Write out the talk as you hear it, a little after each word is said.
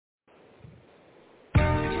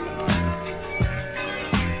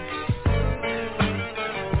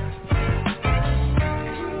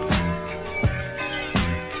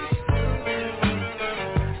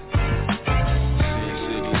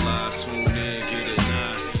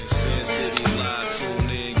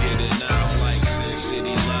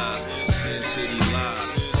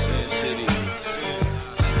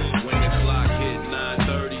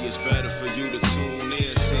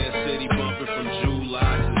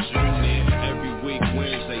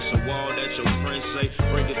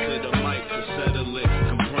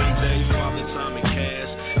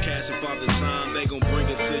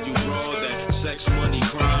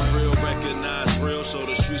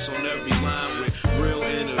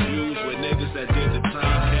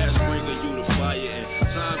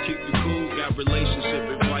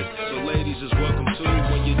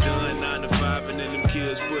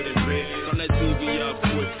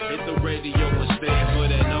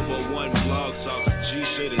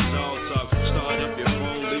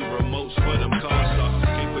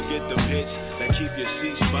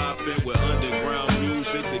bumping with underground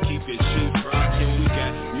music to keep your cheap rocking. We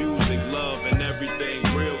got music, love, and everything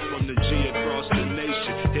real from the G across the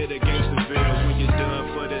nation. Hit against the bill when you're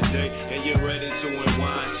done for the day and you're ready to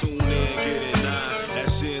unwind. Tune in, get it now.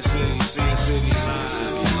 That's Sin City, Sin City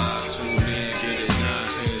Live. Tune in, get it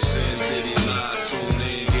now. Sin City Live. Tune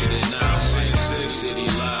in, get it now. Sin City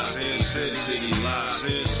Live. Sin City Live.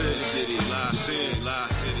 Sin City Live. Sin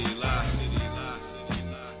Live. City Live. City Live. City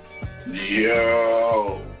Live.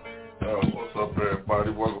 Yo. What's up,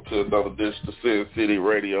 everybody? Welcome to another edition of Sin City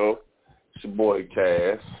Radio. It's your boy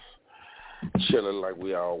Cass. Chilling like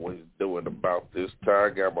we always doing about this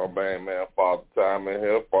time. Got my main man Father Time in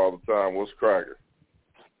here. Father Time, what's cracking?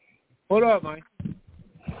 What up, man?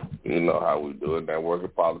 You know how we do it.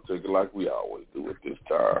 Networking politics like we always do at this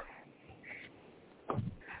time.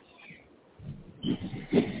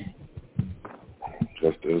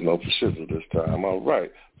 Just there's no precision this time. All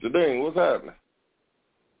right. Jadine, what's happening?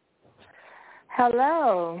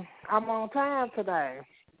 Hello. I'm on time today.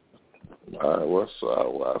 All right, what's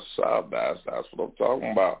up? That's what I'm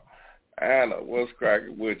talking about. Anna, what's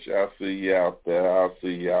cracking with you? I see you out there.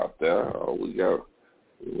 Oh, we got a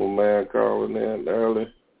little man calling in early.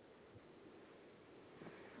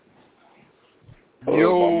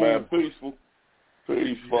 Yo. My man, Peaceful.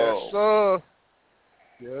 Yes, sir.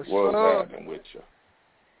 Yes, what's sir. happening with you?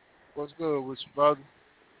 What's good with you, brother?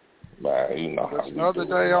 Man, you know how we another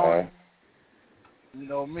do day it, on, man. you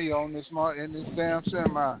know me, on this in this damn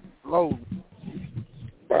semi loading.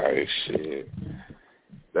 Right, shit.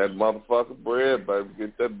 That motherfucking bread, baby.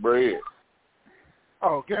 Get that bread.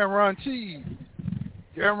 Oh, guarantee.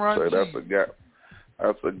 So that's a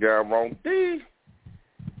guarantee.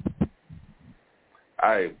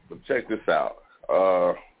 Alright, but check this out.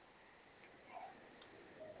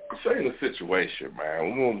 Saying the situation,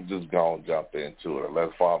 man. We're gonna just go and jump into it.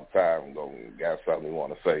 Unless Father Time got something you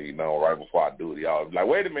want to say, you know, right before I do it. Y'all be like,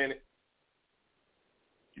 wait a minute.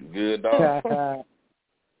 You good, dog?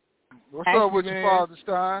 What's up with your Father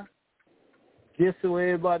Time? Just so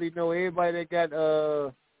everybody know, everybody that got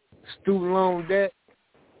student loan debt,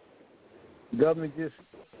 Biden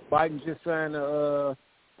just signed a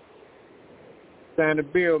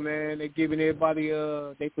bill, man. They giving everybody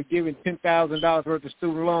they forgiving $10,000 worth of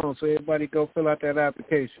student loans, so everybody go fill out that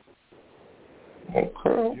application.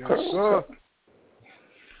 Okay. Yes, sir.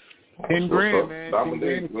 10 grand, man.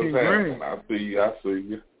 Dominique, what's happening? I see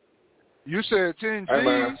you. You said 10 G's? Hey,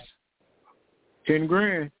 man. 10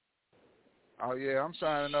 grand. Oh, yeah, I'm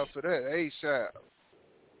signing up for that ASAP.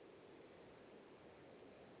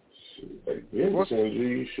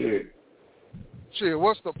 Shit. Shit,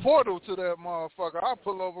 what's the portal to that motherfucker? I'll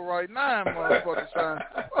pull over right now, motherfucker.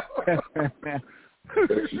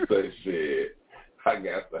 She say, shit, I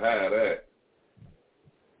got to have that.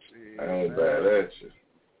 Shit, I ain't man. bad at you.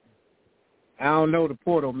 I don't know the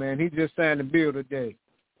portal, man. He just signed the bill today.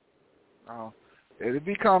 Oh, it'll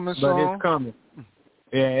be coming soon. But it's coming.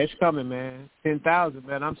 Yeah, it's coming, man. 10,000,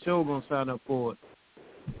 man. I'm sure gonna sign up for it.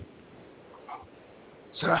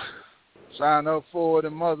 Sign up for it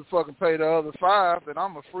and motherfucking pay the other $5, and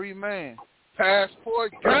I'm a free man.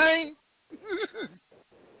 Passport gang.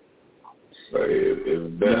 Say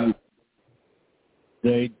it's done.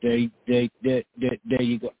 There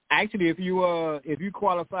you go. Actually, if you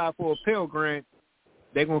qualify for a Pell Grant,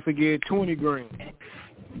 they're gonna forgive 20 grand.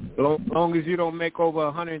 Long as you don't make over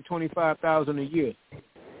 $125,000 a year.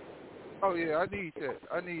 Oh yeah, I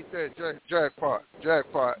need that jackpot.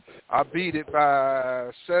 I beat it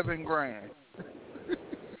by 7 grand.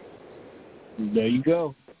 There you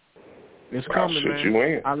go. It's coming, man. You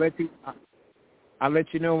in. I'll let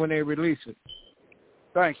you know when they release it.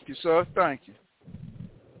 Thank you, sir. Thank you.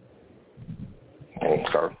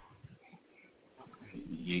 Okay.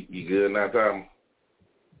 You good now, Tom?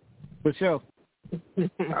 For sure.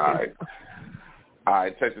 All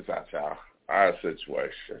right. Check this out, y'all. Our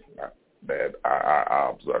situation that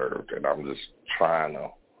I observed, and I'm just trying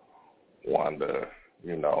to wonder,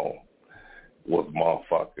 you know, was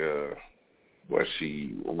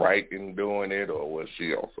she right in doing it, or was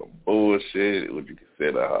she on some bullshit? Would you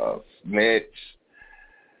consider her a snitch?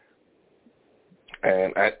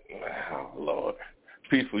 And oh Lord,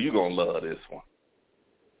 Peaceful, you gonna love this one.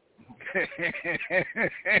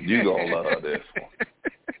 You gonna love this one.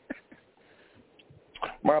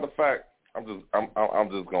 Matter of fact, I'm just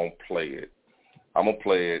gonna play it. I'm gonna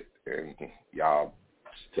play it, and y'all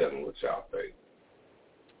just tell me what y'all think.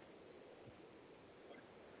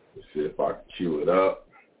 Let's see if I can cue it up.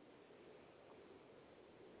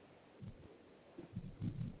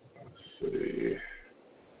 Let's see.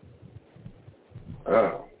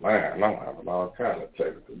 Oh man, I'm having all kind of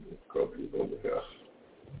technical difficulties over here.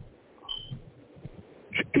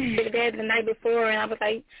 my dad the night before, and I was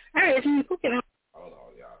like, I heard you cooking. Hold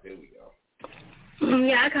on, y'all. Here we go.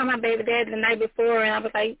 Yeah, I called my baby dad the night before, and I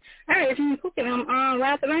was like, I heard you cooking them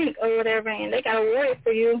rob the bank or whatever, and they got a warrant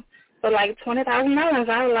for you for like $20,000.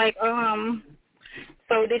 I was like,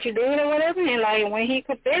 so did you do it or whatever? And like when he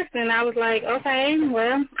confessed, and I was like, okay,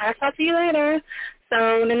 well, I'll talk to you later.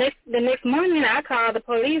 So the next morning, I called the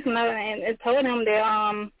police and told them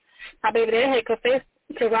that my baby dad had confessed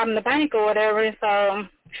to robbing the bank or whatever, and so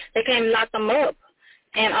they came and locked them up.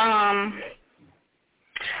 And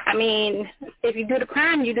I mean, if you do the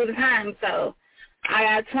crime, you do the time. So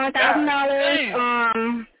I got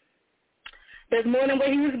 $20,000. That's more than what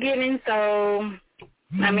he was getting. So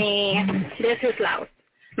I mean, that's his loss.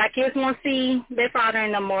 My kids won't see their father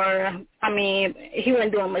no more. I mean, he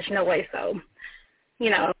wasn't doing much no way. So, you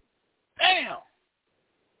know. Damn.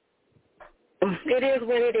 It is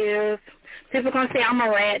what it is. People gonna say I'm a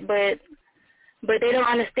rat, but they don't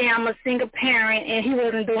understand I'm a single parent, and he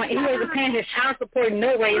wasn't paying his child support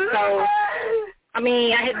no way. So, I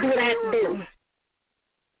mean, I had to do what I had to do.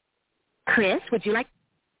 Chris, would you like?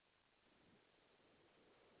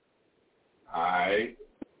 All right.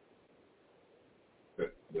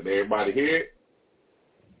 Did everybody hear it?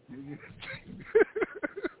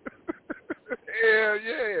 Hell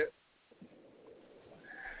yeah.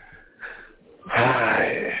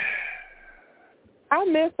 Hi. I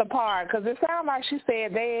missed the part because it sounded like she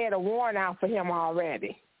said they had a warrant out for him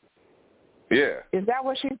already. Yeah. Is that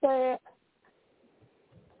what she said?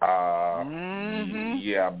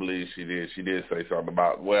 Yeah, I believe she did. She did say something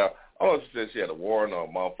about, well, she said she had a warrant or a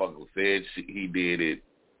motherfucker said he did it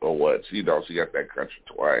or what. She got that country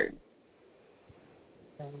twang.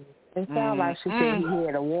 It sounded like she said he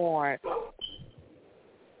had a warrant.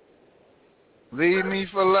 Leave me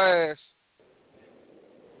for last.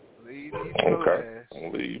 Leave me for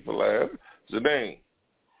last. Leave for last. Zidane.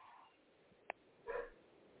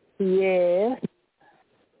 Yeah.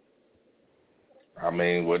 I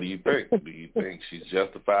mean, what do you think? Do you think she's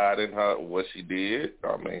justified in what she did?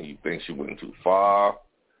 I mean, you think she went too far?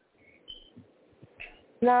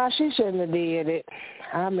 No, she shouldn't have did it.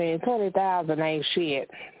 I mean, 20,000 ain't shit.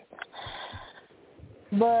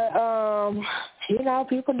 But you know,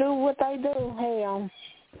 people do what they do. Hell,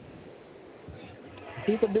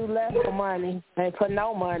 people do less for money and for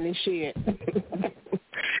no money. Shit.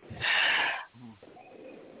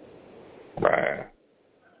 Man.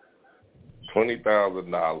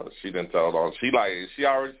 $20,000. She done told on. She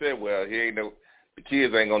already said, well, the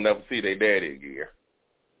kids ain't gonna never see their daddy again.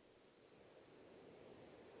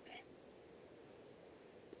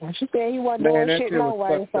 And she said he wasn't doing shit no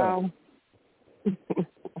way. So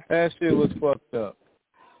that shit was fucked up.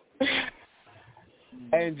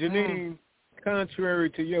 And Janine, contrary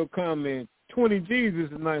to your comment, 20 G's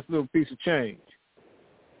is a nice little piece of change.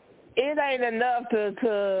 It ain't enough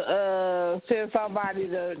to send somebody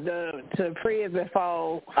to prison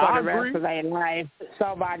for the rest of their life.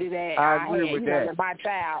 Somebody that I agree with that. My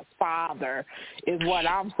child's father is what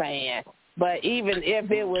I'm saying. But even if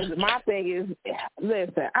it was, my thing is,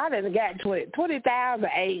 listen, I done got 20,000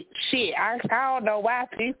 ain't shit. I don't know why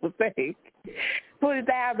people think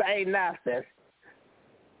 20,000 ain't nothing.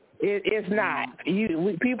 It's not.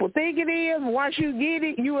 People think it is. Once you get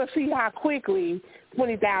it, you will see how quickly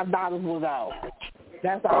 $20,000 will go.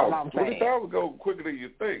 That's all I'm saying. $20,000 go quicker than you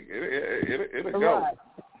think. It'll go.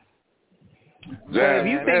 Right. If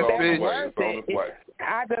you think that's worth it,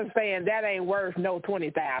 I'm just saying that ain't worth no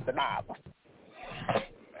 $20,000.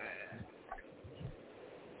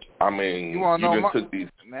 I mean, you done took these.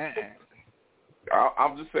 Man.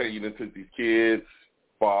 I'm just saying, you done took these kids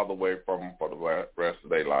farther away from them for the rest of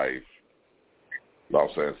their life. You know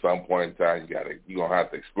what I'm saying? At some point in time, you're gonna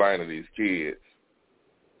have to explain to these kids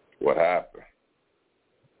what happened.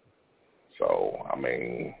 So, I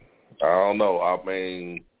mean, I don't know. I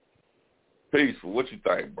mean, Peaceful, what you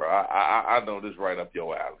think, bro? I know this right up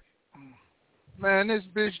your alley. Man, this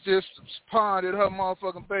bitch just ponded her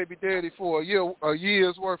motherfucking baby daddy for a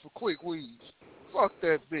year's worth of quick weeds. Fuck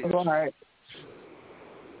that bitch.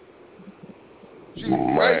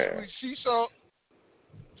 Right. She saw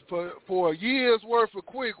for a year's worth of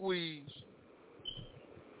quick weeds.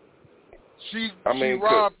 She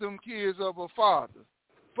robbed them kids of her father.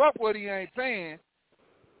 Fuck what he ain't paying.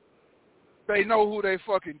 They know who they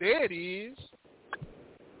fucking daddy is.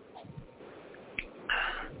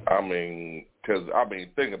 I mean,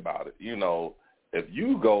 think about it. You know, if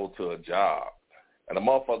you go to a job and a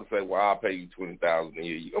motherfucker say, well, I'll pay you $20,000 a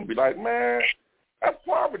year, you're going to be like, man, that's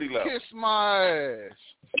poverty level. Kiss my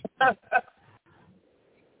ass.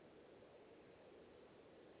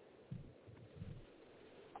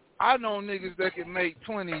 I know niggas that can make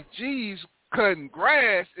 20 G's cutting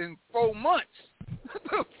grass in 4 months. What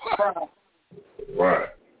the fuck? Right.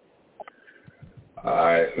 All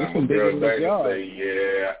right. Now my girl Dana say,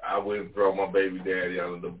 yeah, I wouldn't throw my baby daddy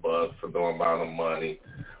under the bus for no amount of money.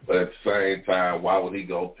 But at the same time, why would he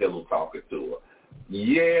go pillow talking to her?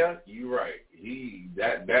 Yeah, you're right.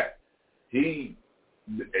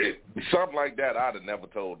 Something like that I'd have never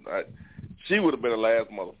told her. She would have been the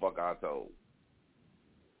last motherfucker I told.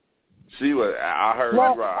 I heard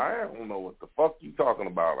her right. I don't know what the fuck you talking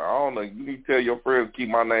about. I don't know. You need to tell your friends to keep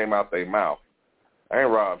my name out their mouth. I ain't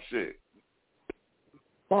robbed shit.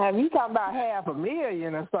 Now, if you talking about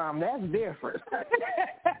 $500,000 or something, that's different.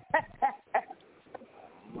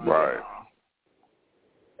 Right.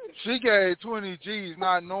 She gave 20 G's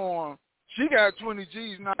not knowing. She got 20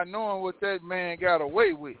 G's not knowing what that man got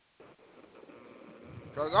away with.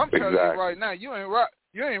 Because I'm telling you right now, you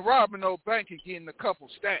ain't robbing no bank and getting a couple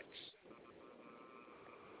stacks.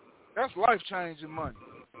 That's life-changing money.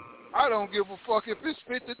 I don't give a fuck if it's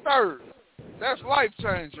 53rd. That's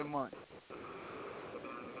life-changing money.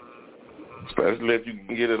 Especially if you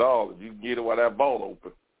can get it all. If you can get it while that ball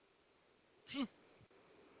open.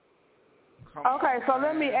 Okay, so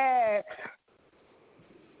let me ask.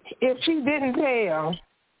 If she didn't tell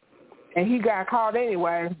and he got caught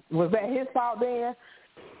anyway, was that his fault then?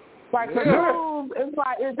 Like, it's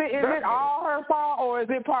like, is it all her fault or is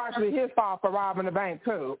it partially his fault for robbing the bank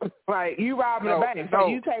too? Like, you robbing the bank, so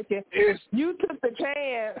you took the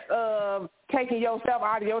chance of taking yourself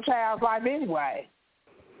out of your child's life anyway.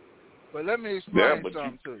 But let me explain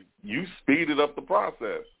something to you. You speeded up the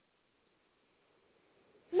process.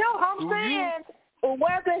 No, I'm saying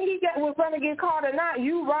whether he was going to get caught or not,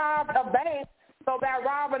 you robbed a bank. So by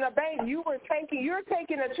robbing a bank, you're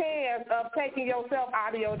taking a chance of taking yourself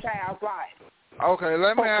out of your child's life. Okay,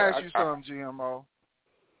 let me ask you something, GMO.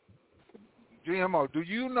 GMO, do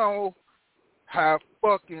you know how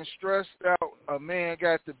fucking stressed out a man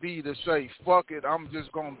got to be to say, fuck it, I'm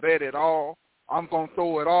just going to bet it all. I'm going to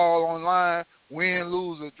throw it all online, win,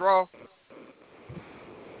 lose, or draw?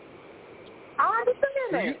 I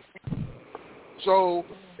understand that. So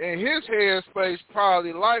in his headspace,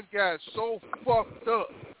 probably life got so fucked up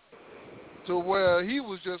to where he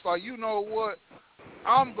was just like, you know what?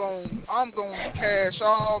 I'm going to cash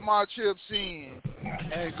all my chips in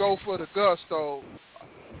and go for the gusto,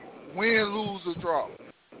 win, lose, or draw.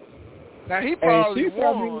 Now he probably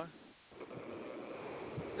won.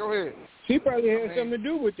 Go ahead. She probably had something to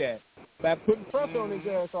do with that by putting pressure on his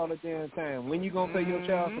ass all the damn time. When you gonna pay your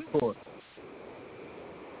child support?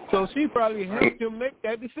 So she probably helped him make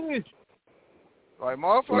that decision. Like,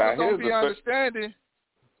 motherfuckers gonna be understanding.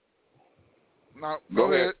 Now,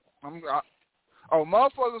 go ahead.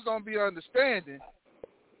 Motherfuckers gonna be understanding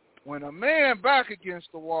when a man back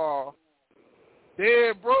against the wall,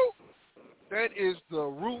 dead broke, that is the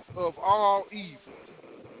root of all evil.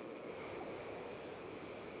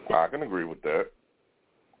 I can agree with that.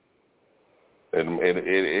 And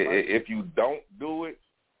if you don't do it,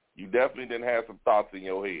 you definitely didn't have some thoughts in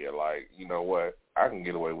your head, like, you know what, I can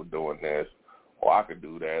get away with doing this, or I could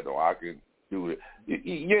do that, or I could do it.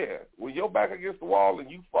 Yeah, when you're back against the wall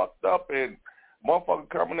and you fucked up and motherfucker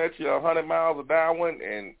coming at you 100 miles an hour,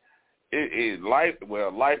 and life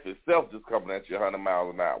itself just coming at you 100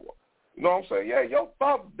 miles an hour. You know what I'm saying? Yeah, your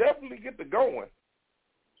thoughts definitely get to going.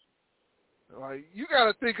 Like, you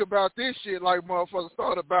got to think about this shit like motherfuckers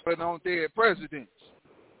thought about it on dead presidents.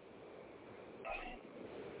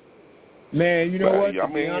 Man, you know what? I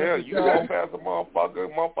mean, you go past a motherfucker,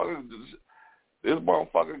 this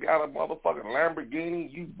motherfucker got a motherfucking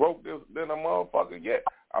Lamborghini, you broke this, then a motherfucker, yeah.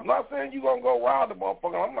 I'm not saying you going to go rob the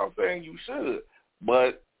motherfucker. I'm not saying you should.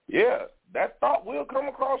 But, yeah, that thought will come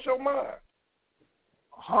across your mind.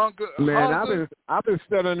 Man, I've been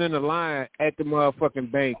standing in the line at the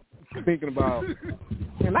motherfucking bank thinking about,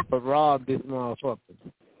 man, I could rob this motherfucker.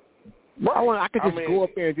 Right. I could just go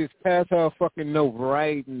up there and just pass her a fucking note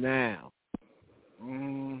right now.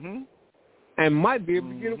 Mm-hmm. And might be able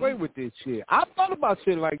to get away with this shit. I thought about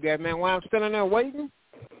shit like that, man, while I'm standing there waiting.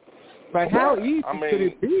 Like, how easy could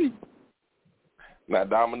it be? Now,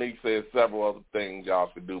 Dominique said several other things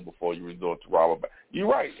y'all could do before you resort to rob a bank. You're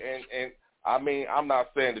right. And I mean, I'm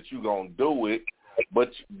not saying that you're going to do it,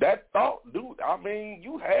 but that thought, dude, I mean,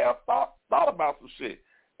 you have thought about some shit.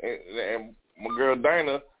 And my girl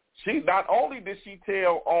Dana, she not only did she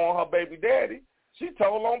tell on her baby daddy, she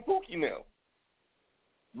told on Pookie now.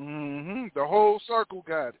 Mm-hmm. The whole circle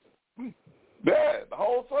got it. Yeah, the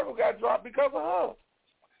whole circle got dropped because of her.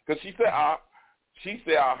 Because she said,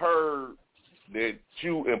 I heard that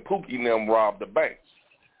you and Pookie and them robbed the bank.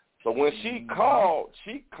 So when she called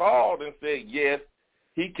and said, yes,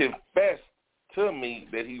 he confessed to me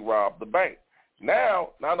that he robbed the bank. Now,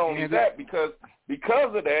 not only that, because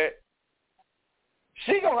of that,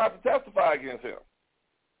 she going to have to testify against him.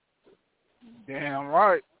 Damn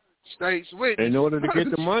right. State's witness. In order to get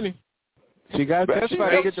the money. She got to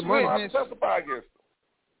testify to get the money. She's going to have to testify against him.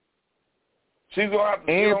 She's going to have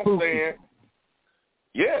to, you know what I'm saying?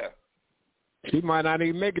 Yeah. She might not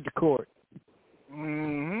even make it to court.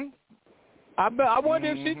 Mm-hmm. I wonder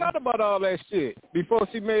if she thought about all that shit before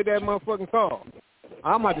she made that motherfucking call.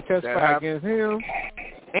 I'm about to testify against him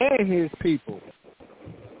and his people.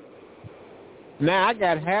 Now I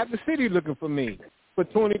got half the city looking for me for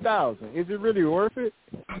 $20,000. Is it really worth it?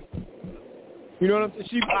 You know what I'm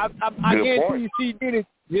saying? I guarantee you she did it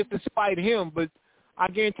just to spite him, but I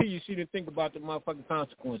guarantee you she didn't think about the motherfucking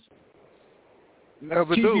consequences.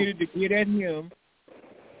 Never she do. did it to get at him,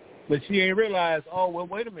 but she ain't realized, oh, well,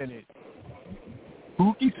 wait a minute.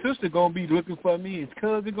 Pookie's sister going to be looking for me. His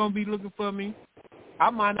cousin going to be looking for me. I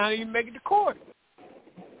might not even make it to court.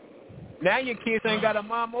 Now your kids ain't got a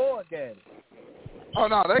mom or a daddy. Oh,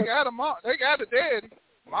 no, they got a mom. They got a daddy.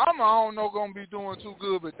 Mama, I don't know, going to be doing too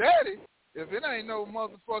good, but daddy, if it ain't no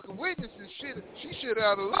motherfucking witnesses, she shit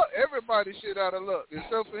out of luck. Everybody shit out of luck,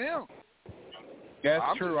 except for him.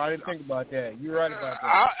 That's true. I didn't think about that. You're right about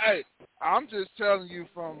that. I'm just telling you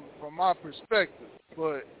from my perspective,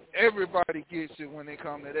 but everybody gets it when they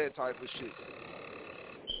come to that type of shit.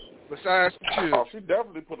 Besides the children. Oh, she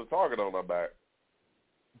definitely put a target on her back.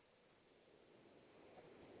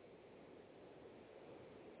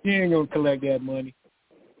 She ain't going to collect that money.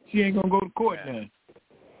 She ain't going to go to court now.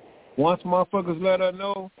 Once motherfuckers let her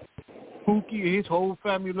know, Pookie and his whole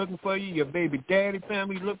family looking for you, your baby daddy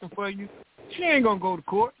family looking for you, she ain't going to go to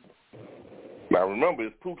court. Now, remember,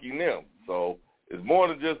 it's Pookie and them, so it's more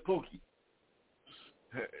than just Pookie.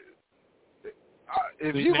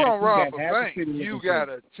 If you going to rob a bank, you got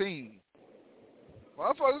a team.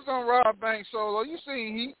 Motherfuckers don't rob bank solo. You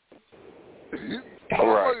seen he. All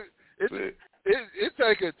right. It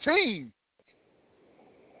take a team.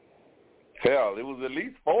 Hell, it was at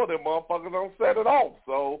least 4 of them motherfuckers don't set it off,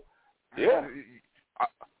 so, yeah.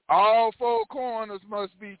 All 4 corners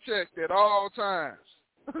must be checked at all times.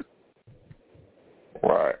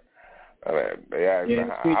 Right.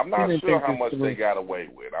 I'm not sure how much they got away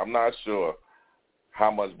with. I'm not sure how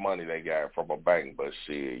much money they got from a bank, but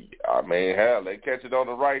shit, I mean, hell, they catch it on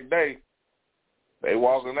the right day. They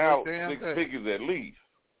walking out 6 figures at least.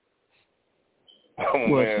 Well,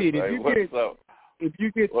 man, shit, say, if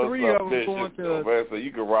you get 3 of them Bishop? going to... Man, so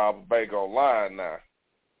you can rob a bank online now.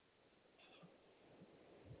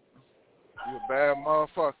 You a bad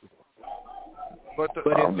motherfucker. But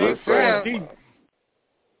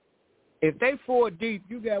if they 4 deep,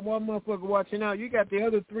 you got one motherfucker watching out. You got the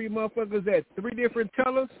other 3 motherfuckers at 3 different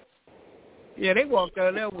tellers. Yeah, they walked out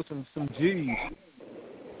of there with some G's.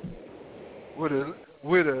 With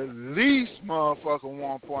at least motherfucker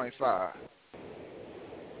 1.5.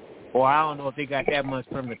 Or I don't know if they got that much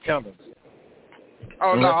from the tellers.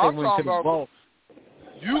 Oh, no, I'm talking about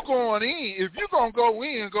you going in. If you're going to go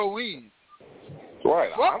in, go in.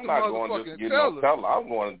 Right. Fuck I'm not going to just get no teller. I'm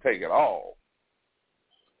going to take it all.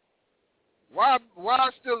 Why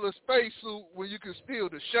steal a spacesuit when you can steal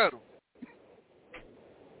the shuttle?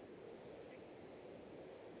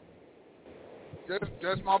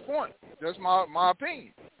 That's my point. That's my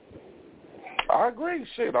opinion. I agree.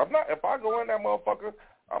 Shit, I'm not. If I go in that motherfucker,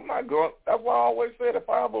 I'm not going. That's why I always said if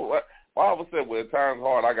I ever said, well, time's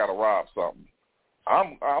hard, I gotta rob something.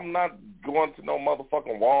 I'm not going to no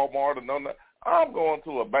motherfucking Walmart or nothing. I'm going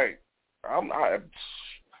to a bank. I'm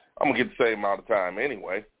gonna get the same amount of time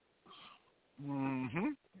anyway.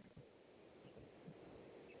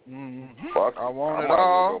 Fuck. I want it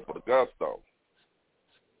all. Go for the gusto.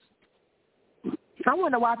 I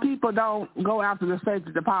wonder why people don't go after the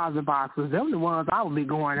safety deposit boxes. Them the ones I would be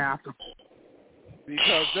going after.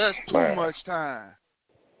 Because that's too much time.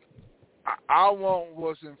 I want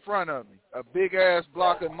what's in front of me. A big-ass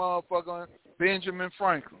block of motherfucking Benjamin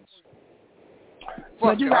Franklin's.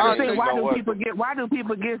 But you got to think, why do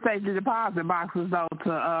people get safety deposit boxes, though,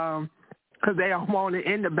 because they don't want it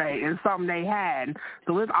in the bank. It's something they had.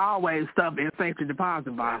 So it's always stuff in safety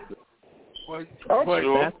deposit boxes. But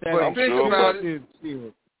think about it.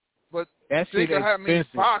 But think of how many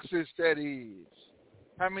boxes that is.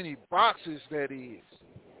 How many boxes that is.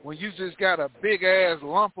 When you just got a big-ass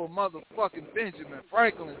lump of motherfucking Benjamin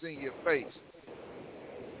Franklin's in your face.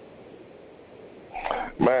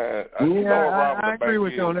 Man, I agree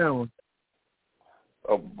with you on that one.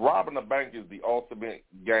 Robbing a bank is the ultimate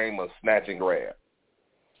game of snatch and grab.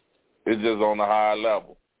 It's just on a high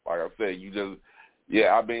level. Like I said, you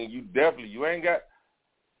ain't got,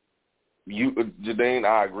 Jadine,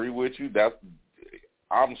 I agree with you.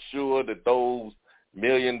 I'm sure that those $1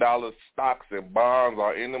 million stocks and bonds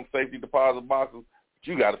are in them safety deposit boxes, but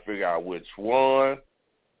you got to figure out which one.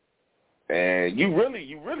 And you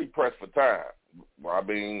really press for time. I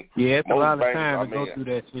mean, it's a lot of banks, time to go through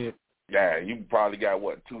that shit. Yeah, you probably got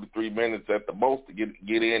 2 to 3 minutes at the most to get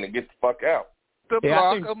in and get the fuck out. The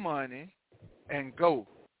block of money and go.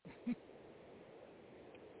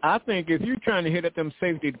 I think if you're trying to hit at them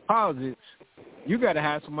safety deposits, you got to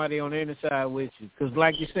have somebody on the inside with you. Because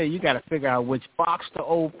like you say, you got to figure out which box to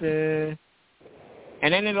open.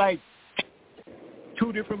 And then like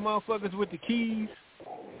 2 different motherfuckers with the keys.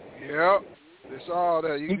 Yep. It's all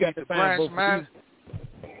that. You got the branch manager.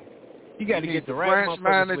 You got to get the right branch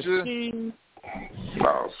manager.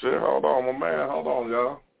 Oh, shit. Hold on, my man. Hold on,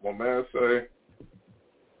 y'all. My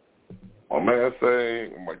man say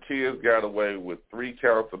my kids got away with 3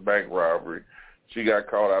 counts of bank robbery. She got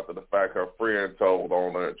caught after the fact her friend told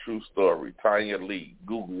on her a true story. Tanya Lee.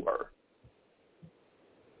 Google her.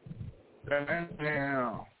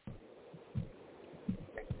 Damn.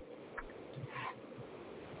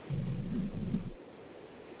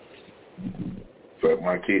 So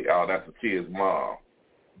my kid, that's the kid's mom.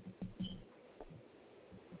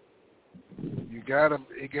 It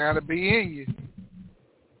gotta be in you.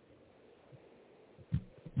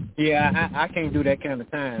 Yeah, I can't do that kind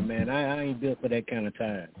of time, man. I ain't built for that kind of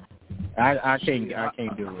time. I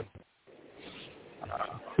can't do it.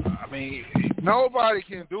 I mean, nobody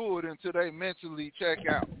can do it until they mentally check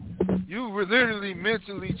out. You literally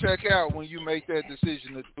mentally check out when you make that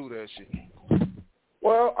decision to do that shit.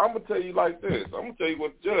 Well, I'm going to tell you like this. I'm going to tell you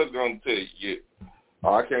what the judge is going to tell you.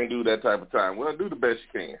 I can't do that type of time. Well, do the best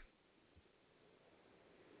you can.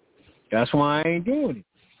 That's why I ain't doing it.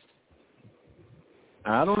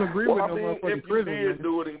 I don't agree with no motherfucking prison. If you did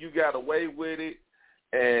do it and you got away with it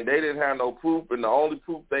and they didn't have no proof and the only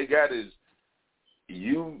proof they got is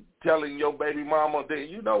you telling your baby mama that,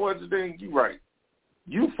 you know what, Jadine, you right.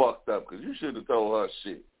 You fucked up because you should have told her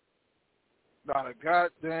shit. Not a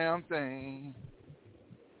goddamn thing.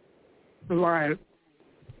 Right.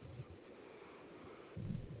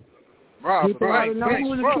 Rob, you probably know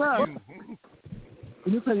who to trust.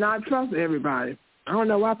 You cannot trust everybody. I don't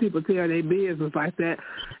know why people tell their business like that.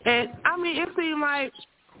 And, I mean, it seems like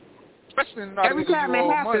every time it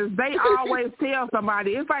happens, they always tell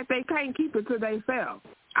somebody. It's like they can't keep it to themselves.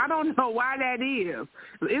 I don't know why that is.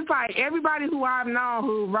 It's like everybody who I've known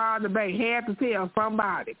who robbed the bank had to tell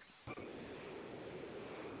somebody.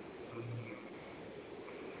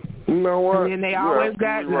 You know what? And then they always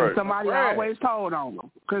got somebody always told on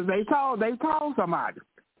them because they told somebody.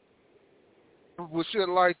 With shit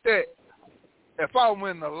like that, if I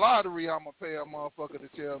win the lottery, I'm gonna pay a motherfucker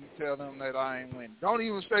to tell them that I ain't winning. Don't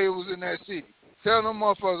even say it was in that city. Tell them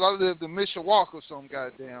motherfuckers I lived in Mishawaka or some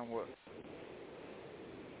goddamn way.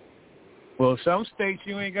 Well, some states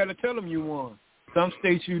you ain't got to tell them you won. Some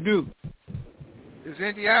states you do. Is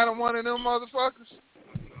Indiana one of them motherfuckers?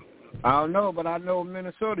 I don't know, but I know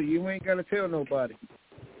Minnesota, you ain't got to tell nobody.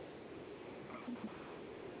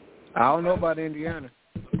 I don't know about Indiana.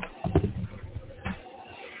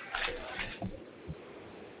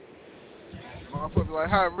 Motherfucker, like,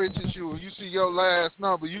 how rich is you? You see your last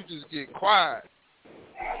number, you just get quiet.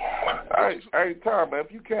 Hey, Tom,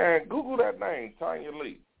 if you can, Google that name, Tanya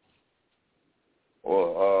Lee.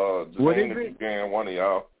 Or Jadine, if you can, one of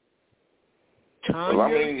y'all. Tanya? Well,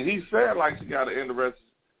 I mean, he said like she got an interesting.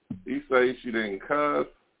 He said she didn't cuss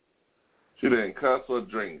or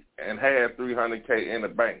drink, and had $300K in the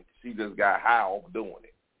bank. She just got high off doing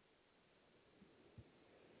it.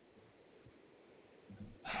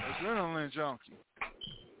 Adrenaline junkie.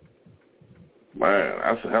 Man,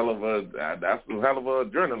 that's a hell of a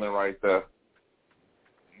adrenaline right there.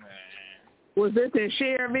 Man. Was this in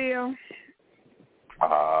Cherville?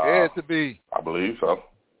 It had to be. I believe so.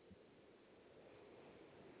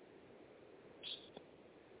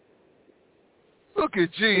 Look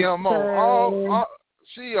at GMO.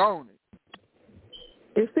 She owned it.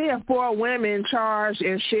 It said 4 women charged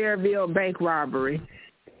in Cherville bank robbery.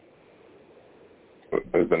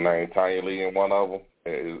 Is the name Tanya Lee in one of them?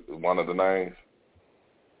 Is one of the names?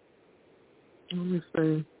 Let me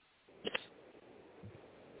see.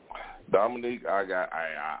 Dominique,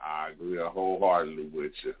 I agree wholeheartedly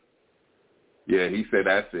with you. Yeah, he said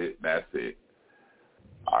that's it.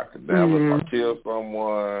 I could never, if I kill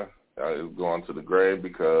someone, it's going to the grave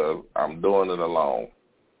because I'm doing it alone.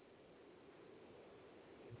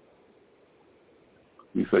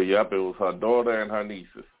 He said, yep, it was her daughter and her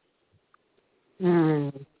nieces.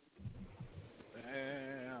 Damn.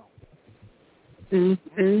 So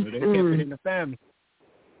they kept it in the family.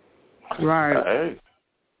 Right. Hey.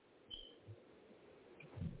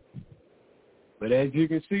 But as you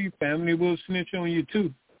can see, family will snitch on you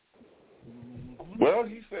too. Well,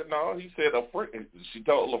 he said no. He said a friend. She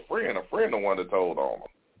told a friend. A friend the one that told on him.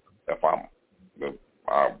 If I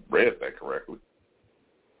read that correctly.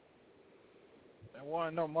 That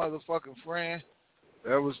wasn't no motherfucking friend.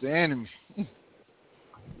 That was the enemy.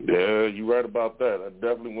 Yeah, you right about that. That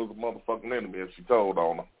definitely was a motherfucking enemy if she told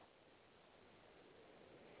on him.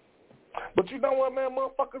 But you know what, man?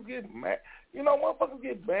 Motherfuckers get mad. You know, motherfuckers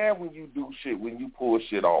get mad when you do shit, when you pull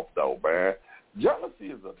shit off, though, man. Jealousy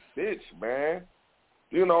is a bitch, man.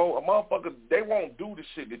 You know, a motherfucker, they won't do the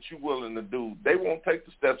shit that you willing to do. They won't take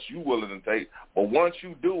the steps you willing to take. But once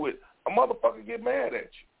you do it, a motherfucker get mad at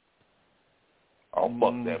you. Oh,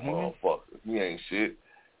 fuck that motherfucker. He ain't shit.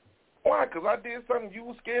 Why? Because I did something you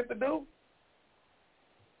was scared to do?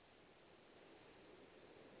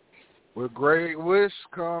 With great wish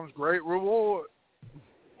comes great reward.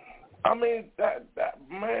 I mean, that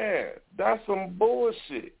man, that's some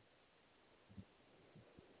bullshit.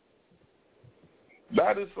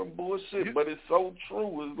 That is some bullshit, but it's so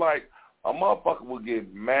true. It's like a motherfucker will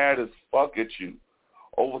get mad as fuck at you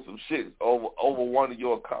over some shit, over one of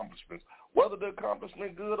your accomplishments. Whether the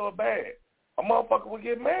accomplishment good or bad, a motherfucker will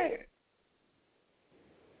get mad.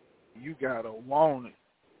 You gotta want it.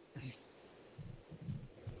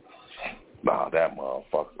 Nah, that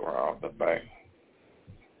motherfucker around the bank.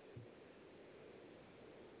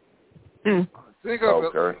 Think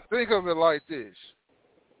of it like this.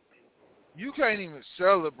 You can't even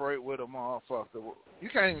celebrate with a motherfucker. You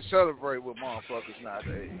can't even celebrate with motherfuckers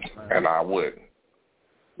nowadays, man. And I wouldn't.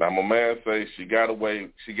 Now my man says she got away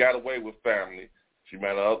with family. She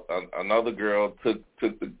met another girl, took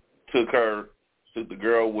the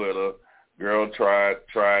girl with her. Girl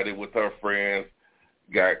tried it with her friends,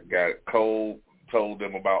 got cold, told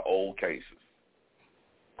them about old cases.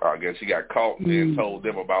 I guess she got caught and then told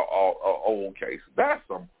them about all old cases. That's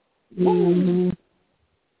some bullshit.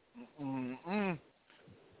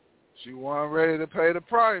 She wasn't ready to pay the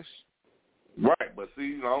price. Right, but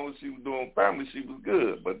see, as long as she was doing family, she was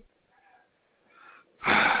good. But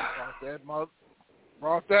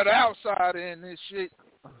brought that outside in this shit.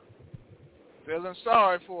 Feeling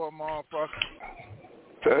sorry for a motherfucker.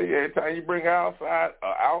 Tell you, every time you bring outside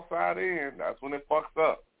in, that's when it fucks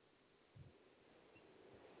up.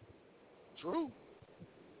 True.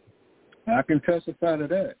 I can testify to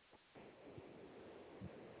that.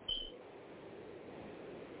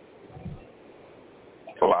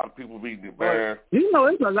 A lot of people be man. You know,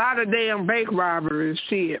 it's a lot of damn bank robberies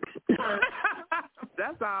shit.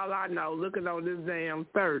 That's all I know, looking on this damn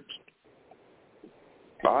search.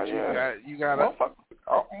 Oh, yeah. You got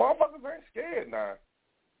motherfuckers ain't scared now.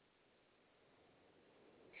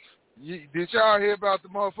 Did y'all hear about the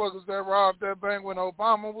motherfuckers that robbed that bank when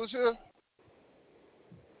Obama was here?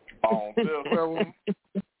 Oh, well,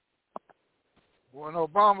 when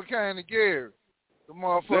Obama came to Gary, the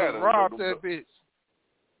motherfuckers robbed that bitch.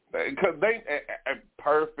 Because they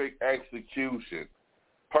perfect execution.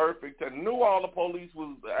 Perfect. Knew all the police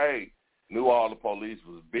was busy. Knew all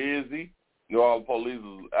the police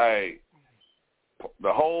was,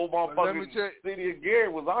 the whole motherfucking city of Gary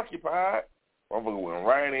was occupied. Motherfucker went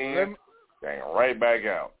right in, came right back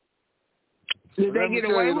out. Did they get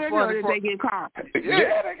away with it or did they get caught?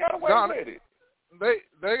 Yeah, they got away with it.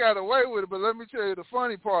 They got away with it, but let me tell you the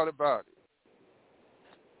funny part about it.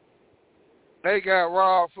 They got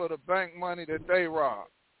robbed for the bank money that they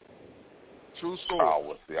robbed. True story. Oh,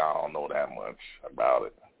 well, see, I don't know that much about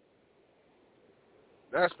it.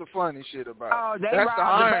 That's the funny shit about it. Oh, they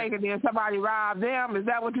robbed the bank and then somebody robbed them? Is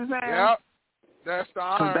that what you're saying? Yep. That's the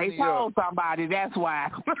irony. They told somebody, that's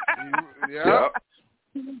why. Yep.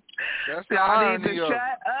 That's the irony. Y'all need to shut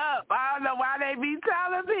up. I don't know why they be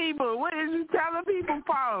telling people. What is you telling people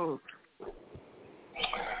for?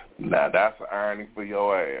 Now, that's the irony for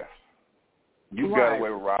your ass. You got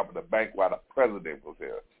away with robbing the bank while the president was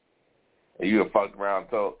here. And you have fucked around and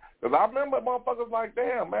told. Because I remember motherfuckers like,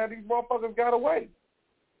 damn, man, these motherfuckers got away.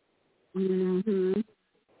 Mm-hmm.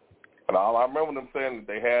 And all I remember them saying that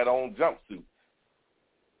they had on jumpsuits.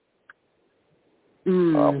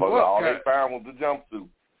 All they found was the jumpsuit.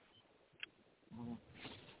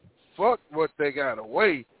 Fuck what they got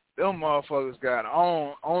away. Them motherfuckers got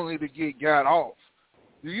on only to get got off.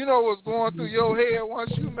 Do you know what's going through your head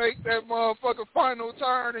once you make that motherfucker final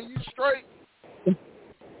turn and you straight?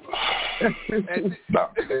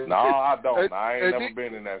 No, I don't. I ain't never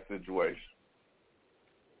been in that situation.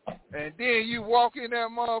 and then you walk in that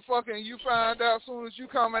motherfucker and you find out as soon as you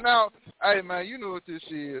coming out, hey man, you know what this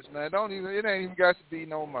is, man. It ain't even got to be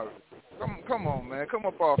no murder. Come on, man. Come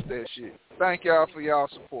up off that shit. Thank y'all for y'all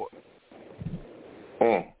support.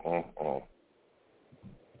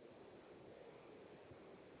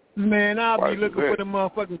 Man, I'll be looking for the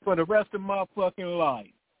motherfuckers for the rest of my fucking life.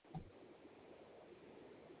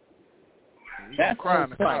 That's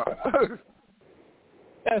crying.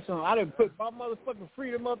 That's on. I done put my motherfucking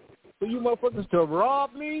freedom up for you motherfuckers to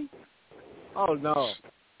rob me? Oh, no.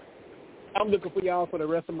 I'm looking for y'all for the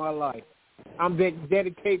rest of my life. I'm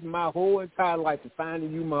dedicating my whole entire life to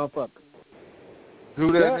finding you motherfuckers.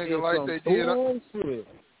 Do that nigga like they did.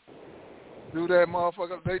 Do that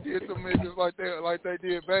motherfucker. They did some niggas like they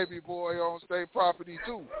did Baby Boy on state property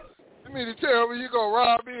too. You mean to tell me you gonna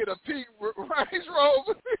rob me in a pink Range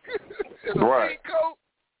Rover in a pink coat?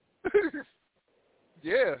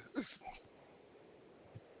 Yeah.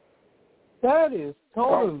 That is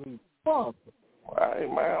totally fucked. Hey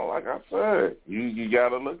man, like I said, you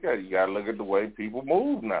gotta look at it. You gotta look at the way people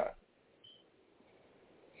move now.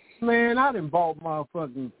 Man, I done bought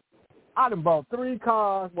 3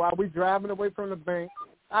 cars while we driving away from the bank.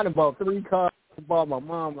 I done bought 3 cars, bought my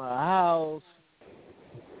mom a house,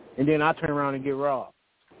 and then I turn around and get robbed.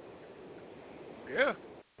 Yeah.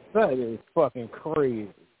 That is fucking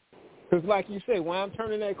crazy. Because like you say, when I'm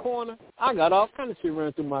turning that corner, I got all kind of shit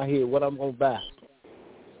running through my head, what I'm going to buy.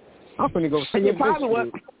 I'm finna go see this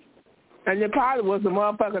shit. And it probably was the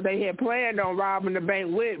motherfucker they had planned on robbing the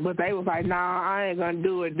bank with, but they was like, nah, I ain't going to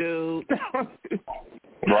do it, dude.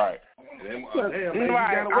 Right. They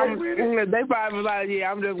probably was like,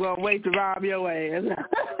 yeah, I'm just going to wait to rob your ass.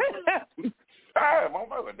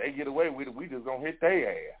 Motherfucker, they get away with it, we just going to hit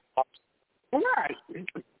their ass. Right.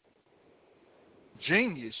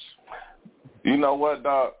 Genius. You know what,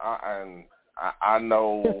 dog? I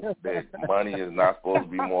know that money is not supposed to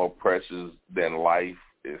be more precious than life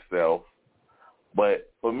itself.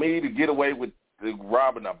 But for me to get away with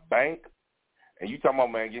robbing a bank, and you talking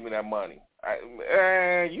about, man, give me that money,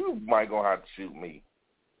 you might gonna have to shoot me.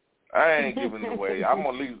 I ain't giving it away. I'm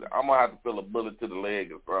gonna have to fill a bullet to the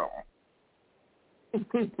leg or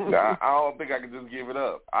something. I don't think I can just give it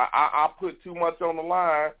up. I put too much on the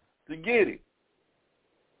line to get it.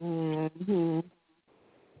 Mm-hmm.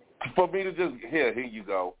 For me to just here you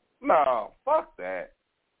go. No, fuck that.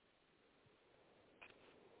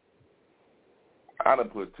 I done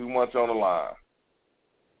put too much on the line.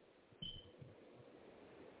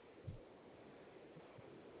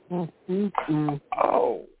 Mm-hmm.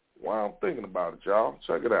 Oh, while I'm thinking about it, y'all,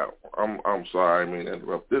 check it out. I'm sorry, I mean to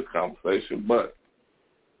interrupt this conversation, but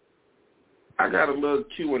I got a little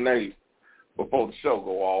Q&A before the show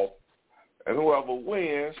go off, and whoever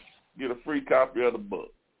wins get a free copy of the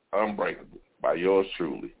book, Unbreakable, by yours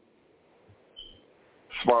truly.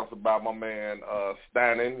 Sponsored by my man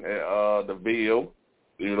Stanton at DeVille.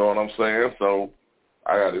 You know what I'm saying? So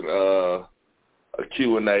I got a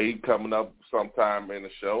Q&A coming up sometime in the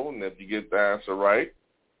show, and if you get the answer right,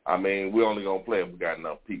 I mean, we're only going to play if we got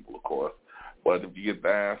enough people, of course. But if you get the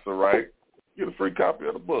answer right, get a free copy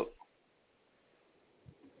of the book.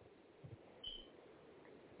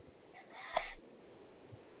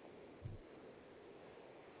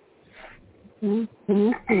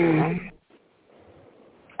 Mm-hmm.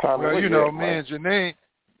 Well, you know, me and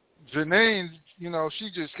Janine, you know,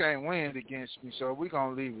 she just can't win against me, so we're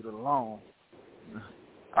gonna leave it alone.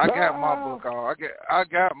 I got my book all. I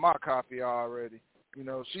got my copy already. You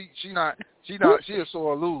know, she a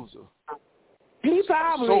sore loser. He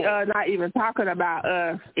probably not even talking about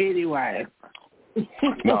us anyway.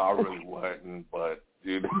 No, I really wasn't, but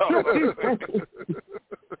you know.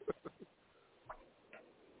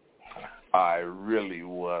 I really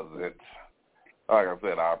wasn't. Like I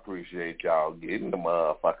said, I appreciate y'all getting the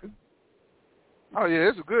motherfucker. Oh, yeah,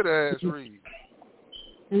 it's a good-ass read.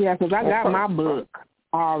 Yeah, because I got my book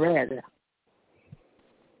already.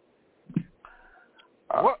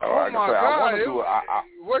 Oh, my God.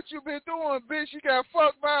 What you been doing, bitch? You got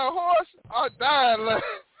fucked by a horse? I died laughing.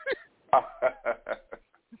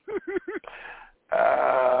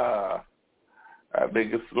 That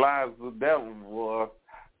nigga slides the devil, boy.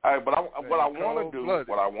 All right, but what I want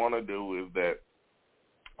to do is that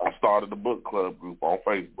I started a book club group on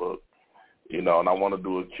Facebook, you know, and I want to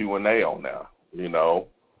do a Q&A on there, you know,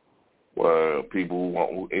 where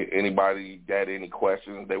anybody got any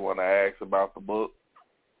questions they want to ask about the book,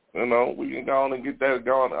 you know, we can go on and get that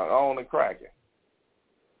going on and cracking.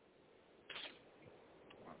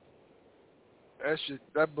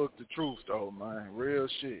 That book, the truth, though, man, real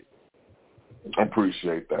shit. I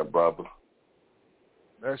appreciate that, brother.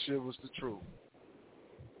 That shit was the truth.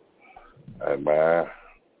 Hey, man.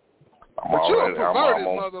 But you're a perverted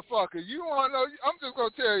motherfucker. You want to know? I'm just going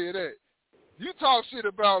to tell you that. You talk shit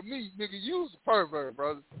about me, nigga. You's a pervert,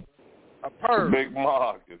 brother. A pervert. Big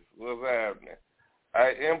Marcus, what's happening?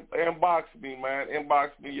 Hey, inbox me, man. Inbox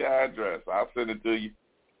me your address. I'll send it to you.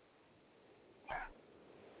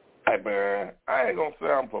 Hey, man, I ain't going to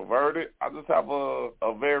say I'm perverted. I just have a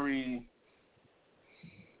very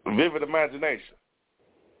vivid imagination.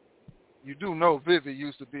 You do know Vivid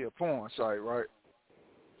used to be a porn site, right?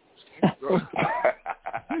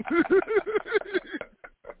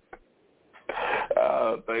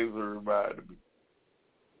 Thanks for reminding me.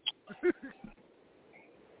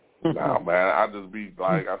 Nah, man, I just be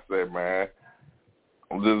like I said, man.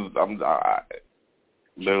 Dude,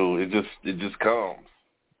 it just comes.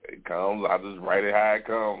 It comes. I just write it how it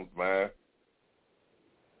comes, man.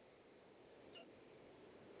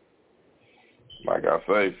 Like I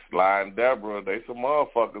say, Sly and Deborah, they some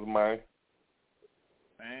motherfuckers, man.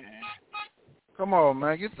 Come on,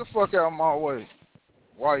 man. Get the fuck out of my way.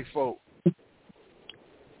 White folk.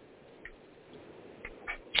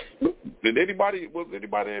 Was anybody able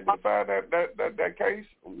to find that case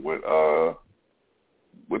with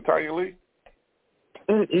Tanya Lee?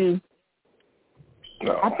 Mm-mm.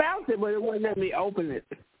 No. I found it, but it wouldn't let me open it.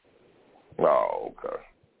 Oh, okay.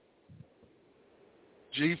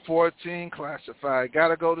 G14 classified.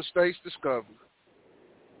 Gotta go to State's Discovery.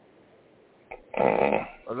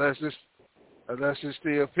 Unless it's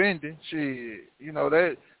still pending. Shit, you know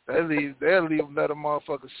they'll leave let a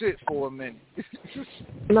motherfucker sit for a minute.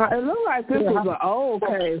 No, it looked like this was an old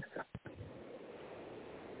case.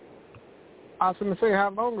 I was going to say, how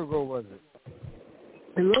long ago was it?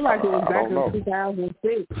 It looked like it was back in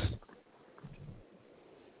 2006.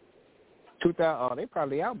 Oh, they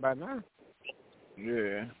probably out by now.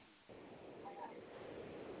 Yeah.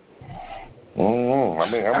 I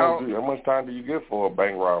mean, how much time do you get for a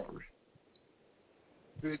bank robbery?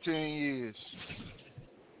 15 years.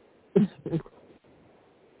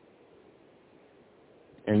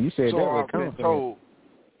 And you said so that was confident.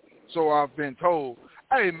 So I've been told.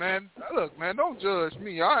 Hey man, look man, don't judge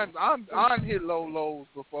me. I hit low lows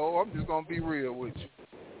before. I'm just gonna be real with you.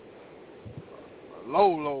 Low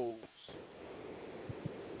lows.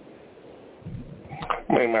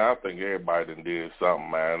 Man, I think everybody done did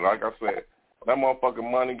something, man. Like I said, when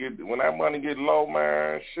that money get low,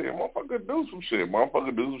 man, shit, motherfucker do some shit.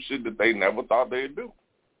 Motherfucker do some shit that they never thought they'd do.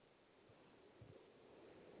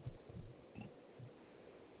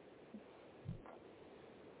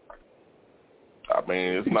 I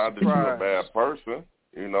mean, it's not that you're a bad person.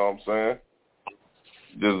 You know what I'm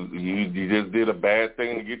saying? You just did a bad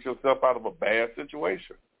thing to get yourself out of a bad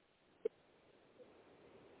situation.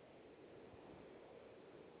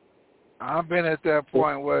 I've been at that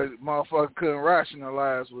point where motherfucker couldn't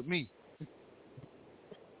rationalize with me.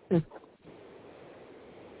 I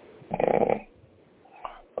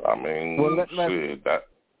mean, let's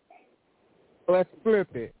flip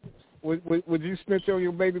it. Would you snitch on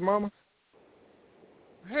your baby mama?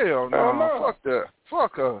 Hell no. Fuck that.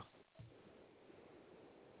 Fuck her.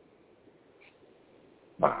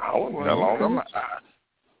 I wouldn't tell on her.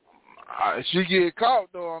 If she get caught,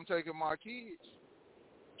 though, I'm taking my kids.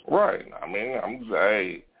 Right. I mean, I'm just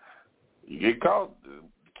hey, you get caught, the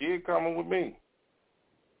kid coming with me.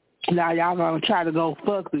 Now y'all gonna try to go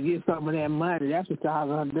fuck to get some of that money. That's what y'all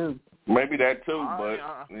gonna do. Maybe that too, but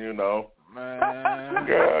you know, man,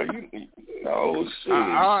 girl, you know, shit.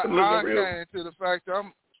 I came to the fact that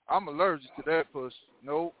I'm allergic to that pussy.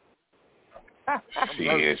 Nope.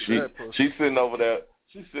 She's sitting over there.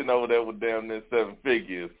 She's sitting over there with damn near 7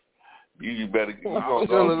 figures. You better go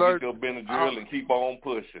get your Benadryl and keep on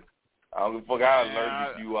pushing. I don't give a fuck how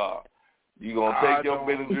allergic you are. You gonna take your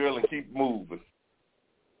Benadryl and keep moving.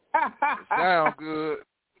 Sound good.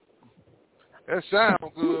 That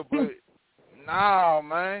sound good, but nah,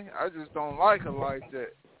 man, I just don't like her like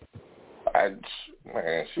that.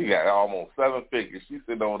 Man, she got almost 7 figures. She's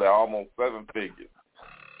sitting over there almost 7 figures.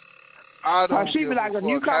 She be like, if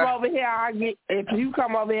you come over here, I'll give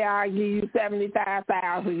you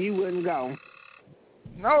 $75,000. You wouldn't go.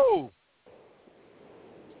 No.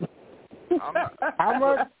 How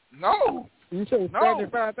much? No. You said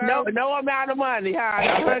 $75,000? No amount of money, huh?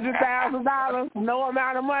 $100,000. No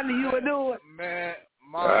amount of money you would do it. Man,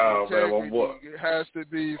 my integrity has to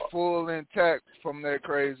be full intact from that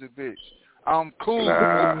crazy bitch. I'm cool.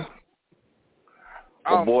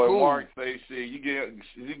 My boy cool. Mark say shit. You give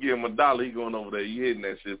him $1, he going over there. You hitting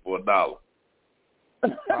that shit for $1.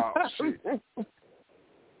 Oh shit!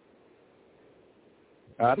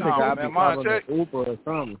 I think I'll be calling an Uber or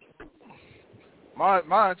something.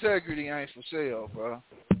 My integrity ain't for sale, bro.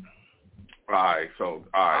 All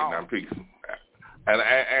right, now peace. And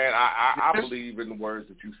I believe in the words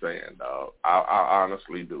that you're saying, dog. I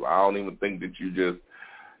honestly do. I don't even think that you just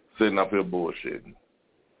sitting up here bullshitting.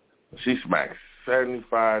 She smacks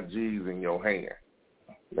 75 G's in your hand.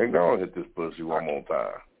 They gonna hit this pussy one more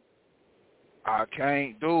time. I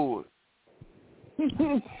can't do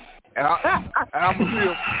it. And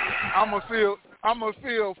I'm gonna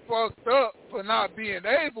feel fucked up for not being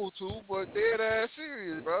able to, but dead ass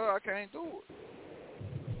serious, bro. I can't do it.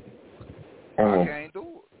 I can't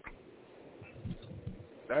do it.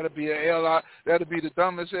 That'll be the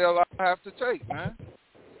dumbest L I have to take, man.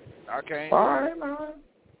 I can't. All right, man.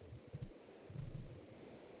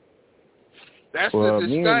 That's the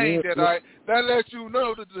disdain that lets you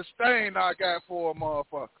know the disdain I got for a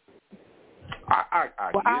motherfucker. I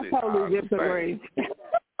get it. Totally disagree.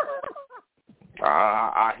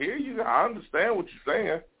 I hear you. I understand what you're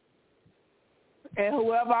saying. And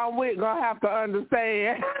whoever I'm with gonna have to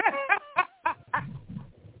understand.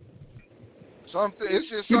 It's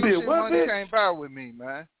just some shit money can't buy with me,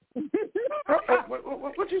 man.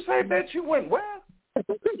 What you say, bitch? You went where?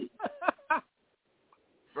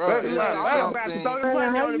 Bro,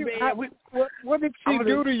 what did she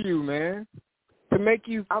do to you, man? To make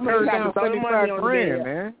you turn down $75,000,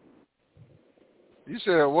 man? You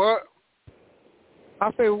said what?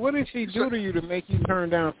 I said, what did she do to you to make you turn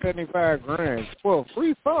down $75,000 for a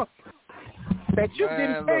free fuck that you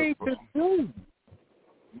getting paid to do?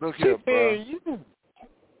 Look here, bro.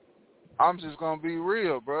 I'm just gonna be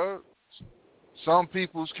real, bro. Some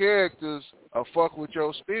people's characters fuck with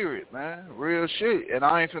your spirit, man. Real shit. And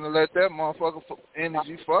I ain't finna let that motherfucker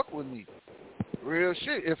energy fuck with me. Real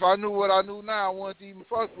shit. If I knew what I knew now, I wouldn't even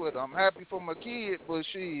fuck with her. I'm happy for my kid, but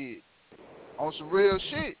shit, on some real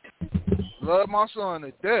shit. Love my son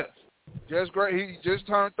to death. Just great. He just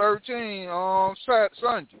turned 13 on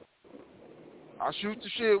Sunday. I shoot the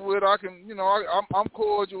shit with. I can, I'm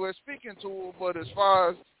cordial at speaking to her, but as far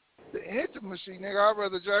as the intimacy, nigga, I'd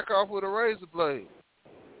rather jack off with a razor blade.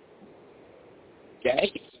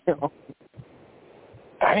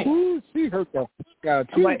 Ooh, she hurt that guy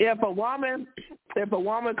too. But if a woman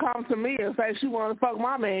comes to me and says she want to fuck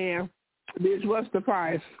my man, bitch, what's the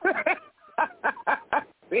price?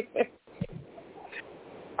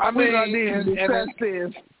 I mean,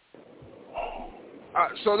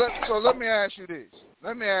 so let me ask you this.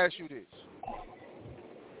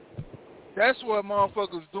 That's what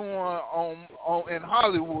motherfuckers doing on in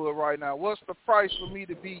Hollywood right now. What's the price for me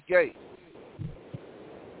to be gay?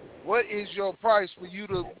 What is your price for you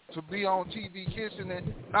to be on TV kissing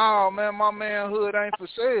and, no, man, my manhood ain't for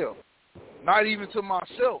sale. Not even to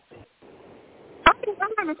myself. I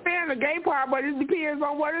understand the gay part, but it depends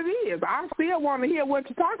on what it is. I still want to hear what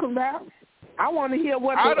you're talking about. I want to hear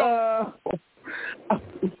what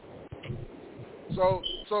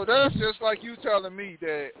So that's just like you telling me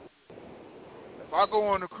that if I go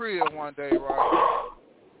on the crib one day, right?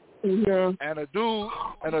 Yeah. And a dude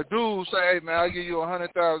say, hey man, I'll give you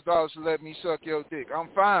 $100,000 to let me suck your dick. I'm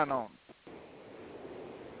fine on it.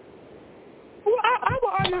 Well,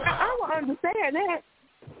 I will understand that.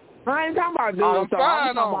 I ain't talking about dudes.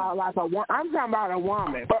 I'm talking about a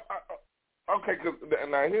woman. Okay, cause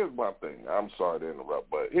now here's my thing. I'm sorry to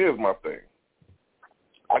interrupt, but here's my thing.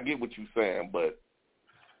 I get what you're saying, but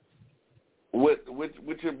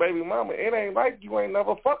with your baby mama, it ain't like you ain't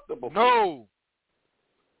never fucked her before. No.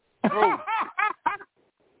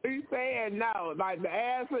 He's saying no. Like the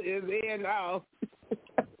answer is no.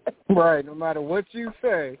 Right. No matter what you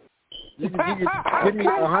say, you can give me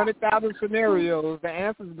 100,000 scenarios. The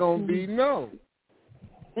answer's gonna be no.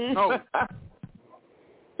 No.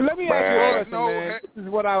 Let me ask you a question, man. This is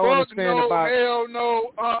what I understand about. Hell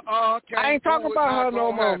no. I ain't talking about her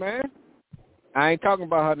no more, man. I ain't talking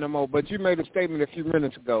about her no more. But you made a statement a few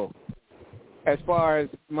minutes ago, as far as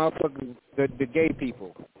motherfuckers, the gay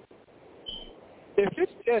people. If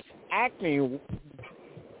it's just acting,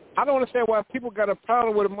 I don't understand why people got a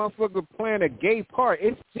problem with a motherfucker playing a gay part.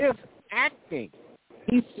 It's just acting.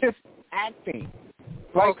 He's just acting.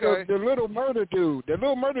 Like the little murder dude. The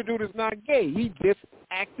little murder dude is not gay. He's just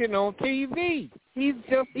acting on TV. He's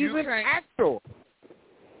an actor.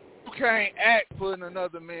 You can't act putting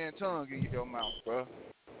another man's tongue in your mouth, bro.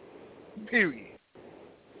 Period.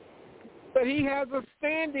 But he has a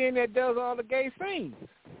stand-in that does all the gay things.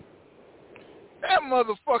 That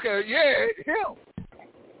motherfucker, yeah, him.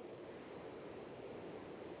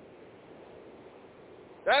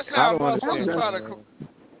 That's how motherfuckers try to.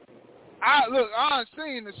 I ain't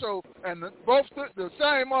seen the show, and the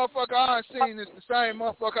same motherfucker I ain't seen is the same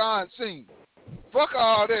motherfucker I ain't seen. Fuck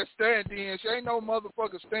all that stand-in shit. Ain't no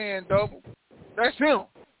motherfucker stand double. That's him.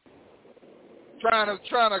 trying to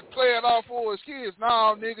play it off for his kids.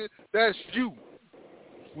 No, nigga, that's you.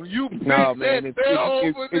 When you pick no, man, that if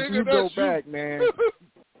over, if nigga, you that's go you. back, man.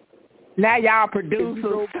 Now y'all producers. If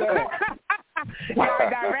you go back. Y'all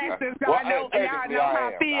directors, y'all know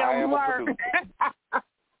how films work.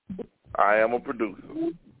 I am a producer.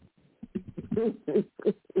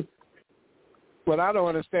 But I don't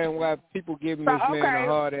understand why people giving this man a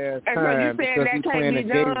hard-ass time because he's playing a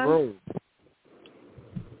gay role.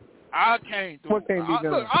 I can't do what it. Can be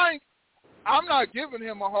done? Look, I'm not giving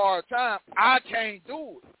him a hard time. I can't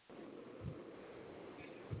do it.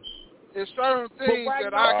 There's certain things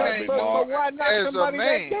that I can't do but why knock as somebody a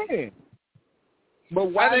man. that can? But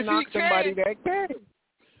why knock somebody that can?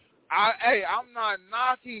 I'm not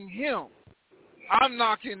knocking him. I'm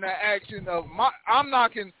knocking the action of I'm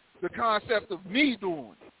knocking the concept of me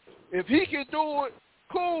doing it. If he can do it,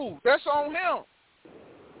 cool. That's on him.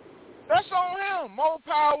 That's on him. More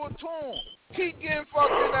power to him. Keep getting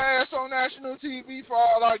fucking ass on national TV for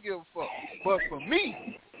all I give a fuck. But for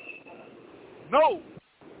me, no.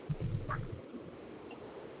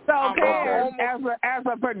 So, as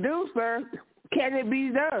a producer, can it be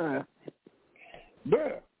done?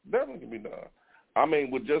 Yeah, definitely can be done. I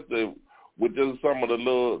mean, with just some of the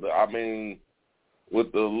little,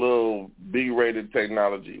 with the little B-rated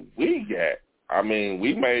technology we got, I mean,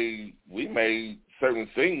 we made certain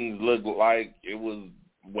scenes look like it was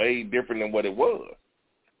way different than what it was.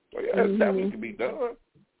 So yeah, it definitely can be done.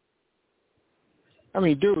 I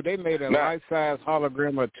mean, dude, they made a life-size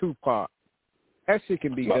hologram of Tupac. That shit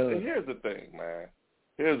can be done. Here's the thing, man.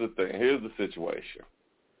 Here's the situation.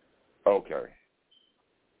 Okay.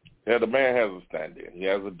 Yeah, the man has a stand-in. He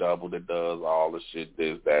has a double that does all the shit,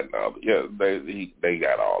 this, that, and the other. Yeah, they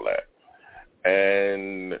got all that.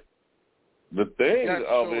 And the thing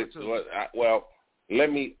of it,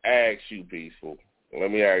 let me ask you, Peaceful.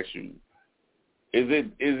 Let me ask you: Is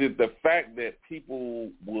it the fact that people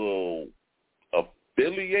will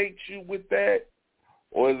affiliate you with that,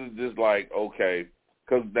 or is it just like, okay?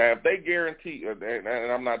 Because if they guarantee, and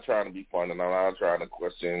I'm not trying to be funny, and I'm not trying to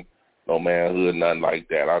question no manhood, nothing like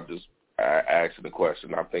that. I'm just asking the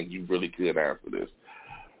question. I think you really could answer this.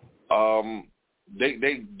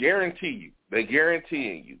 They guarantee you. They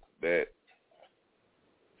guaranteeing you that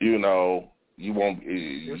you won't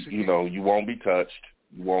you won't be touched.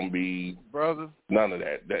 You won't be none of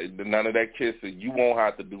that. None of that kissing. You won't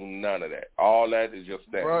have to do none of that. All that is just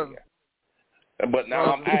standing there. But now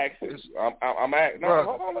I'm asking. I'm asking. No,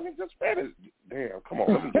 hold on. Let me just finish. Damn, come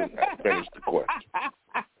on. Let me just finish the question.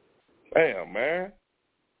 Damn, man.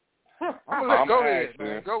 Go ahead,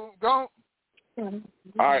 man. Go. All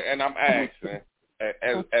right, and I'm asking,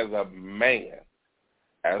 as a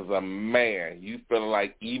man, you feeling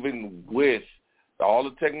like even with all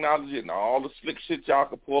the technology and all the slick shit y'all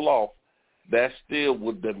can pull off, that still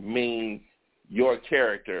would demean your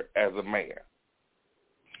character as a man?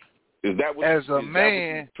 Is that what as a what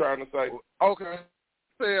man you're trying to say? Okay,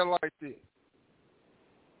 say it like this.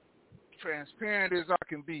 Transparent as I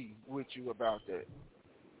can be with you about that.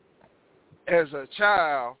 As a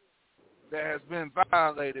child that has been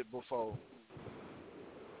violated before,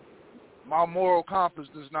 my moral compass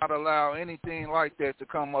does not allow anything like that to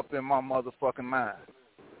come up in my motherfucking mind.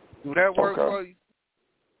 Do that work for you?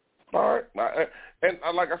 All right. And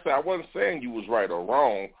like I said, I wasn't saying you was right or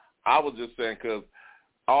wrong. I was just saying because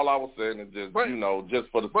all I was saying is just, just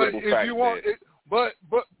for the simple fact that...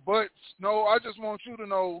 no, I just want you to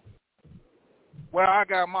know where I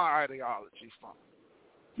got my ideology from.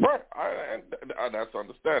 Right. That's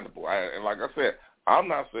understandable. And like I said, I'm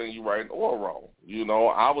not saying you right or wrong.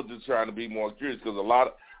 I was just trying to be more curious because a lot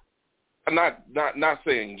of, not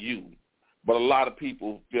saying you, but a lot of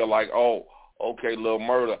people feel like, oh, okay, Lil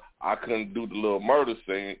Murda, I couldn't do the Lil Murda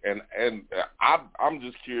thing, and I'm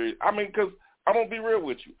just curious. I mean, because I'm gonna be real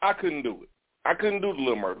with you, I couldn't do it. I couldn't do the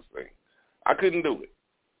Lil Murda thing. I couldn't do it.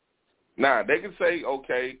 Now they can say,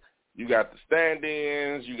 okay, you got the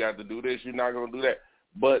stand-ins, you got to do this, you're not gonna do that,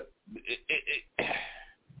 but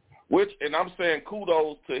and I'm saying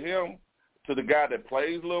kudos to him, to the guy that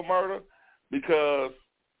plays Lil Murda, because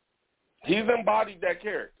he's embodied that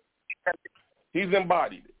character. He's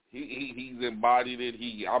embodied it. He's embodied it.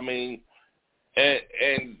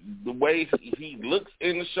 And the way he looks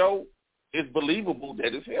in the show, it's believable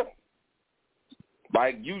that it's him.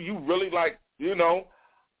 Like you really like,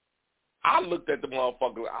 I looked at the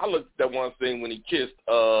motherfucker. I looked at that one thing when he kissed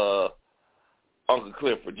Uncle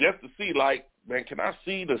Clifford just to see, like, man, can I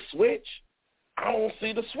see the switch? I don't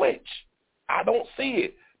see the switch. I don't see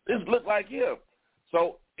it. This look like him.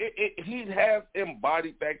 So he has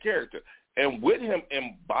embodied that character. And with him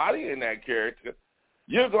embodying that character,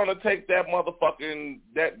 you're gonna take that motherfucking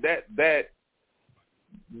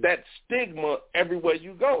that stigma everywhere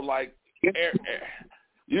you go. Like,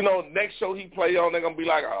 you know, next show he play on, they're gonna be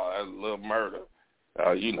like, oh, that's a little murder.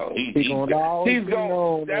 You know, he's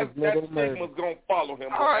gonna that stigma's gonna follow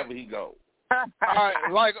him wherever he goes. All right,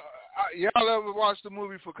 like y'all ever watch the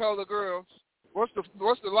movie For Color Girls? What's the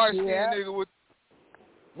light skinned nigga with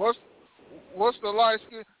what's the light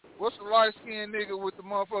skinned nigga with the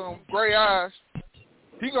motherfucking gray eyes?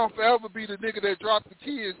 He gonna forever be the nigga that dropped the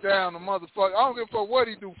kids down, the motherfucker. I don't give a fuck what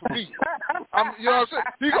he do for me. You know what I'm saying?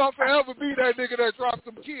 He gonna forever be that nigga that dropped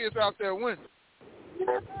them kids out there winning.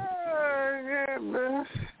 Yeah, man.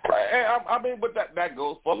 I mean, but that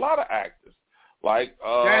goes for a lot of actors. Like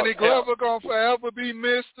Danny Glover gonna forever be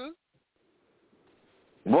Mister.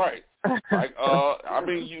 Right. Like I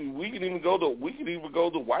mean, we can even go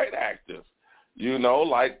to white actors. You know,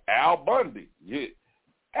 like Al Bundy. Yeah.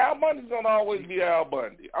 Al Bundy's gonna always be Al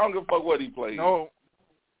Bundy. I don't give a fuck what he plays. No.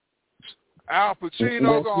 Al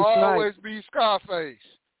Pacino gonna always be Scarface.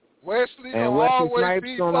 Wesley gonna always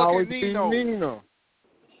be fucking Nino.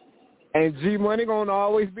 And G Money gonna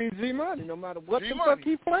always be G Money, no matter what the fuck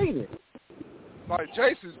he playing. Like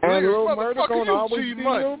Jason's and Lil Murder gonna always be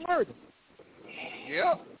Lil Murder.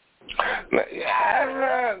 Yeah.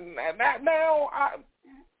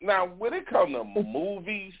 Now when it comes to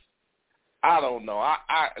movies, I don't know.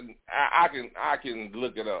 I can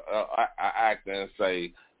look at a actor and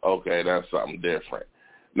say, okay, that's something different.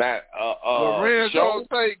 Now, Lorenzo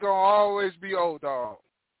Tate gonna always be Old Dog.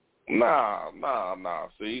 Nah.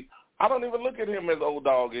 See, I don't even look at him as Old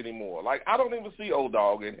Dog anymore. Like, I don't even see Old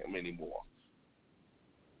Dog in him anymore.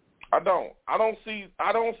 I don't see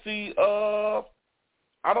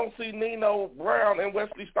Nino Brown and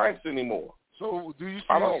Wesley Snipes anymore. So do you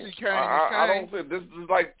still see Kane? I don't see. This is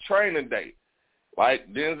like Training Day. Like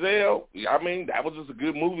Denzel, I mean, that was just a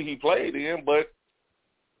good movie he played in, but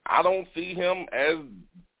I don't see him as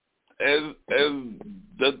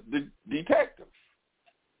the detective.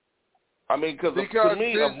 I mean, because to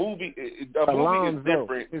me, a movie is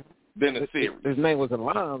different than a series. His name was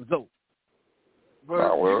Alonzo.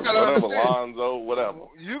 But whatever, Alonzo, whatever.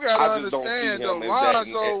 You gotta understand, though,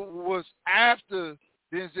 Alonzo was after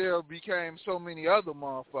Denzel became so many other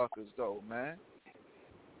motherfuckers, though, man.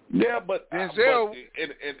 Yeah, but Denzel,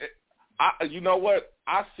 you know what?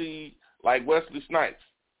 I see, like Wesley Snipes.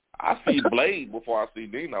 I see Blade before I see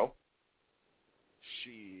Nino.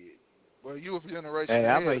 Shit. Well, you a generation. Hey,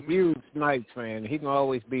 I'm a huge Snipes fan. He can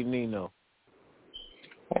always be Nino.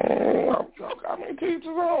 I mean, teach his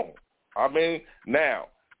own. I mean, now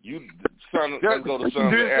let's go to Sons of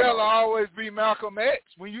Anarchy. Denzel always be Malcolm X.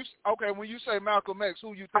 When you say Malcolm X,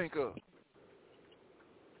 who you think of?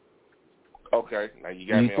 Okay, now you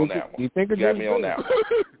got me on that one. You got me on that one.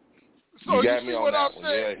 So you got me on that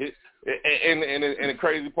one. Yeah, and the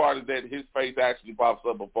crazy part is that his face actually pops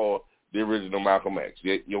up before the original Malcolm X.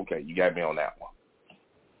 Yeah, okay, you got me on that one.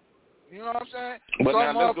 You know what I'm saying? But some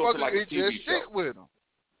now let's go to like a TV TV just stick with him.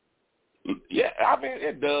 Yeah, I mean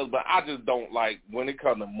it does, but I just don't like when it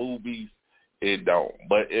comes to movies. It don't.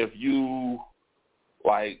 But if you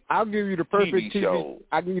like, I'll give you the perfect TV. Show.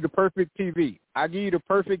 I'll give you the perfect TV.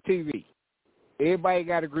 Everybody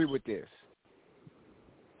got to agree with this.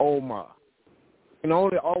 Omar. Can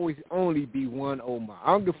only be one Omar.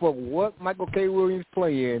 I don't give a fuck what Michael K. Williams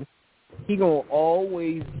playing. He gonna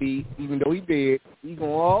always be, even though he dead, he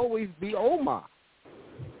gonna always be Omar.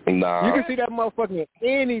 Nah. You can see that motherfucker in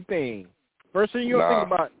anything. First thing you'll think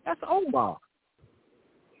about, that's Omar.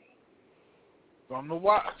 From the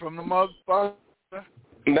motherfucker.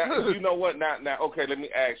 Now, you know what? Now, okay, let me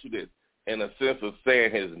ask you this. In a sense of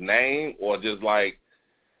saying his name, or just like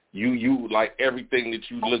you like everything that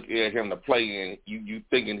you look at him to play in, you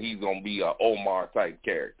thinking he's gonna be a Omar type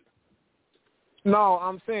character? No,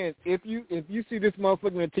 I'm saying if you see this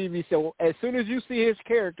motherfucker in a TV show, as soon as you see his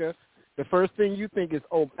character, the first thing you think is,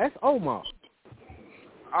 oh, that's Omar.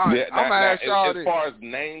 All right, I'm gonna ask y'all this. As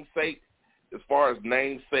far as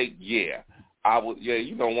namesake, yeah, I would. Yeah,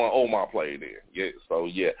 you don't want Omar played in. Yeah, so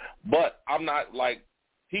yeah, but I'm not like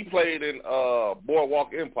he played in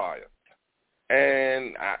Boardwalk Empire,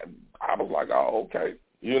 and I was like, oh, okay,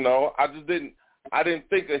 you know, I didn't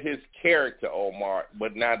think of his character Omar,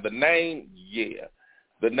 but now the name, yeah,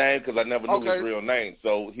 the name because I never knew his real name,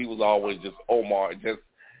 so he was always just Omar.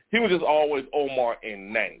 He was just always Omar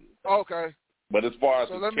in name. Okay. But as far as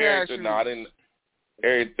his character, no, I didn't.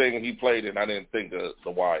 Everything he played in, I didn't think of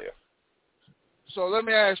The Wire. So let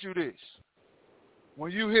me ask you this: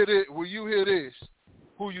 when you hear this, who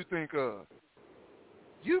you think of?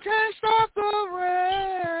 You can't stop the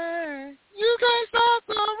rain. You can't stop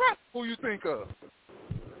the rain. Who you think of?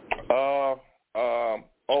 Old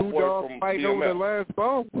boy from fighting over the BMF. last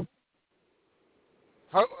ball.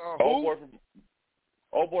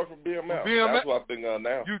 Old boy from BMF. BMF? That's what I think of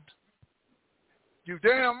now. You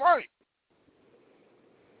damn right.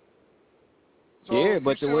 So, yeah,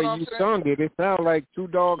 but the way you sung it sounded like two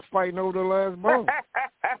dogs fighting over the last ball.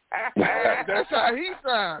 That's how he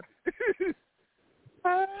sounds.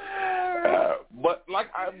 But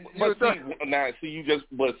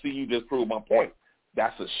you just proved my point.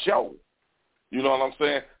 That's a show. You know what I'm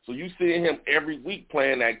saying? So you see him every week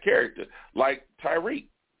playing that character, like Tyreek.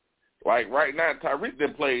 Like right now, Tyreek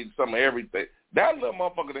done played some of everything. That little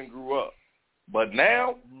motherfucker done grew up, but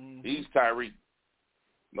now he's Tyreek.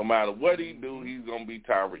 No matter what he do, he's gonna be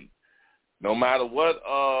Tyreek. No matter what,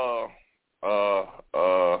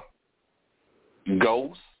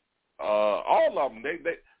 Ghost, all of them,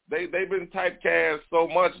 they've been typecast so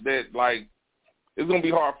much that like it's gonna be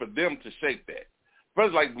hard for them to shake that.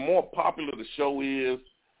 But like the more popular the show is,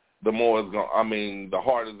 the more it's the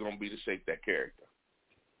harder it's gonna be to shake that character.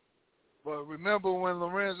 But remember when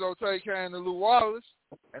Lorenzo Tate came to Lew Wallace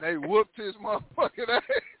and they whooped his motherfucking ass?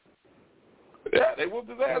 Yeah, they whooped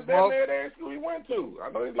his ass down there at that school he went to.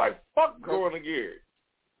 I know he's like, fuck going to Gary.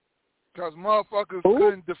 Because motherfuckers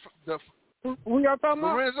couldn't Who y'all talking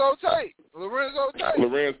about? Lorenzo Tate. Lorenzo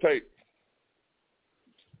Tate.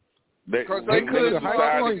 Because they couldn't.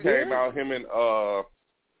 Society came out. Him and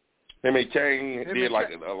Kane did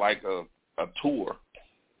like a tour,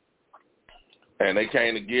 and they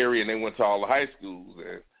came to Gary and they went to all the high schools.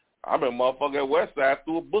 And I remember motherfucker at Westside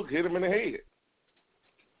threw a book, hit him in the head.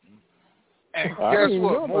 And guess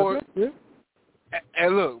what?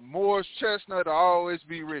 And look, Morris Chestnut will always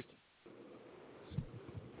be Ricky.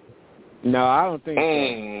 No, I don't think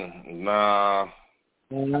so. Nah. I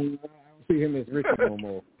don't see him as Ricky no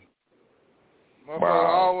more.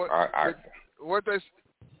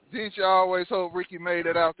 Didn't you always hope Ricky made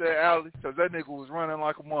it out that alley? Because that nigga was running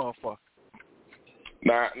like a motherfucker.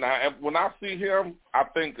 Now, when I see him, I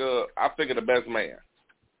think of the Best Man.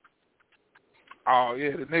 Oh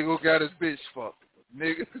yeah, the nigga who got his bitch fucked.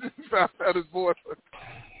 Nigga found out his boyfriend.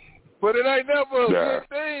 But it ain't never a good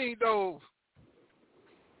thing though.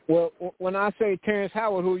 Well, when I say Terrence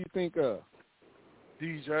Howard, who you think of?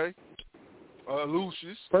 DJ,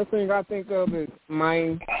 Lucius. First thing I think of is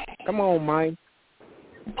Mine. Come on, Mine.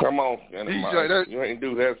 Come on, Skin and Mine. You ain't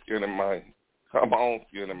do that, Skin and Mine. Come on,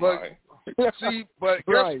 Skin and Mine. See, But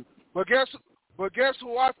guess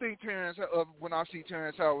who I think Terrence when I see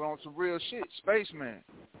Terrence Howard on some real shit? Spaceman.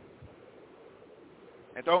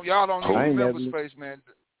 And y'all don't even remember Spaceman.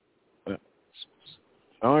 I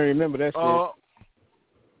don't remember that shit.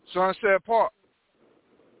 Sunset Park.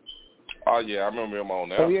 Oh yeah, I remember him on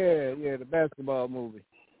that. Oh yeah, the basketball movie.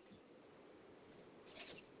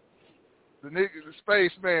 The nigga, the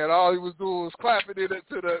Spaceman, all he was doing was clapping it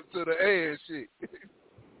to the ass shit.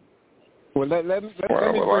 Well, let me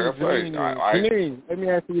Janine, let me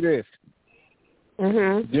ask you this.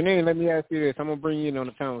 Janine, let me ask you this. I'm going to bring you in on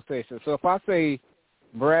the conversation. So if I say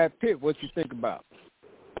Brad Pitt, what you think about?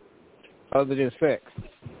 Other than sex.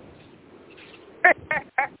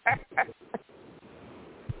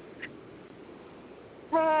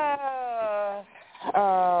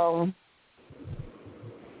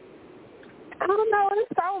 I don't know. There's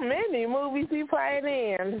so many movies he played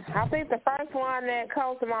in. I think the first one that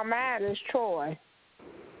comes to my mind is Troy.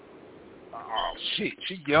 Oh, shit.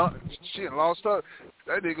 She young. She lost her.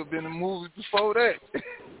 That nigga been in movies before that.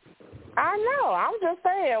 I know. I'm just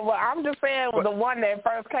saying the one that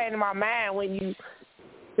first came to my mind when you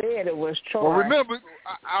said it was Troy. Well, remember,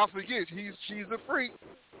 I'll forget. She's a freak.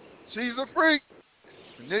 She's a freak.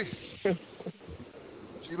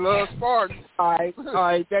 She loves Spartan. All right.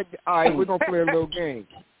 We're gonna play a little game.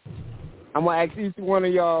 I'm gonna ask each one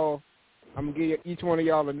of y'all. I'm gonna give each one of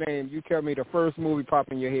y'all a name. You tell me the first movie pop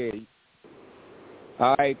in your head.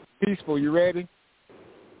 All right, Peaceful. You ready?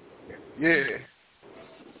 Yeah.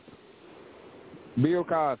 Bill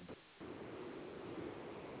Cosby.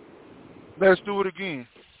 Let's do it again.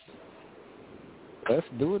 Let's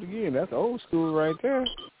do it again. That's old school right there.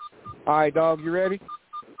 All right, dog. You ready?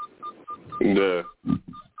 Yeah.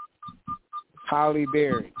 Halle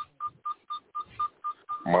Berry.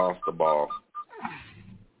 Monster Ball.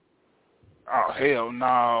 Oh, hell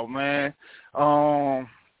no, man.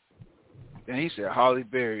 And he said Halle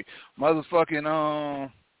Berry. Motherfucking,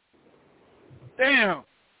 damn,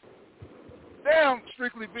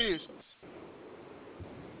 Strictly Business.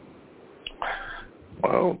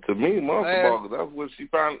 Well, to me, Monster Ball, that's what she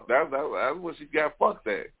found. That's what she got fucked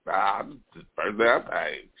at. That's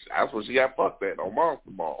what she got fucked at on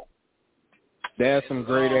Monster Ball. That's some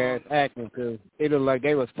great ass acting because it looked like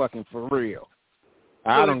they was fucking for real.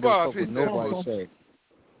 I don't give a fuck what nobody say.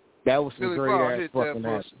 That was some great ass fucking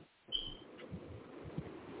acting.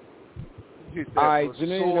 All right,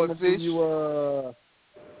 Janine, I'm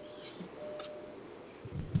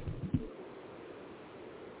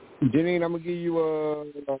gonna give you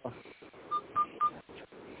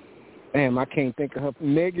damn, I can't think of her.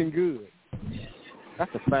 Megan Good.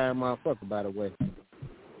 That's a fine motherfucker, by the way.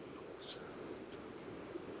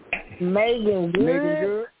 Megan Good? Megan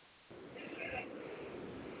Good?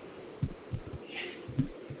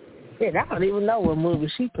 Yeah, I don't even know what movie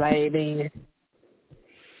she played in.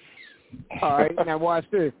 All right, now watch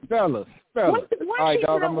this. Fellas. All right,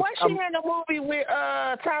 dog. Was she in the movie with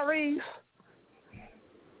Tyrese?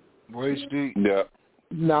 Waist deep. Yeah.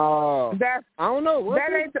 No. I don't know.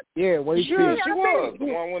 Waist deep? Yeah, Waist deep. She was the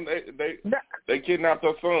one when they kidnapped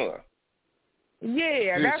her son.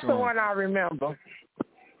 Yeah, that's the one I remember.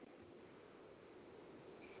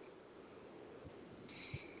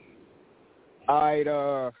 All right,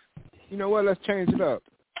 you know what? Let's change it up.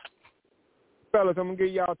 Fellas, I'm going to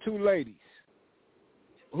give y'all two ladies.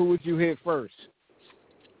 Who would you hit first?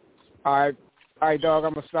 All right, dog,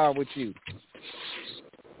 I'm going to start with you.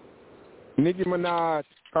 Nicki Minaj,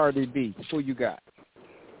 Cardi B. Who you got?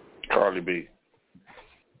 Cardi B.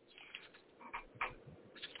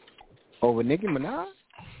 Over Nicki Minaj?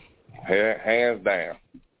 Hands down.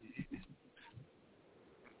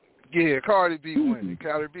 Yeah, Cardi B winning.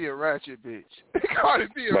 Cardi B a ratchet bitch. Cardi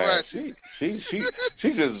B a ratchet.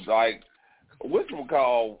 She just like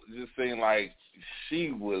whatchamacall just seemed like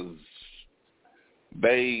she was.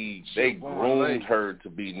 They groomed her to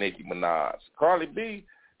be Nicki Minaj. Cardi B,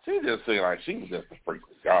 she just seemed like she was just a freak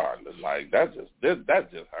regardless. Like that's just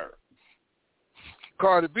her.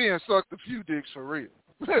 Cardi B and sucked a few dicks for real,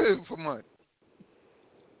 for money.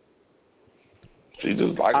 She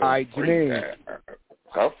just like a freak.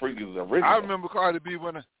 Her freak is original. I remember Cardi B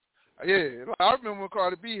when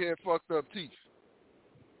Cardi B had fucked up teeth.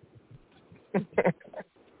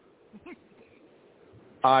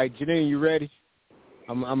 All right, Janine, you ready?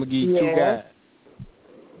 I'm gonna give you two guys.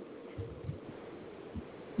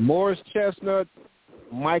 Morris Chestnut,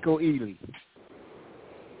 Michael Ealy.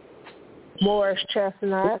 Morris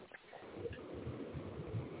Chestnut.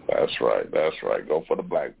 That's right. Go for the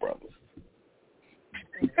black brothers.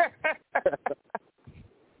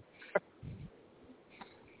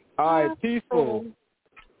 All right, Peaceful.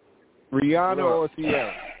 Rihanna or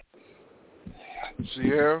Ciara?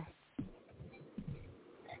 Ciara.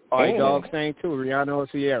 All right, dog, same too. Rihanna or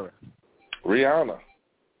Ciara? Rihanna.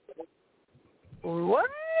 What?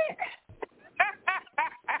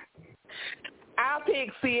 I'll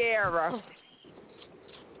pick Ciara.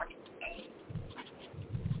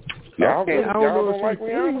 Y'all don't don't like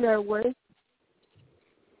Rihanna that way.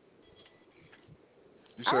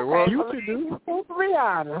 You say what? Future do.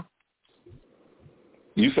 Rihanna.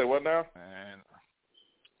 You say what now?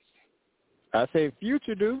 I say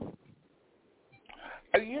Future do.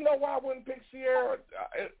 You know why I wouldn't pick Ciara?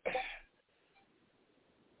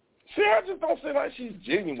 Ciara just don't seem like she's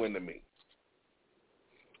genuine to me.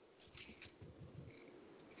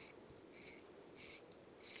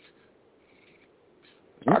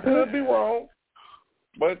 I could be wrong,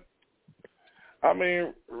 but I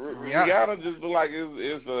mean, Rihanna just look like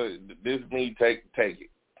it's this me take it.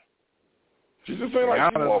 She just feel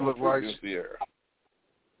like she more freak than Ciara.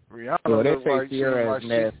 Rihanna they look say like Ciara is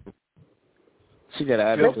nasty. She got an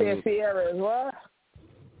attitude. They say Ciara is what?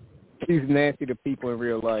 She's nasty to people in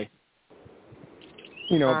real life.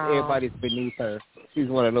 You know, everybody's beneath her. She's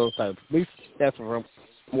one of those types. At least that's from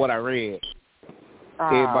what I read.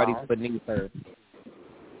 Everybody's beneath her.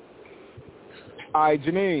 All right,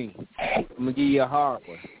 Janine, I'm going to give you a hard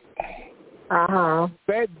one. Uh-huh.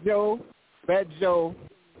 Fat Joe,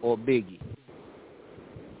 or Biggie?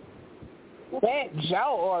 Fat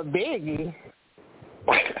Joe or Biggie?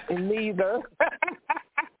 Neither.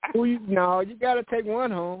 No, you got to take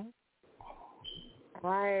one home.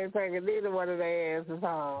 I ain't taking neither one of their asses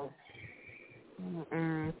home.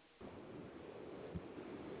 Mm-mm.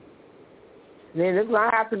 Then it's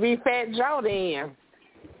going to have to be Fat Joe then.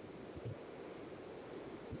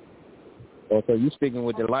 Oh, so you sticking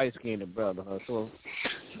with the light-skinned brother, huh? So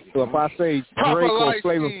if I say Drake or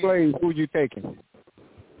Flavor Flav, who you taking?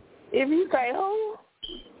 If you say who?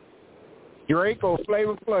 Drake or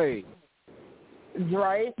Flavor Flav?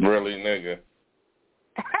 Drake. Really, nigga.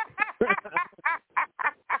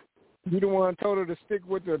 You the one told her to stick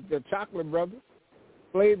with the chocolate brother.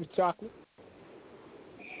 Flavor's chocolate.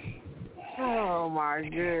 Oh, my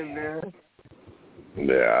goodness.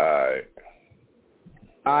 Yeah, all right.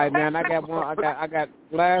 All right, man. I got one. I got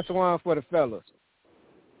last one for the fellas.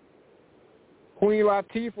 Queen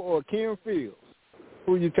Latifah or Kim Fields?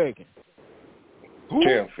 Who you taking?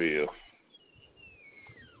 Kim Fields.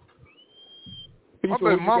 My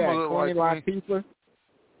baby mama look Queen like Latifah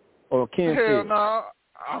or Kim Hell Fields? no,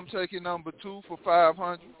 I'm taking number 2 for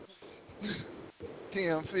 500.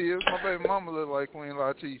 Kim Fields. My baby mama look like Queen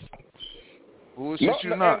Latifah. Bullshit,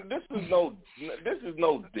 you not. This is no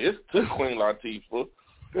diss to Queen Latifah,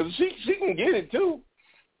 because she can get it too.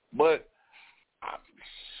 But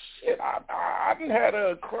I done had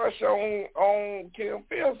a crush on Kim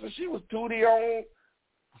Fields since she was Tootie on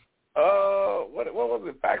what was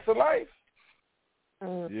it, Facts of Life?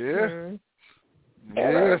 Yeah.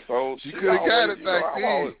 Yeah, so she could have got it back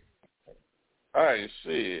then. Hey,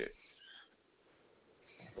 shit.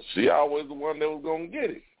 She always the one that was gonna get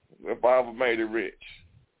it if I ever made it rich.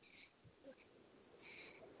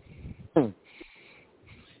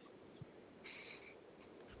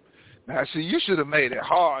 Now, see, you should have made it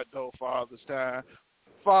hard, though, Father's Time.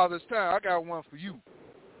 Father's Time, I got one for you.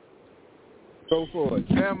 Go for it.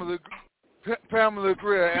 Pamela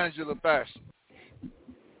Grier, Angela Bassett.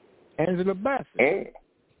 Angela Bassett.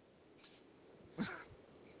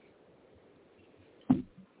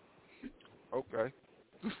 Okay.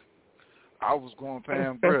 I was going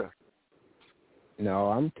Pam Grier. No,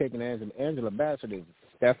 I'm taking Angela Bassett.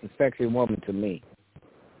 That's a sexy woman to me.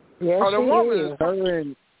 Yes, the woman is.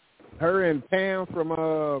 Her and Pam from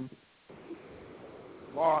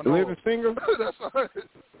Living Single. That's right.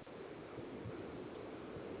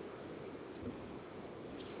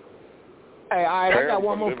 Hey, all right, I got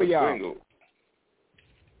one more for y'all. Single.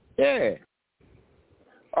 Yeah.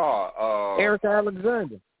 Erica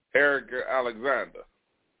Alexander. Erica Alexander.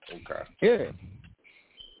 Okay. Yeah.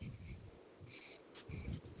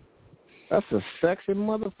 That's a sexy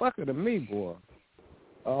motherfucker to me, boy.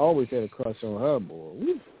 I always had a crush on her, boy.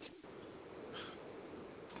 Woo.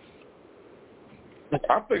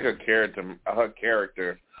 I think her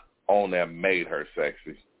character on that made her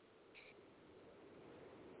sexy.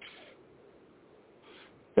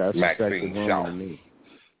 That's Maxine Shaw. to me.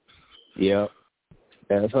 Yep.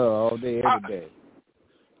 That's her all day, every day.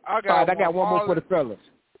 I got one more for the fellas.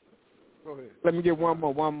 Go ahead. Let me get one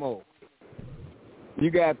more. You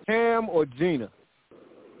got Pam or Gina?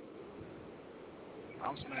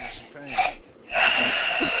 I'm smashing Pam.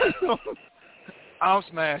 I'm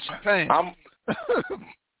smashing Pam.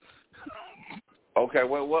 Okay,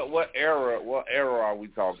 what era are we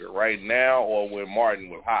talking? Right now or when Martin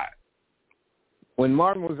was hot? When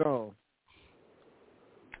Martin was on.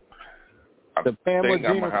 The Pam or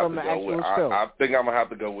Gina from the actual show. I think I'm going to have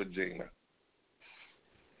to go with Gina.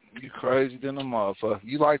 You crazy than a motherfucker.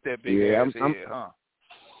 You like that big ass head, huh?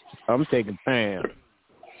 I'm taking Pam.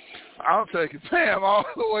 I'm taking Pam all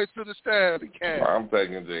the way to the stab can. I'm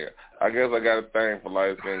taking Gina. I guess I got a thing for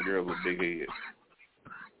light-skinned girls with big heads.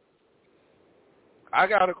 I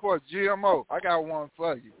got a course, GMO. I got one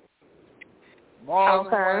for you.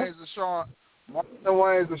 Marlon Wayans or Sean.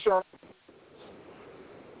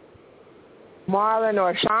 Marlon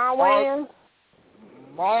or Sean Wayans?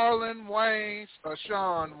 Marlon Wayans or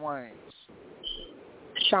Sean Wayans?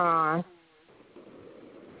 Sean.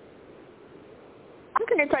 I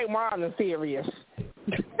can't take Marlon serious.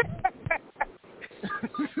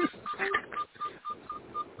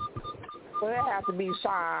 So it has to be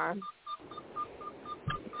Sean.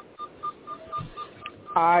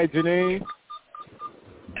 Hi, Janine.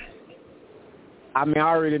 I mean, I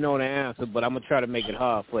already know the answer, but I'm going to try to make it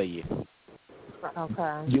hard for you.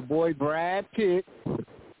 Okay. Your boy Brad Pitt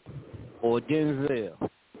or Denzel?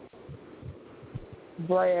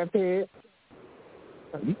 Brad Pitt.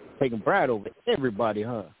 You taking Brad over everybody,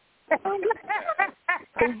 huh?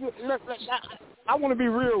 Look, I want to be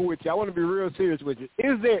real with you. I want to be real serious with you.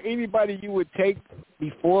 Is there anybody you would take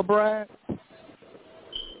before Brad?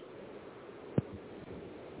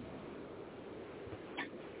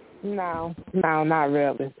 No, not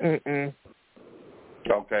really. Mm-mm.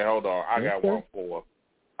 Okay, hold on. I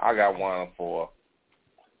got one for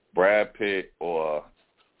Brad Pitt or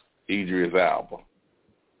Idris Elba.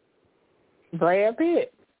 Brad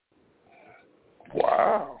Pitt.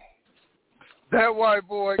 Wow. That white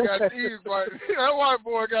boy got these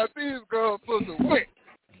girls pussy wet.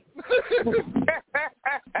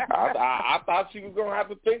 I thought she was gonna have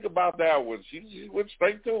to think about that one. She went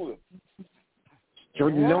straight to it.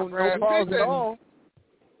 No pause at all.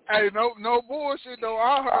 Hey, no bullshit though.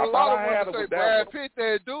 I heard a lot of women say Brad Pitt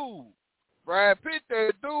that dude. Brad Pitt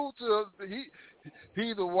that dude.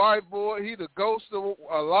 He the white boy. He the ghost of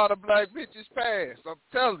a lot of black bitches past. I'm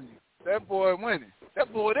telling you, that boy winning.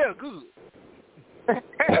 That boy there good.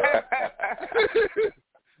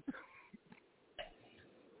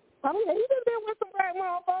 I mean, he just been with some black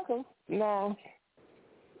motherfuckers. No.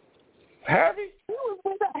 Have he? He was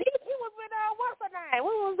with what's her name?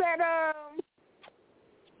 What was that?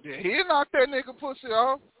 Yeah, he knocked that nigga pussy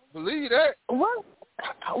off. Believe that. What's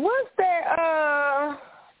that?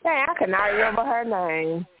 Dang, I cannot remember her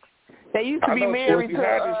name. They used to be married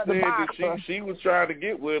to the boxer. She was trying to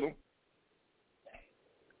get with him.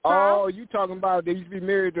 Oh, you talking about they used to be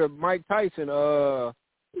married to Mike Tyson?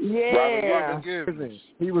 Yeah.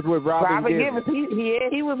 He was with Robin Givens.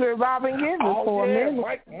 He was with Robin Givens for a minute.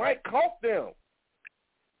 Mike caught them.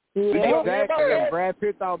 Yeah. Exactly. Brad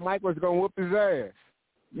Pitt thought Mike was gonna whoop his ass.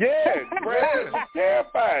 Yeah, Brad Pitt was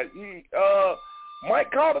terrified.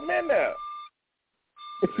 Mike caught him in there.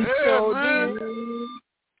 Yeah, man.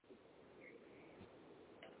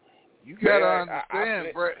 You gotta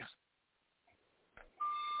understand, Brad.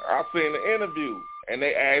 I seen the interview, and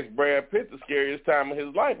they asked Brad Pitt the scariest time of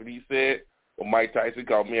his life, and he said, well, Mike Tyson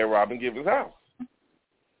called me at Robin Givens' house.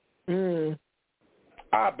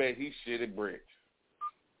 I bet he shitted bricks.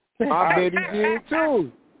 I bet he did,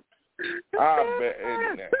 too. I bet.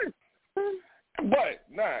 But,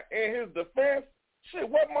 in his defense, shit,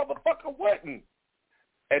 what motherfucker wasn't?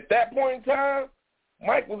 At that point in time,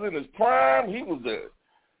 Mike was in his prime. He was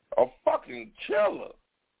a fucking killer.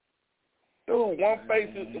 Dude, one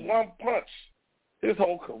punch, his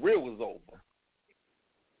whole career was over.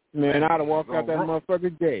 Man, I'd have walked out that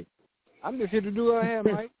motherfucker gay. I'm just here to do our hair,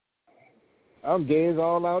 Mike. I'm gay as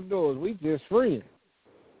all outdoors. We just friends.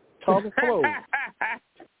 Talking clothes.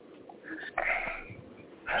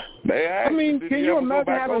 Can you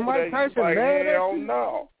imagine having Mike Tyson mad at you? Hell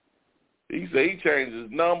no. He said he changed his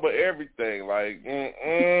number, everything. Like,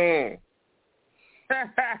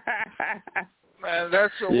 Man,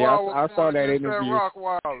 that's a wild. I saw that interview. Rock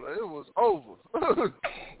Wilder. It was over.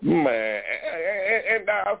 Man, and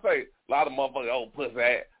I say a lot of motherfuckers,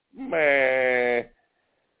 pussy. Man,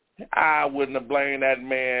 I wouldn't have blamed that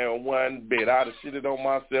man one bit. I'd have shitted on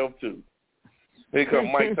myself too. Here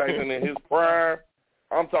come Mike Tyson in his prime.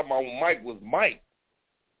 I'm talking about when Mike was Mike.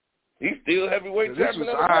 He's still heavyweight champion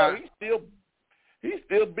of the world. He's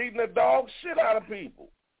still beating the dog shit out of people.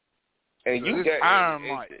 And you got Iron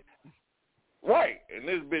Mike. Right. And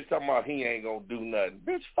this bitch talking about he ain't gonna do nothing.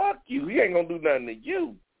 Bitch, fuck you. He ain't gonna do nothing to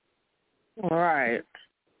you. Right.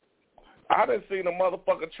 I done seen a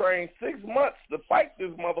motherfucker train 6 months to fight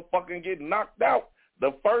this motherfucker and get knocked out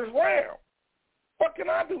the first round. What can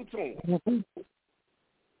I do to him?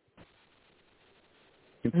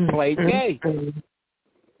 Play gay.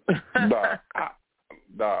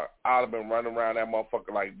 Dog, I'd have been running around that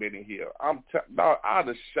motherfucker like Benny Hill. I'd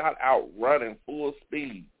have shot out running full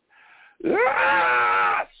speed.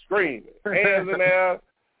 Screaming. Hands in there.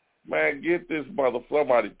 Man, get this motherfucker.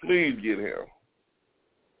 Somebody please get him.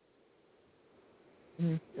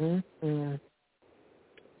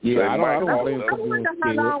 Yeah, I wonder how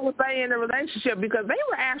long was they in a relationship, because they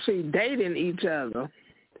were actually dating each other.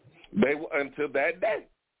 They were until that day.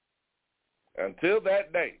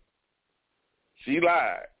 She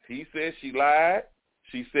lied. He said she lied.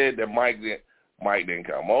 She said that Mike didn't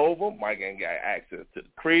come over. Mike ain't got access to the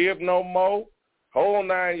crib no more. Whole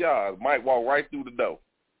 9 yards. Mike walked right through the door.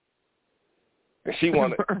 And she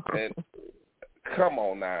wanted, and come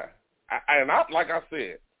on now. Like I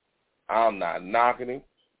said, I'm not knocking him.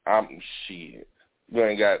 I'm shit. You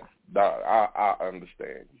ain't got, dog, I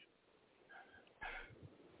understand you.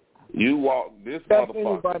 You walk this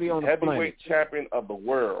motherfucker, heavyweight champion of the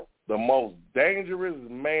world, the most dangerous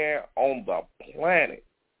man on the planet.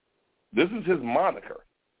 This is his moniker.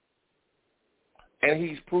 And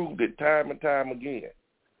he's proved it time and time again.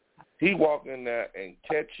 He walk in there and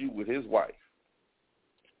catch you with his wife.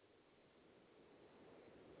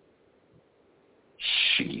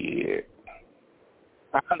 Shit.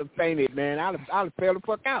 I'd have fainted, man. I'd have fell the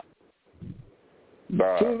fuck out.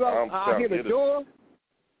 Nah, I hear the door.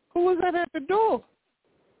 Who was that at the door?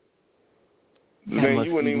 Man,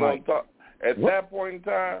 you wouldn't even want to talk. At that point in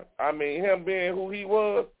time, I mean, him being who he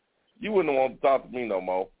was, you wouldn't want to talk to me no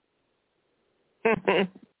more. Well, I'm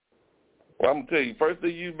going to tell you, first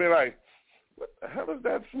thing you'd be like, what the hell is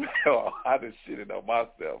that smell? I just shitted on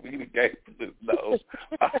myself. He done gave me this nose.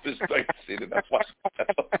 I just straight shitted on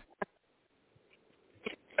myself.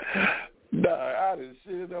 Nah, I just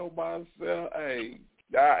shitted on myself. Hey,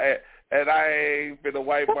 and I ain't finna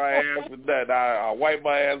wipe my ass with nothing. I wipe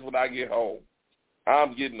my ass when I get home.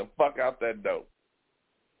 I'm getting the fuck out that door.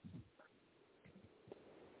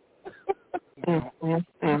 I'm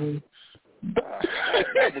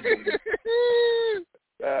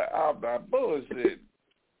not bullshit.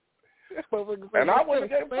 And I went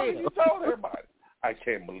against what you told everybody. I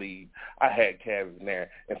can't believe I had Kaz in there.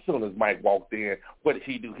 As soon as Mike walked in, what did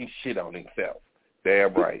he do? He shit on himself.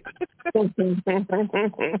 Damn right. About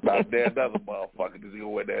that other motherfucker to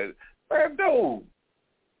go in there. Man, dude,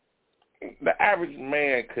 the average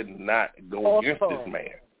man could not go against this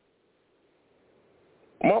man.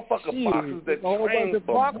 Motherfucker boxers that train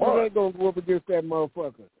for months. They gonna go up against that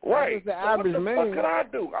motherfucker. Right. The average what the fuck could I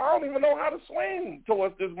do? I don't even know how to swing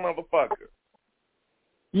towards this motherfucker.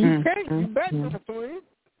 You can't. You better not swing.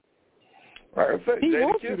 Like I said,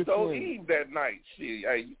 Jada Kiss told Eve that night, shit,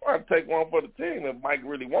 hey, you want to take one for the team if Mike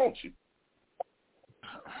really wants you.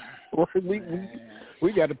 Well,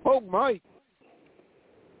 we got to poke Mike.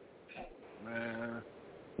 Man,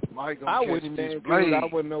 Mike I wouldn't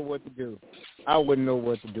know what to do. I wouldn't know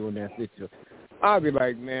what to do in that situation. I'd be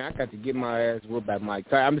like, man, I got to get my ass whooped by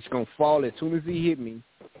Mike. I'm just going to fall as soon as he hit me.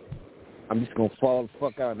 I'm just going to fall the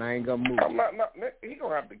fuck out and I ain't going to move. He going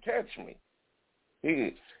to have to catch me.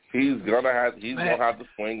 He's gonna have to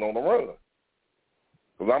swing on the run.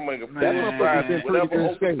 Because I'm making whatever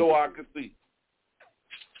open door I can see.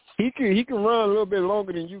 He can run a little bit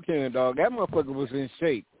longer than you can, dog. That motherfucker was in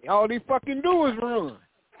shape. All he fucking do is run.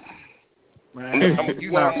 Man,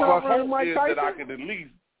 my hope is that I can at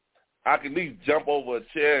least jump over a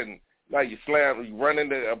chair and like you run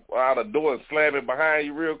out the door and slam it behind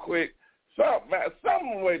you real quick. Some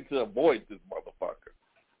way to avoid this motherfucker.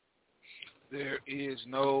 There is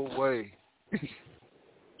no way.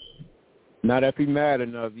 Not if he mad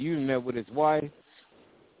enough. You in there with his wife.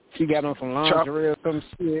 She got on some lingerie or some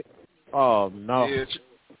shit. Oh, no.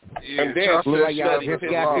 Yeah, and then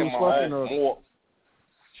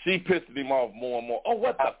she pissed him off more and more. Oh,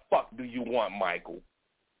 what the fuck do you want, Michael?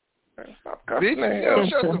 Stop cussing. Bitch,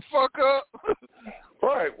 shut the fuck up.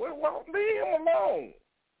 Right. Well, leave him alone.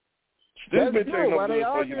 This bitch ain't no good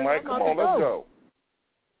for you, Mike. Come on, let's go.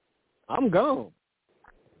 I'm gone.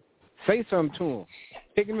 Say something to him.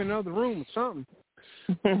 Take him in another room or something.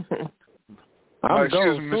 I'm gone.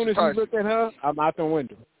 As soon as you look at her, I'm out the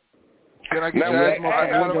window. Can I get that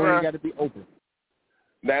window got to be open.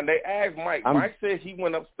 Now, they asked Mike. Mike said he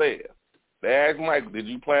went upstairs. They asked Mike, did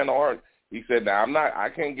you plan on argue? He said, I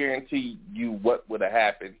can't guarantee you what would have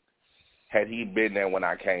happened had he been there when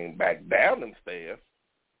I came back down them stairs.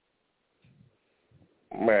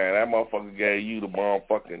 Man, that motherfucker gave you the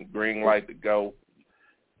motherfucking green light to go.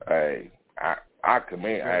 Hey, I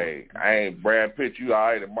commend. Hey, I ain't Brad Pitt. You all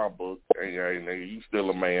right in my book. Hey, nigga, you still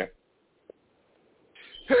a man.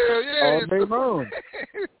 Hell yeah. All day long.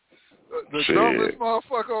 The dumbest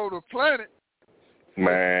motherfucker on the planet.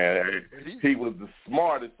 Man, he was the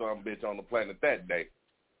smartest son bitch on the planet that day.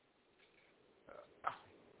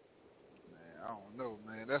 Man, I don't know,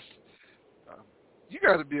 man. That's... you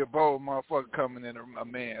got to be a bold motherfucker coming in a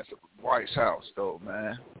man's wife's house, though,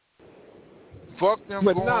 man. Fuck them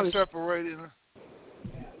going separated.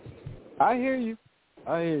 I hear you.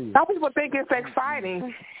 Some people think it's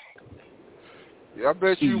exciting. Yeah, I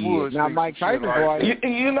bet you would. Now, Mike Tyson,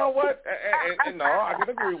 you know what? And no, I can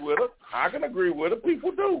agree with her.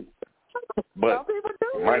 People do. But Some people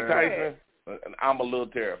do. Mike Tyson, I'm a little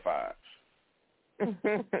terrified.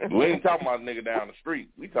 We ain't talking about a nigga down the street.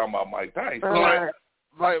 We talking about Mike Tyson.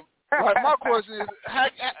 Like my question is,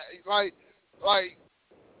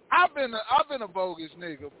 I've been a bogus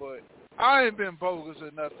nigga, but I ain't been bogus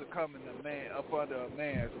enough to come up under a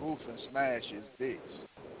man's roof and smash his bitch.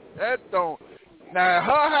 That don't. Now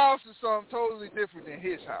her house is something totally different than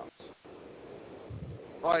his house.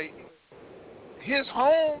 Like his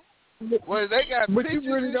home, where they got pictures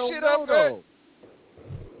and shit up there.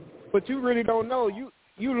 But you really don't know. You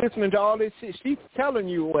listening to all this shit. She's telling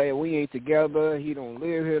you, well, we ain't together. He don't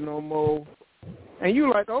live here no more. And you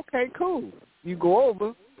like, okay, cool. You go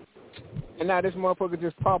over, and now this motherfucker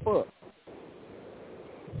just pop up.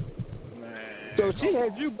 Man, so she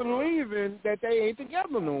had you believing that they ain't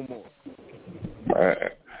together no more. Man,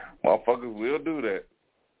 motherfuckers will do that.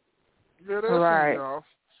 Yeah, that's right. Off.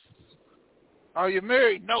 Are you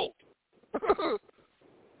married? No.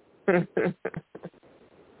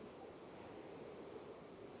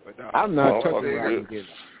 I'm not touching it.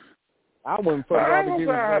 I wouldn't put it all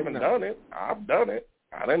together. I haven't done it. I've done it.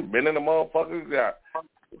 I done been in the motherfucker's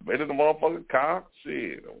car.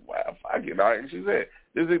 Shit, wow, fuck it. Like she said,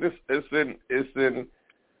 it's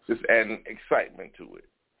an excitement to it.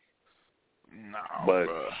 No, but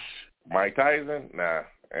Mike Tyson, nah,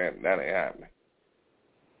 that ain't happening.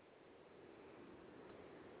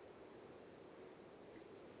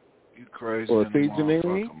 You crazy? Well, see,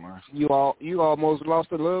 Janine, you almost lost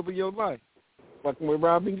the love of your life, fucking with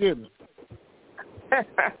Robin Gibbons.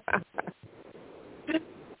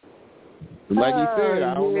 Like he said,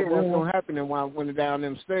 I don't know what's going to happen when I went down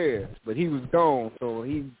them stairs. But he was gone, so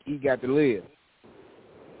he got to live.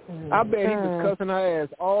 I bet he was cussing her ass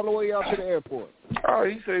all the way up to the airport. Oh,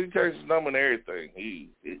 he said he changed his number and everything.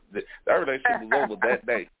 That relationship was over that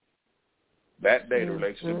day. That day the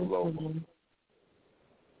relationship was over.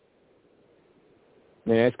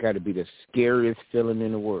 Man, that's got to be the scariest feeling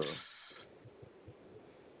in the world.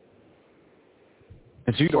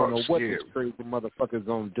 Because you don't know what this crazy motherfucker's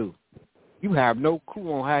going to do. You have no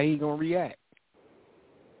clue on how he's going to react.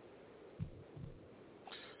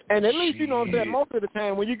 And at least, you know what I'm saying, most of the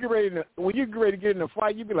time when you get ready to get in a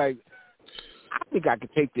fight, you be like, I think I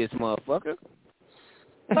could take this motherfucker.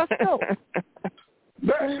 Let's go.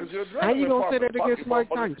 How you going to say that against Mike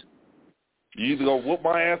Tyson? You either going to whoop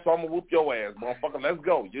my ass or I'm going to whoop your ass, motherfucker. Let's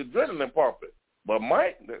go. Your adrenaline pumping. But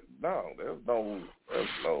Mike, no.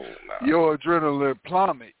 Your adrenaline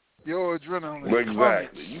plummet.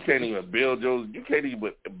 Exactly. You can't even build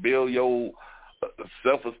your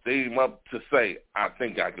self-esteem up to say, I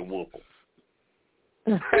think I can whoop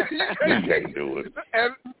him. You can't do it.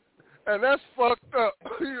 And that's fucked up.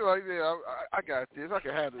 You're like, yeah, I got this. I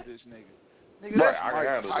can handle this nigga. Right, I can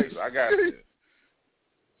handle this. I got this.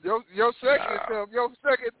 Your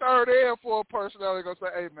second, third, and fourth personality gonna say,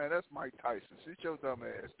 "Hey man, that's Mike Tyson. Sit your dumb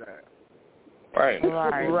ass down." Right.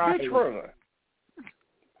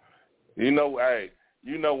 You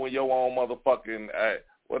know when your own motherfucking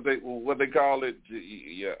what they call it,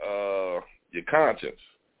 your conscience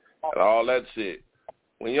and all that shit.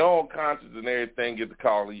 When your own conscience and everything get to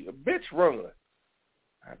calling you a bitch, run.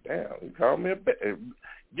 God damn, you call me a bitch.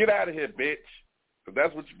 Get out of here, bitch. Because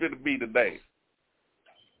that's what you're gonna be today.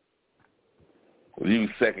 You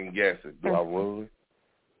second guessing. Do I run?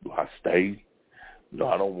 Do I stay? No,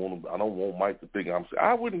 I don't want Mike to think I'm.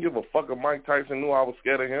 I wouldn't give a fuck if Mike Tyson knew I was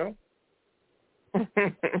scared of him.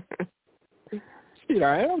 Shit,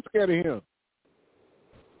 I am scared of him.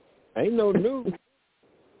 Ain't no news.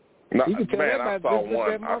 No, man, I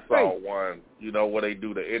saw one. You know where they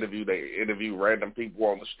do the interview? They interview random people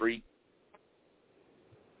on the street,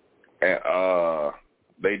 and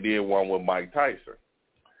they did one with Mike Tyson.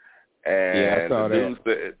 And I saw the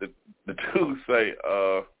dude say,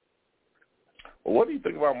 well, what do you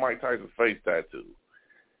think about Mike Tyson's face tattoo?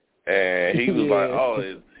 And he was like, oh,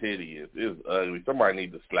 it's hideous. It's ugly. Somebody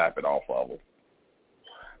needs to slap it off of him.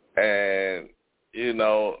 And, you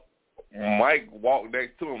know, Mike walked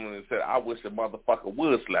next to him and said, I wish a motherfucker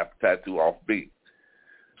would slap the tattoo off me.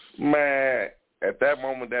 Man, at that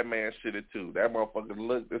moment, that man shitted too. That motherfucker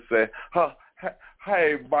looked and said,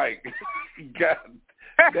 hey, Mike, God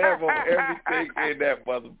damn on everything in that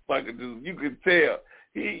motherfucker. You can tell.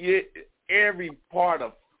 Every part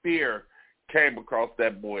of fear came across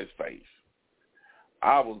that boy's face.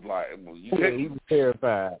 I was like, he was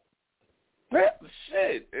terrified.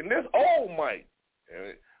 Shit. And this old Mike.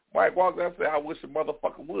 And Mike walked out and said, I wish a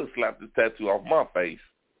motherfucker would slap this tattoo off my face.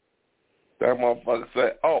 That motherfucker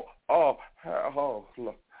said, oh,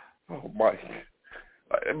 Mike.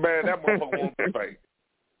 Man, that motherfucker wants to face.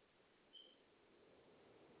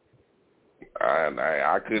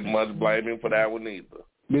 I couldn't much blame him for that one either.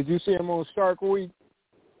 Did you see him on Shark Week?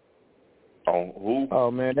 On who?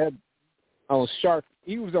 Oh man,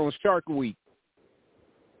 he was on Shark Week.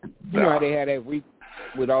 You know how they had that week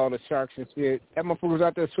with all the sharks and shit? That motherfucker was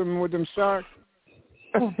out there swimming with them sharks.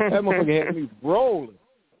 That motherfucker had me rolling.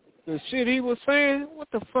 The shit he was saying, what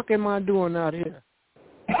the fuck am I doing out here?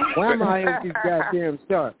 Why am I here with these goddamn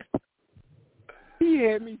sharks? He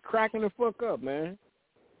had me cracking the fuck up, man.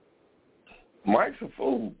 Mike's a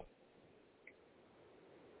fool.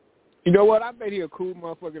 You know what? I bet he a cool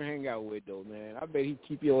motherfucker to hang out with, though, man. I bet he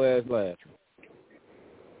keep your ass laughing.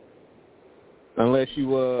 Unless you,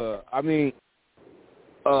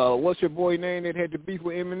 what's your boy name that had the beef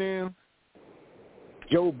with Eminem?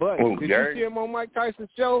 Joe Budden. Did you see him on Mike Tyson's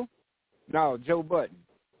show? No, Joe Budden.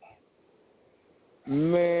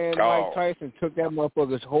 Man, Mike Tyson took that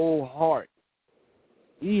motherfucker's whole heart.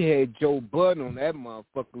 He had Joe Budden on that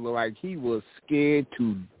motherfucker like he was scared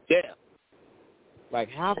to death. Like,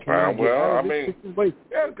 how can I get out of this situation?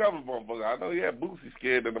 He had a couple of motherfuckers. I know he had Boosie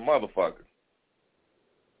scared of the motherfucker.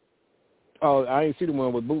 Oh, I ain't see the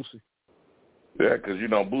one with Boosie. Yeah, because, you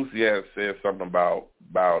know, Boosie had said something about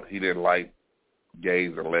he didn't like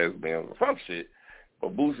gays and lesbians or some shit.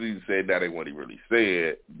 But Boosie said that ain't what he really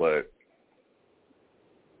said. But,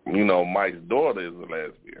 you know, Mike's daughter is a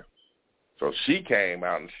lesbian. So she came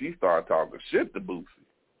out and she started talking shit to Boosie.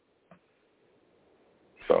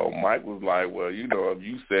 So Mike was like, well, you know, if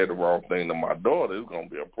you said the wrong thing to my daughter, it's going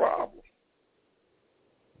to be a problem.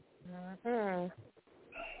 Mm-hmm.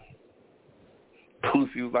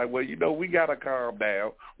 Pussy was like, well, we got to calm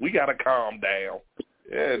down.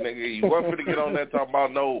 Yeah, nigga, you wasn't finna get on that talking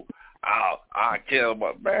about no, I kill,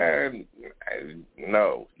 but man,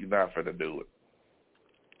 no, you're not finna do it.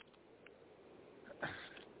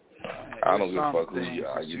 I don't give a fuck who you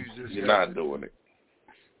are. You're not doing it.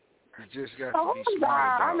 You just got to be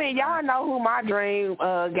smart about it. Y'all know who my dream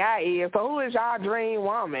guy is. So who is y'all dream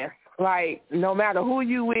woman? Like, no matter who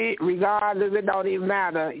you with, regardless, it don't even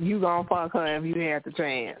matter. You gonna fuck her if you had the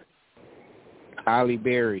chance. Halle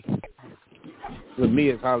Berry. For me,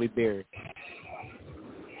 it's Halle Berry.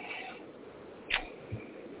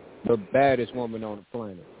 The baddest woman on the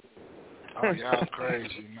planet. Oh, y'all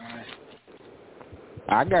crazy, man.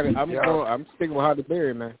 I got it. I'm sticking with Halle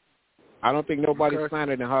Berry, man. I don't think nobody's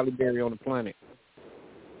finer than Halle Berry on the planet.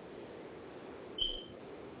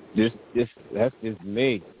 That's just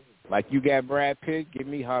me. Like you got Brad Pitt, give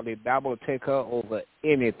me Halle. I will take her over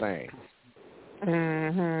anything.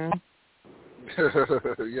 Mhm.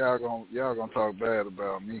 y'all gonna talk bad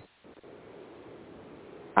about me.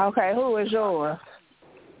 Okay, who is yours?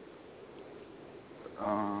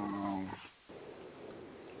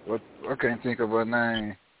 What? I can't think of her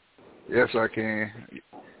name. Yes, I can.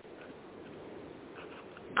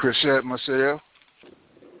 Chrisette Michele.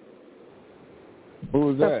 Who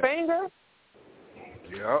was that? The Finger?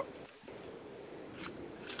 Yep.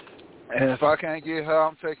 And if I can't get her,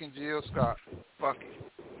 I'm taking Jill Scott. Fuck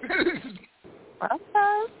it.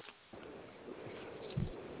 Okay.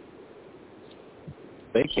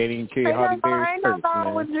 They can't even kill Halle Berry's person,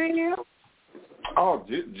 man. With Jill. Oh,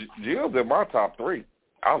 Jill's in my top 3.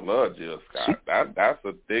 I love Jill Scott. That's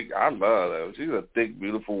a thick. I love her. She's a thick,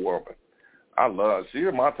 beautiful woman. I love her. She's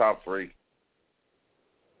in my top 3.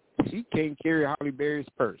 She can't carry Halle Berry's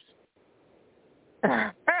purse.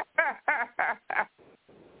 I'm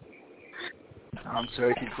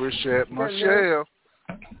taking Chrisette Michele.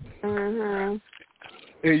 Mhm.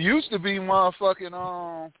 It used to be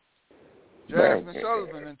motherfucking Jasmine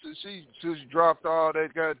Sullivan until she dropped all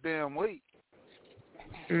that goddamn weight.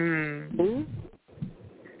 Who?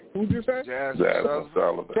 Who'd you say? Jasmine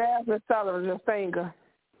Sullivan. Jasmine Sullivan, The Finger.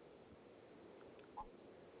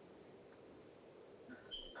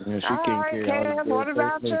 Yeah, she can't carry Halle Berry's purse. What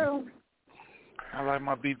about you? I like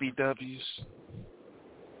my BBWs.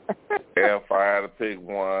 If I had to pick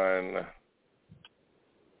one, man,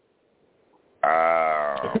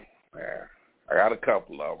 I got a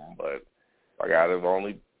couple of them, but if I got to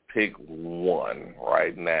only pick one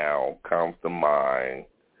right now, comes to mind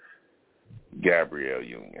Gabrielle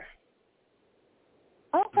Union.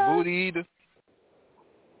 Okay. Booty eater.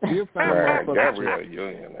 You're fine, man, Gabrielle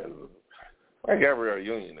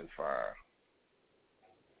Union is fine.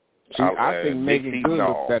 I think Megan Good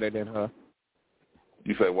looks better than her.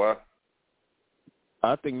 You say what?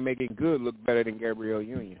 I think Megan Good looks better than Gabrielle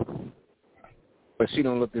Union. But she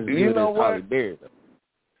don't look as good as Halle Berry.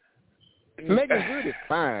 Megan Good is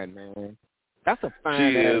fine, man. That's a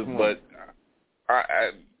fine ass woman.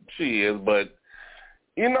 She is, but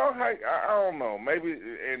you know, I don't know. Maybe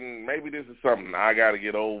this is something I got to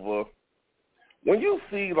get over. When you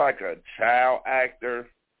see like a child actor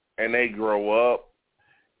and they grow up,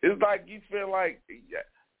 it's like you feel like,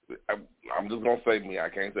 I'm just going to say me. I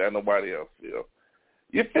can't say how nobody else feel.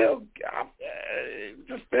 You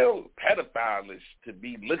just feel pedophile-ish to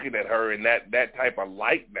be looking at her in that type of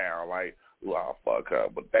light now. Like, ooh, I'll fuck her.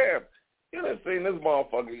 But damn, you done seen this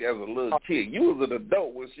motherfucker as a little kid. You was an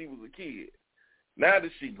adult when she was a kid. Now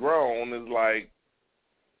that she grown, it's like,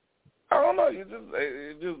 I don't know.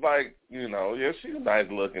 It's just like, you know, yeah, she's nice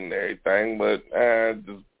looking and everything, but I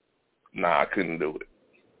couldn't do it.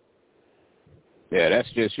 Yeah,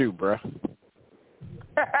 that's just you, bro.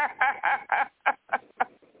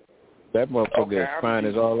 That motherfucker is fine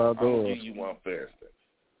as all outdoors. I'll give you one for instance.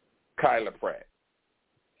 Kyla Pratt.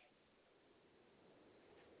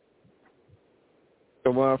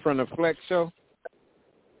 The one from the Flex show?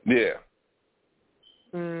 Yeah.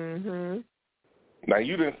 Mhm. Now,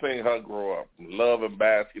 you didn't see her grow up. Loving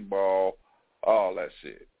basketball, all that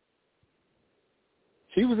shit.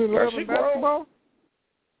 She was in Love and Basketball?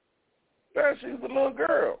 Yeah, she's a little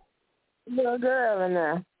girl. Little girl in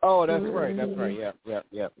there. Oh, that's right. That's right.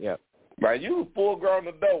 Yep. Now, you was full-grown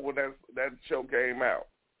adult when that show came out.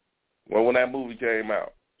 Well, when that movie came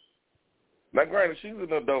out. Now, granted, she's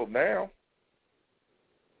an adult now.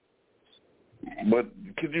 But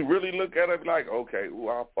could you really look at it like, okay, ooh,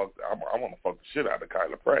 I want to fuck the shit out of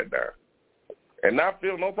Kyla Pratt now, and not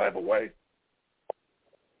feel no type of way?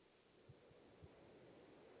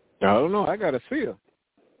 I don't know. I got to see her.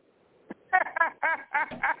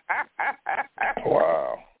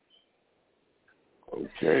 Wow.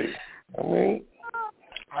 Okay. I mean,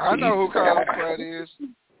 I know who Kyla Pratt is.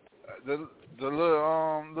 The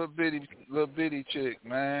little bitty chick,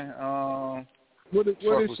 man. What is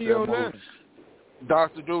she on now?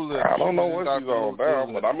 Dr. Doolittle. I don't know what she's on now,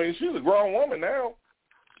 but I mean, she's a grown woman now.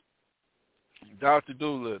 Dr.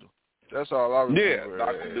 Doolittle. That's all I remember. Yeah,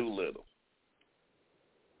 Dr. Doolittle.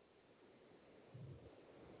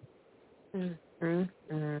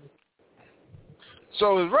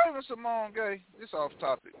 So is Raven-Symoné gay? It's off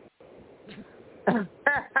topic.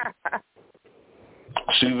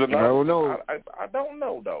 She's another. I don't know. I don't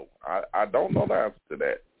know though. I don't know the answer to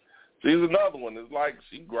that. She's another one. It's like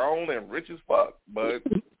she grown and rich as fuck, but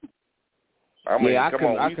I mean, come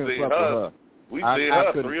on, we see her. We see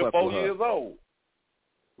her 3 or 4 years old.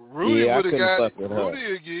 Rudy would have got it.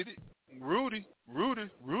 Rudy would get it. Rudy.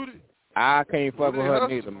 I can't fuck with her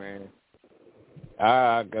neither, man.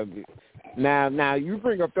 Now you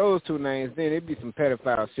bring up those two names, then it'd be some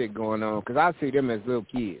pedophile shit going on, because I see them as little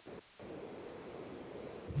kids.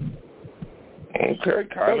 Okay,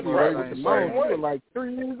 kind of right. You were like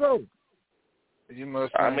 3 years old. You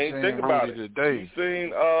must. I mean, think about it. Today. You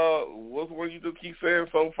seen what's the one you just keep saying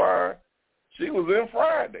so far? She was in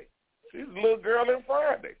Friday. She's a little girl in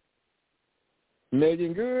Friday.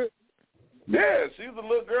 Megan Good? Yeah, she's a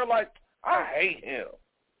little girl like, I hate him.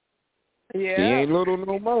 Yeah. He ain't little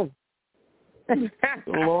no more. A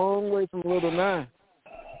long way from little now.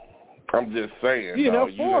 I'm just saying, you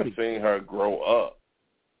done seen her grow up.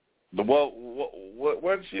 What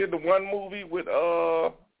wasn't she in the one movie with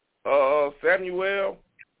Samuel?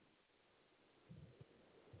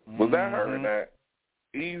 Was that her in that?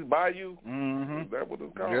 Ease Bayou? Mm-hmm. Is that what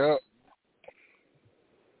it's called? Yep.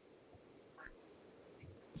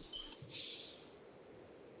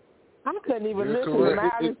 I couldn't even listen to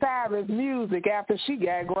Miley Cyrus music after she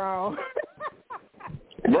got grown.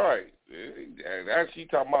 Right. And now she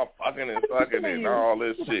talking about fucking and sucking and all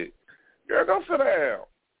this shit. Girl, go sit down.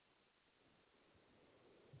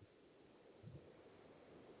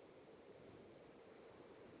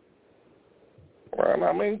 Well,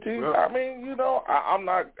 I mean, you know, I'm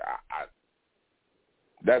not.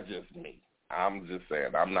 That's just me. I'm just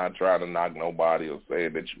saying. I'm not trying to knock nobody or say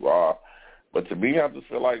that you are. But to me, I just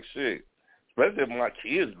feel like shit. Especially if my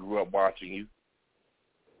kids grew up watching you.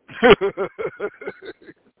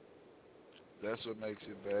 That's what makes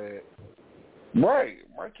it bad. Right.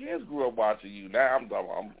 My kids grew up watching you. Now I'm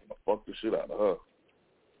going to fuck the shit out of her.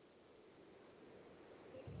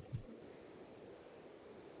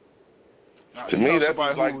 To me, that's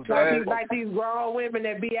like these grown women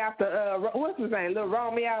that be after what's his name, Little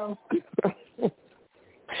Romeo.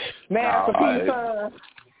 Masterpiece.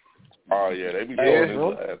 Oh yeah, they be doing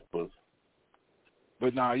his ass pussy.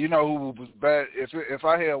 But nah, you know who was bad? If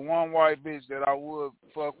I had one white bitch that I would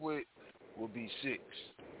fuck with, would be Six.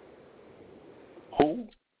 Who?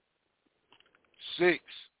 Six.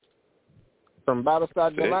 From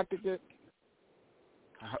Battlestar Galactica?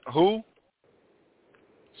 Who?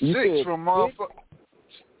 You Six from motherfucking.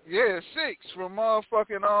 Yeah, Six from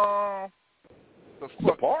motherfucking the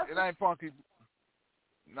fuck. It ain't Punky.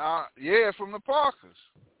 Nah, yeah, from the Parkers.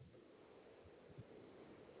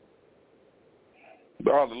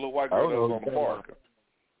 Oh, the little white girl that was on the Parker.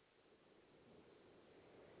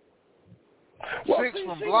 Well, Six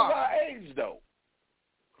from she Blossom. Was our age though.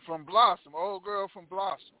 From Blossom, old girl from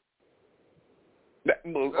Blossom.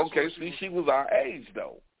 Okay, she was our age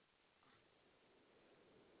though.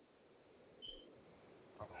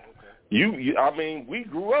 You, I mean, we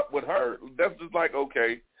grew up with her. That's just like,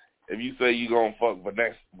 okay, if you say you gonna fuck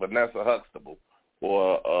Vanessa Huxtable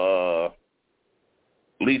or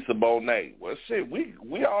Lisa Bonet, well, shit, we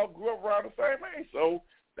all grew up around the same age, so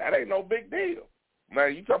that ain't no big deal. Now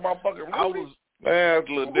you talking about fucking Rudy? Man, that's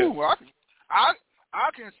a little different. I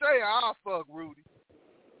can say I'll fuck Rudy.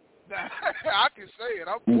 I can say it.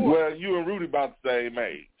 I'm bored. Well, you and Rudy about the same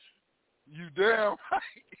age. You damn right.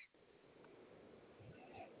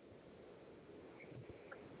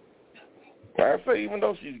 I say, even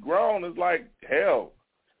though she's grown, it's like hell.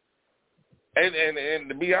 And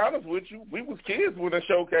to be honest with you, we was kids when the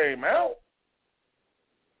show came out.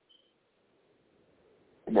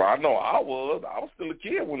 Well, I know I was still a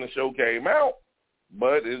kid when the show came out.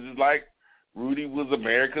 But it's just like Rudy was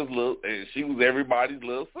America's little, and she was everybody's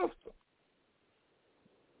little sister.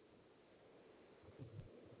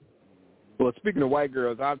 Well, speaking of white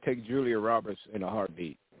girls, I'll take Julia Roberts in a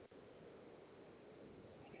heartbeat.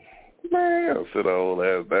 Man, I'll sit her old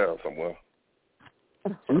ass down somewhere.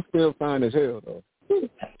 I'm still fine as hell, though.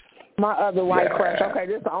 My other white crush, okay,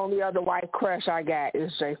 this is the only other white crush I got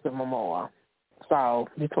is Jason Momoa. So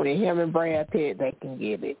between him and Brad Pitt, they can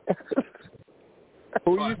get it.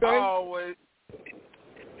 Who you think?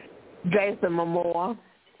 Jason Momoa.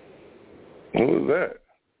 Who was that?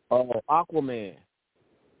 Oh, Aquaman.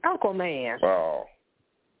 Aquaman. Oh.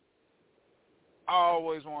 I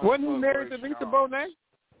always wanted. Wasn't he married to Lisa Bonet?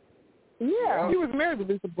 Yeah. He was married to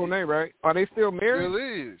Lisa Bonet, right? Are they still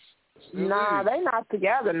married? Still Nah, is. they not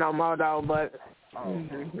together no more though. But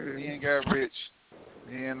He ain't got rich.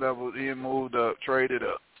 He moved up, traded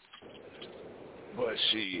up. But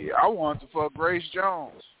shit, I wanted to fuck Grace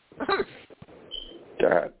Jones.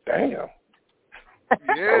 God damn.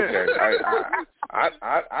 Yeah. Okay,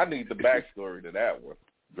 I need the backstory to that one.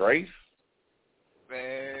 Grace?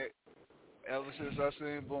 Man, ever since I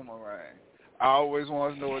seen Boomerang, I always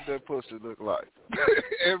wanted to know what that pussy looked like.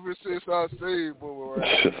 Ever since I seen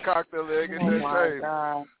Boomerang, cocked her leg at that table.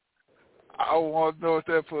 God. I want to know what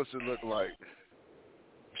that pussy looked like.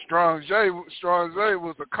 Strong J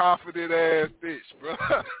was a confident ass bitch, bro.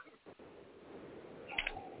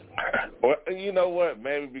 Well, you know what?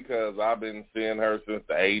 Maybe because I've been seeing her since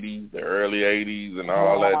the 80s, the early 80s, and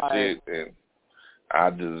all that shit, and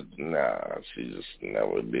she just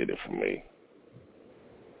never did it for me.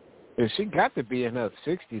 And she got to be in her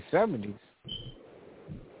 60s, 70s.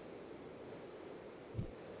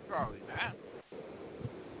 Probably not.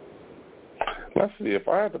 Let's see, if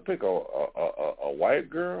I had to pick a white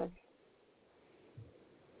girl,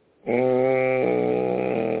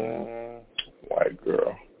 white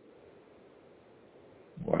girl.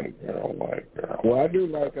 Well, I do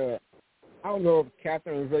like I don't know if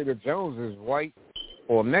Catherine Zeta-Jones is white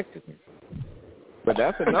or Mexican, but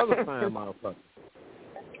that's another fine motherfucker.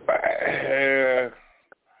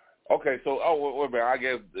 Okay, so wait a minute. I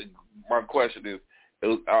guess my question is,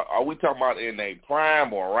 are we talking about in a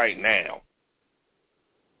prime or right now?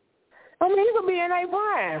 I mean, he could be in a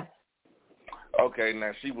prime. Okay,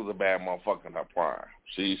 now she was a bad motherfucker in her prime.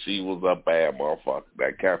 She was a bad motherfucker.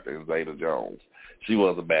 That Catherine Zeta-Jones. She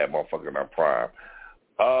was a bad motherfucker in her prime.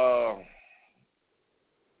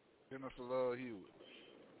 Jennifer Love Hewitt.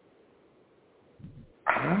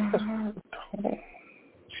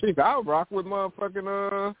 Shit, I'll rock with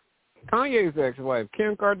motherfucking Kanye's ex-wife,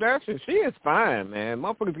 Kim Kardashian. She is fine, man.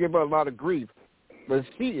 Motherfuckers give her a lot of grief, but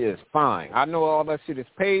she is fine. I know all that shit is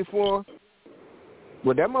paid for,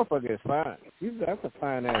 but that motherfucker is fine. That's a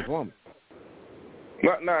fine-ass woman.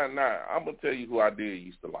 No. I'm gonna tell you who I did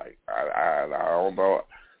used to like. I don't know.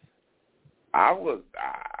 I was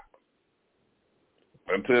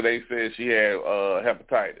until they said she had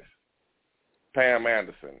hepatitis. Pam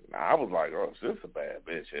Anderson. I was like, oh, she's a bad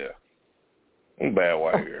bitch. Yeah, a bad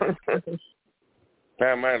white girl.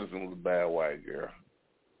 Pam Anderson was a bad white girl.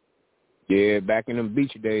 Yeah, back in them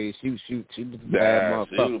beach days, she was a bad motherfucker.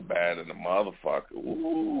 She was bad in the motherfucker.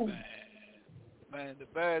 Ooh. Man, the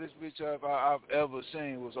baddest bitch I've ever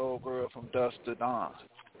seen was old girl from Dusk to Dawn.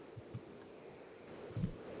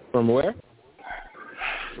 From where?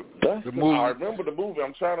 The movie. I remember the movie.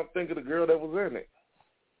 I'm trying to think of the girl that was in it.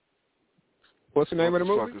 What's the name of the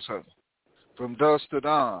movie? From Dusk to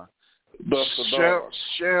Dawn.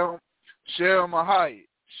 Selma Hayek.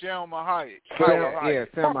 Selma Hayek.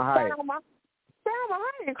 Selma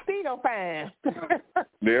Hayek still fine.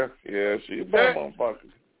 Yeah, she a bad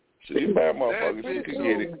motherfucker. She a bad motherfucker. She can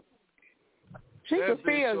get it. She can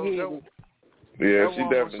still get it. Yeah, that she woman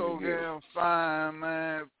definitely so can get it. damn fine,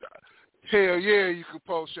 man. Hell yeah, you could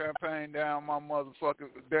pour champagne down my motherfucker,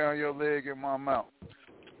 down your leg in my mouth.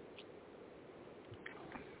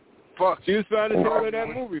 Fuck. She was trying to tell her that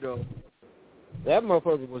movie, though. That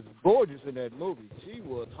motherfucker was gorgeous in that movie. She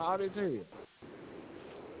was hot as hell.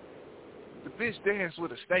 The bitch danced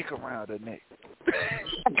with a stake around her neck.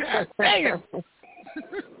 God damn.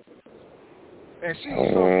 And she was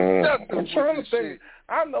so productive. I'm trying to think. Shit.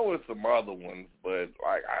 I know it's some other ones, but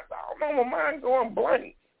like I don't know, my mind going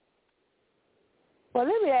blank. Well,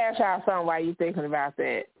 let me ask y'all something while you thinking about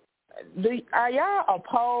that. Are y'all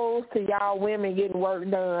opposed to y'all women getting work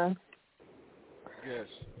done? Yes.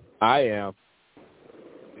 I am.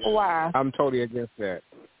 Why? I'm totally against that.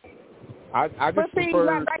 I But just see,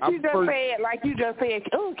 prefer, like you just said,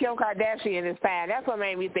 oh, Kim Kardashian is fine. That's what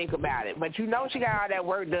made me think about it. But you know she got all that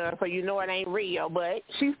work done, so you know it ain't real. But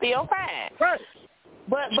she's still fine. Right.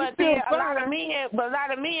 But then a lot of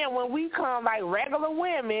men, when we come like regular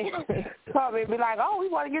women, come and be like, oh, we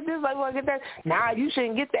want to get this, we want to get that. Nah, you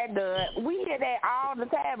shouldn't get that done. We hear that all the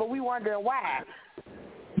time, but we wonder why.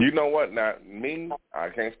 You know what? Now, me, I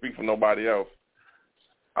can't speak for nobody else.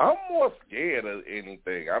 I'm more scared of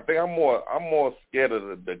anything. I think I'm more scared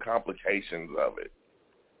of the complications of it.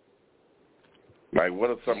 Like, what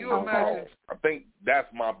if something goes wrong? I think that's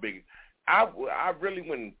my big. I really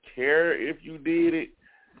wouldn't care if you did it,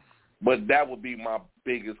 But that would be my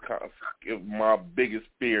biggest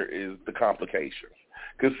fear is the complications.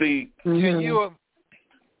 Because, see,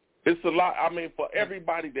 it's a lot. I mean, for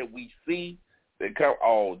everybody that we see, they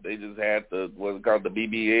just had what's it called, the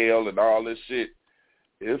BBL and all this shit.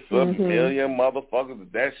 It's a million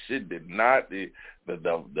motherfuckers that shit did not, the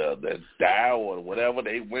dial or whatever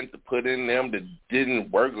they went to put in them that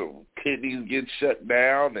didn't work, kidneys get shut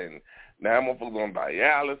down, and now motherfuckers on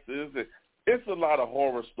dialysis. It's a lot of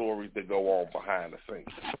horror stories that go on behind the scenes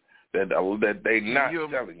that they not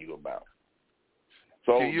telling you about.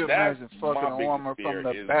 So can you imagine fucking a woman from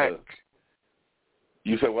the back?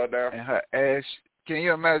 You said what now? And her ass. Can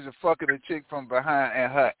you imagine fucking a chick from behind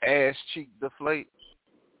and her ass cheek deflate?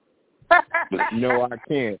 No, I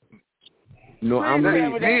can't. No, I'm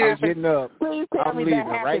leaving. I'm getting up. I'm leaving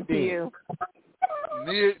right there.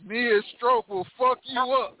 Mid stroke will fuck you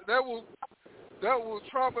up. That will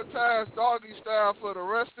traumatize doggy style for the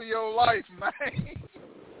rest of your life, man.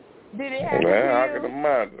 Did it happen to you? I can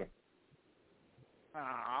imagine.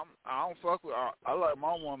 I don't fuck with. I like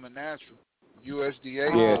my woman natural.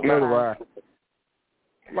 USDA. Yeah, so do I.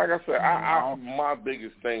 Like I said, my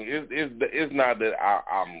biggest thing is not that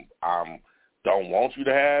I'm don't want you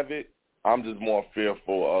to have it. I'm just more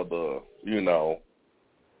fearful of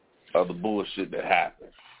the bullshit that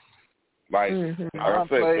happens. Like I said,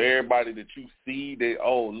 for everybody that you see,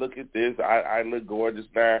 look at this, I look gorgeous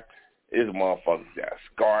now. It's motherfuckers got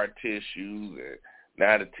scar tissues, and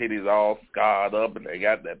now the titties all scarred up, and they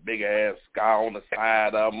got that big ass scar on the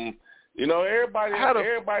side of them.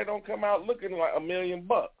 Everybody don't come out looking like $1 million.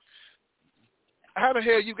 How the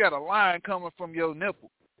hell you got a line coming from your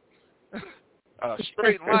nipple? A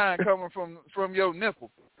straight line coming from your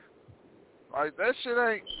nipple. Like, that shit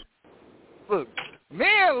ain't... Look,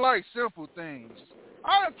 men like simple things.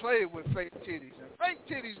 I done played with fake titties, and fake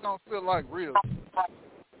titties don't feel like real.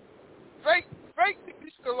 Fake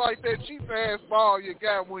titties feel like that cheap-ass ball you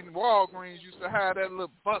got when Walgreens used to have that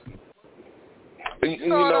little bucket. You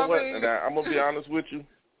know what? I mean? And I'm going to be honest with you.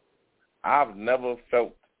 I've never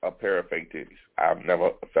felt a pair of fake titties. I've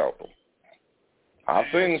never felt them. I've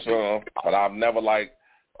seen some, but I've never like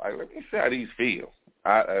let me see how these feel.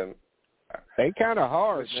 They kind of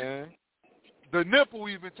hard, man. The nipple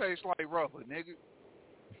even tastes like rubber, nigga.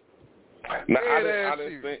 No, I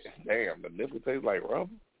didn't think. Damn, the nipple tastes like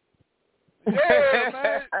rubber. Yeah,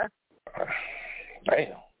 man.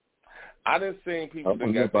 Damn. I didn't see people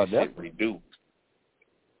that got that shit reduced.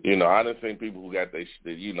 I didn't see people who got the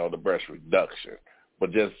breast reduction,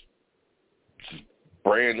 but just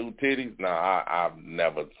brand new titties. Nah, I've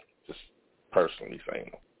never just personally seen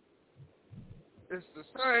them. It's the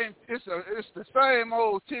same. It's the same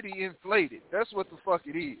old titty inflated. That's what the fuck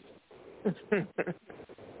it is.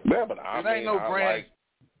 Yeah, but ain't no brand.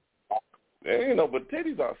 But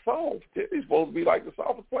titties are soft. Titties supposed to be like the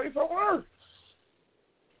softest place on earth.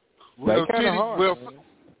 Well, they kind of hard.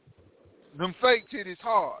 Them fake titties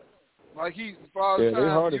hard. Like he's father they're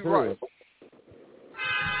hard as hell. Right.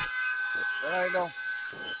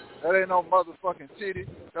 That ain't no motherfucking titty.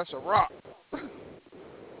 That's a rock.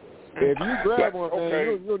 If you grab one,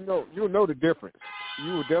 man, you'll know the difference.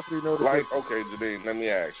 You will definitely know the difference. Okay, Janine, let me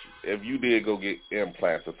ask you. If you did go get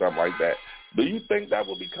implants or something like that, do you think that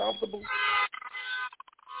would be comfortable?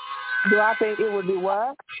 Do I think it would be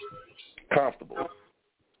what? Comfortable.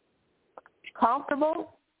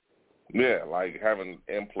 Comfortable? Yeah, like having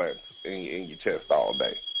implants in your chest all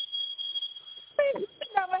day.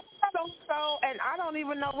 I don't know, and I don't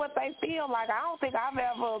even know what they feel like. I don't think I've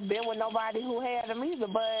ever been with nobody who had them either,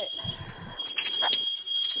 but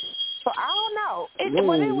so I don't know. It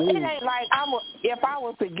ain't like if I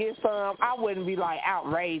was to get some, I wouldn't be like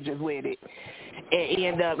outrageous with it and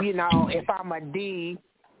end up, if I'm a D,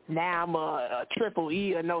 now I'm a triple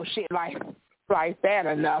E or no shit like that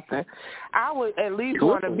or nothing. I would at least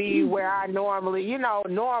want to be where I normally,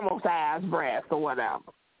 normal size breasts or whatever.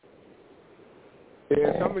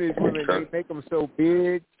 Yeah, some of these women, they make them so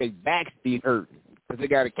big, their backs be hurting because they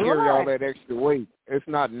got to carry all that extra weight. It's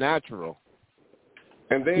not natural.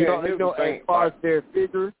 And then, as far as their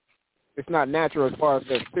figure, it's not natural as far as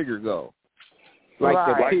their figure go. Like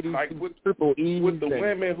the titties, like with triple E's. With the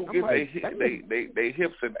women who get they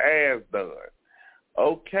hips and ass done.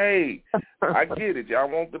 Okay, I get it. Y'all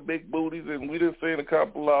want the big booties, and we done seen a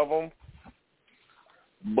couple of them.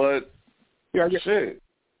 But, shit.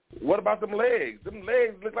 What about them legs? Them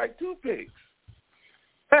legs look like toothpicks.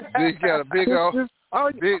 They got a big old,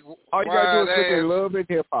 all you gotta do is look at Love and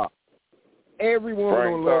Hip Hop. Every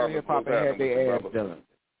woman on Love and Hip Hop had their ass done.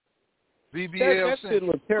 BBL that shit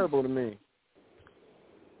look terrible to me.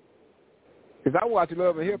 Because I watch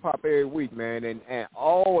Love and Hip Hop every week, man, and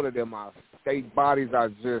all of them their bodies are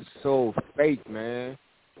just so fake, man.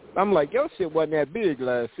 I'm like, your shit wasn't that big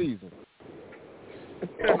last season.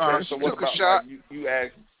 Okay, so what about like, you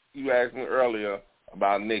asked me earlier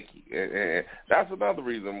about Nicki, and that's another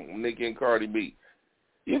reason Nicki and Cardi B.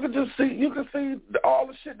 You can see all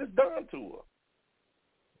the shit that's done to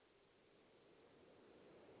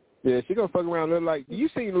her. Yeah, she gonna fuck around and look like. You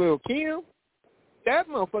seen Lil' Kim? That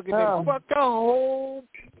motherfucker done fucked her whole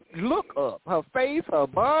look up, her face, her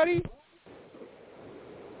body.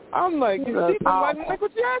 I'm like, she looks like Michael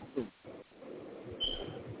Jackson.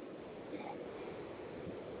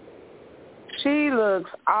 She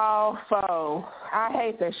looks awful. I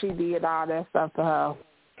hate that she did all that stuff to her.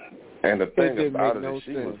 And the thing about it is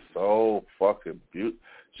she was so fucking beautiful.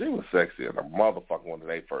 She was sexy as a motherfucker when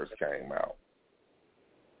they first came out.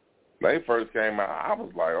 They first came out, I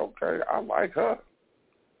was like, okay, I like her.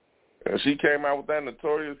 And she came out with that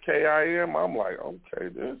Notorious K.I.M., I'm like, okay,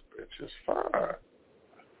 this bitch is fine.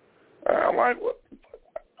 And I'm like, what the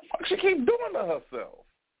fuck she keep doing to herself?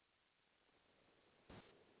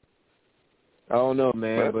 I don't know,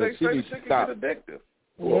 man, but she needs to stop. Get addictive.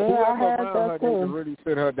 Whoever around her needs to really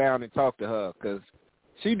sit her down and talk to her, because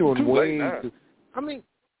she doing way too. I mean,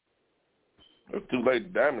 it's too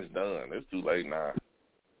late. Damage done. It's too late now.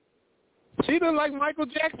 She look like Michael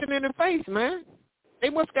Jackson in the face, man. They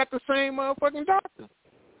must got the same motherfucking doctor.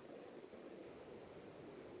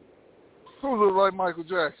 Who look like Michael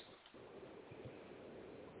Jackson?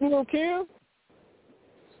 Lil' Kim?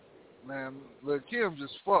 Man, Lil' Kim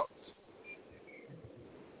just fucked.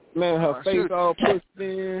 Man, her face all pushed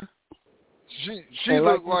in. She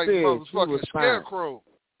looked like motherfucking Scarecrow.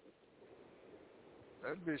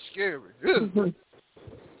 That bitch scary.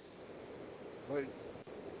 But,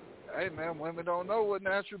 hey, man, women don't know what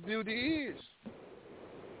natural beauty is.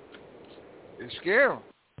 It's scary.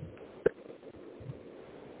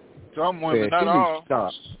 Some women, not all.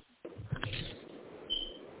 Stop.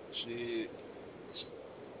 Shit.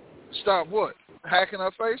 Stop what? Hacking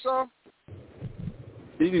her face off?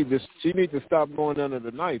 She need to stop going under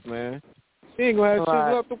the knife, man. She ain't gonna have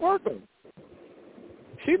shit left to work on.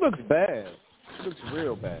 She looks bad. She looks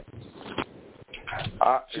real bad.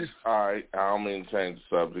 All right, I don't mean to change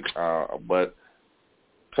the subject, but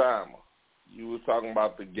Timer, you was talking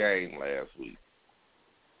about The Game last week.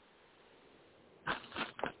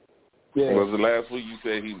 Yeah. Was it last week you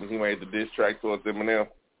said he made the diss track towards Eminem?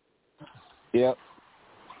 Yep.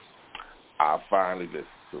 I finally listened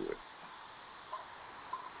to it.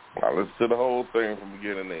 I listened to the whole thing from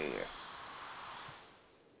beginning to end.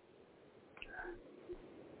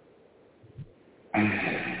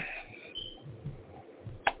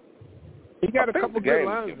 He got a couple good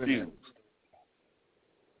lines in it.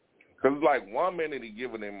 Because it's like 1 minute he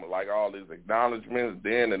giving him like all these acknowledgments,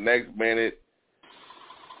 then the next minute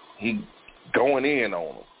he going in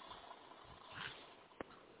on him.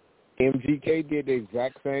 MGK did the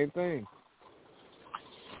exact same thing.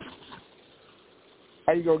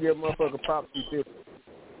 How you gonna give a motherfucker props you different?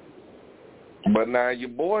 But now your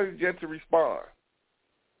boy's yet to respond.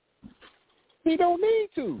 He don't need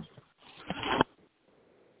to.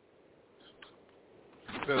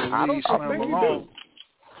 I don't think he do.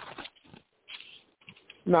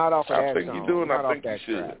 Not off of that song. I think you do, and I think you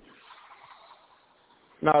should.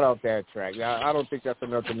 Not off that track. I don't think that's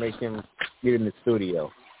enough to make him get in the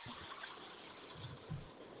studio.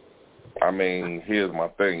 I mean, here's my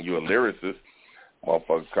thing. You're a lyricist.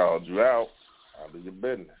 Motherfucker called you out. Out of your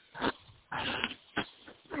business.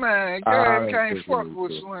 Man, Game can't fuck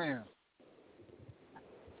with Slim.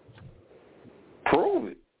 Prove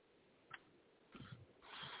it.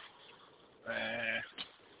 Man.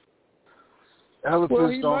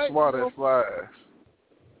 Elephants don't swat at flies.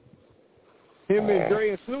 Him and Dre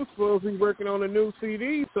and Snoop supposed to be working on a new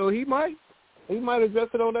CD, so he might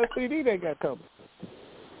adjust it on that CD they got coming.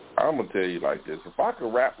 I'm going to tell you like this. If I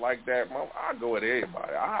could rap like that, Mom, I'd go at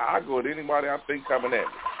everybody. I'd go at anybody I think coming at me.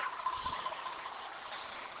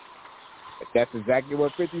 That's exactly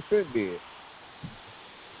what 50 Cent did.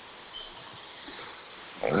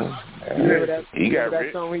 Remember that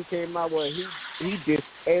song he came out with? He dissed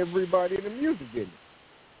everybody in the music, didn't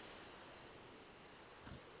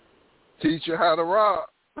he? Teach you how to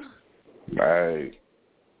rock. Hey,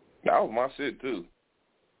 that was my shit too.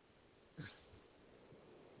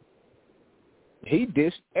 He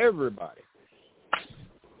dissed everybody.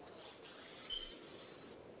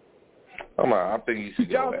 I think he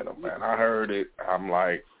should go at him, man. I heard it. I'm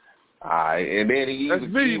like, all right. And then he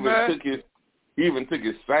even took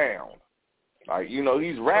his sound. Like, you know,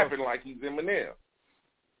 he's rapping like he's Eminem.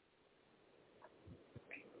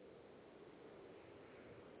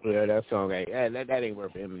 Yeah, that song ain't that ain't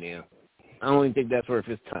worth Eminem. I don't even think that's worth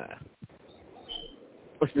his time.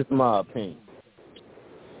 That's just my opinion.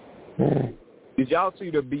 Did y'all see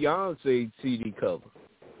the Beyonce CD cover?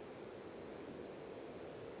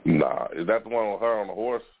 Nah, is that the one with her on the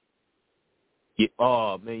horse? Yeah.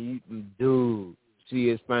 Oh man, dude, she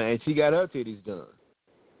is fine, and she got her titties done.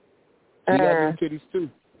 She got new titties too.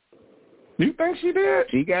 You think she did?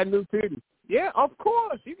 She got new titties. Yeah, of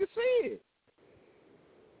course. You can see it.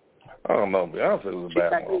 I don't know. Beyonce was a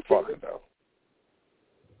bad motherfucker, though.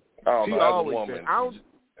 I don't know. As a woman,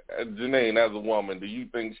 Janine, as a woman, do you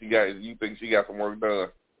think she got some work done?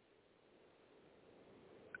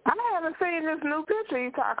 I haven't seen this new picture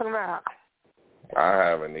you're talking about. I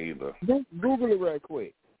haven't either. Google it right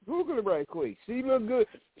quick. She look good.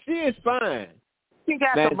 She is fine. She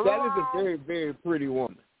got now, the blue that on. is a very, very pretty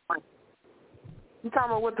woman. You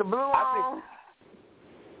talking about with the blue on?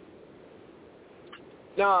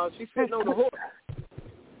 No, she's sitting on the horse.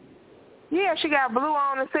 Yeah, she got blue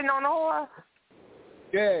on and sitting on the horse.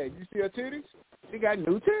 Yeah, you see her titties? She got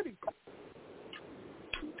new titties.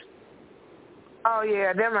 Oh,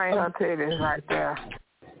 yeah, them ain't her titties right there.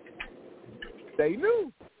 They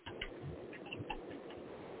knew.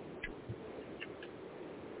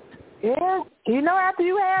 Yeah, you know after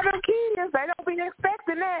you have them kids, they don't be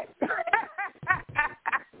expecting that.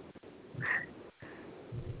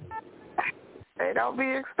 They don't be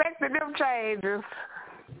expecting them changes.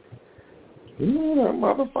 Yeah, that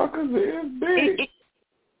motherfucker is big.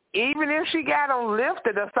 Even if she got them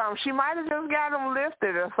lifted or something, she might have just got them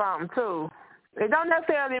lifted or something, too. It don't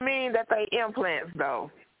necessarily mean that they implants, though.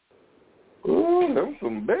 Ooh, them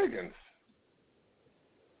some big ones.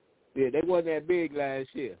 Yeah, they wasn't that big last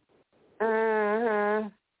year. Mm-hmm.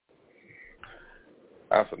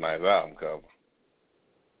 That's a nice album cover.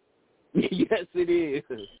 Yes, it is.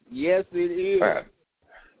 Yes, it is. Man,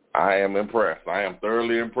 I am impressed. I am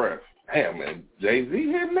thoroughly impressed. Damn, man, Jay-Z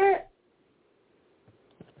hitting that?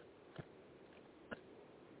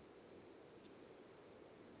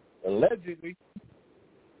 Allegedly.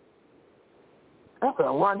 That's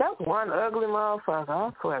one ugly motherfucker,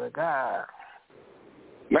 I swear to God.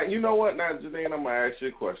 Now, you know what? Now, Janine, I'm going to ask you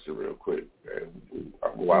a question real quick.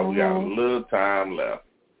 While we got a little time left.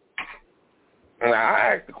 And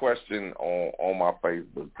I asked the question on my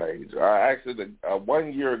Facebook page. I asked it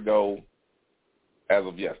 1 year ago as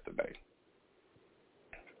of yesterday.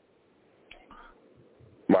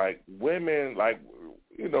 Like, women, like,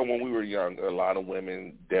 you know, when we were young, a lot of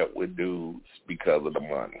women dealt with dudes because of the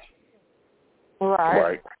money.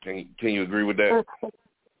 Right. Can you agree with that?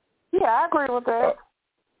 Yeah, I agree with that.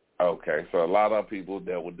 Okay, so a lot of people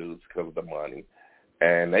dealt with dudes because of the money.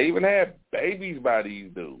 And they even had babies by these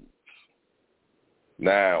dudes.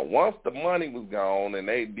 Now, once the money was gone and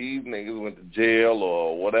these niggas went to jail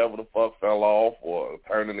or whatever the fuck fell off or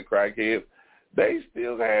turned into crackheads, they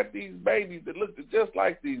still had these babies that looked just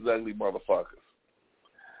like these ugly motherfuckers.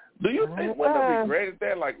 Do you think women regretted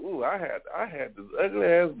that? Like, ooh, I had this ugly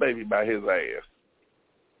ass baby by his ass.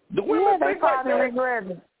 Do women think like that? Yeah, they probably regret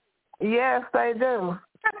it. Yes, they do.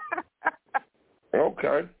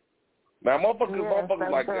 Okay. Now,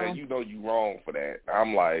 motherfuckers like that, you know you wrong for that.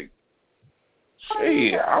 I'm like,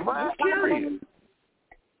 shit, I'm just curious.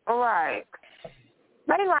 Right.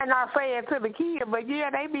 They might not say it to the kid, but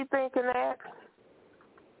yeah, they be thinking that.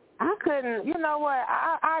 I couldn't, you know what,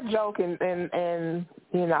 I joke and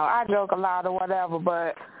you know, I joke a lot or whatever,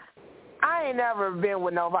 but I ain't never been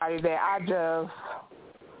with nobody that I just,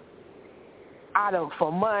 out of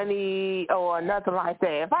for money or nothing like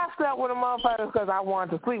that. If I slept with a motherfucker, it's because I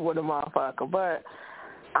wanted to sleep with a motherfucker. But,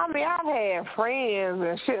 I mean, I've had friends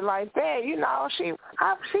and shit like that, you know, she'll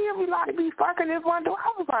be like, be fucking this one dude.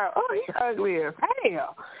 I was like, oh, he's ugly as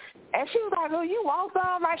hell. And she was like, oh, you want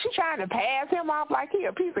some? Like, she trying to pass him off like he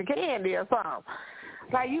a piece of candy or something.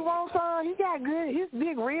 Like, you want some? He got good. His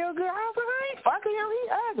dick real good. I was like, I ain't fucking him. He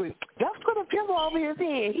ugly. Just put a pillow over his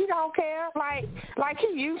head. He don't care. Like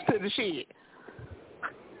he used to the shit.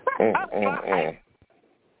 I was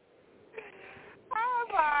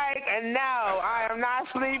like, no, I am not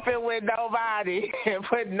sleeping with nobody and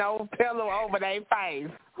put no pillow over their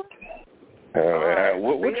face.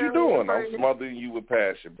 What you doing? I'm smothering you with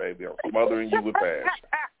passion, baby. I'm smothering you with passion.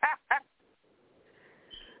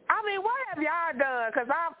 I mean, what have y'all done? Because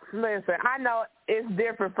listen, I know it's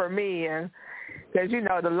different for men because, you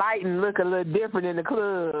know, the lighting look a little different in the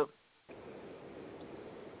club.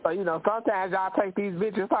 So, you know, sometimes y'all take these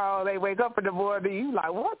bitches home, they wake up in the morning, you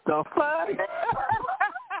like, what the fuck?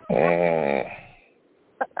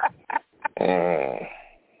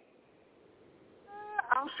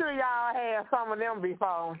 I'm sure y'all had some of them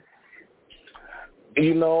before.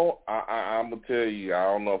 You know, I'm going to tell you, I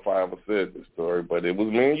don't know if I ever said this story, but it was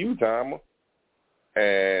me and you, Timer.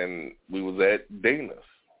 And we was at Dina's.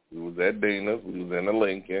 We was in the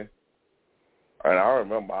Lincoln. And I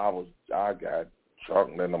remember I got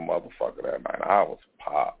drunk than a motherfucker that night. I was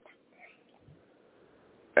popped.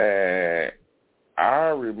 And I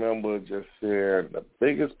remember just seeing the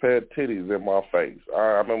biggest pair of titties in my face. I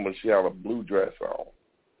remember she had a blue dress on.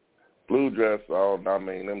 I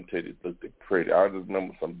mean, them titties looked pretty. I just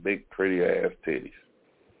remember some big, pretty-ass titties.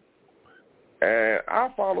 And I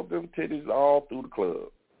followed them titties all through the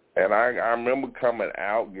club. And I remember coming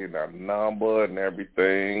out, getting a number and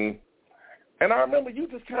everything. And I remember you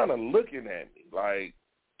just kind of looking at me. Like,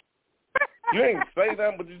 you ain't say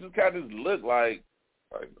that, but you just kind of look like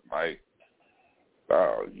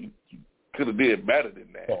you could have did better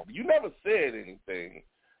than that. You never said anything.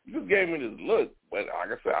 You just gave me this look. But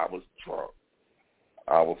like I said, I was drunk.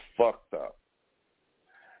 I was fucked up.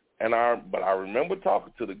 But I remember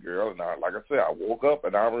talking to the girl, and like I said, I woke up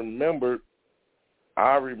and I remembered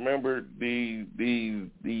these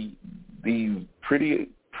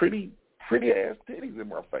pretty ass titties in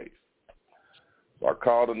my face. So I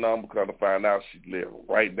called the number, kind of find out she lived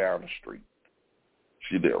right down the street.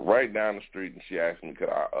 She lived right down the street, and she asked me could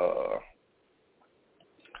I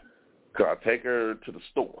take her to the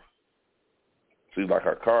store. She's like,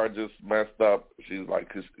 her car just messed up. She's like,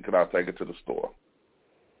 could I take her to the store?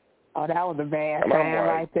 Oh, that was a bad time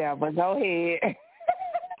right there, but go ahead.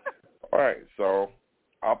 All right, so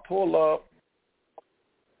I pull up,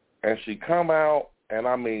 and she come out, and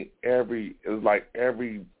I mean, every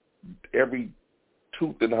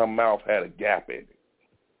tooth in her mouth had a gap in it.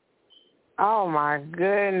 Oh, my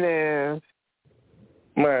goodness.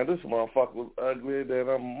 Man, this motherfucker was uglier than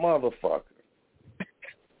a motherfucker.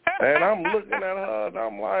 And I'm looking at her, and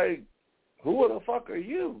I'm like, who the fuck are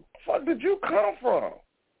you? The fuck did you come from?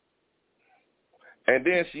 And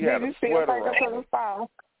then she had a sweater on.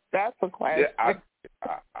 That's the question. Yeah,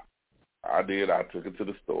 I did. I took her to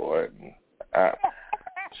the store. And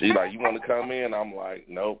she like, you want to come in? I'm like,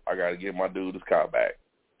 nope, I got to get my dude his car back.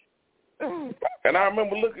 And I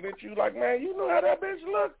remember looking at you like, man, you know how that bitch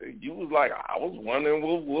looked. And you was like, I was wondering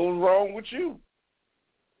what was wrong with you.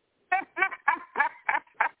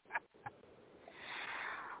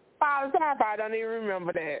 I don't even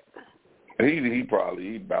remember that. He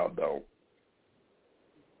about don't.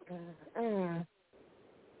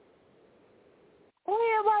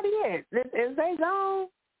 Where everybody at? Is they gone?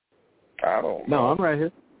 I don't know. No, I'm right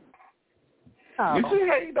here. Oh. You see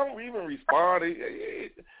how he don't even respond? You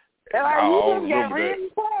just got really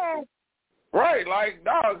quiet. Right, like,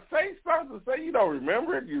 dog, say something. Say you don't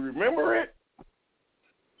remember it. You remember it?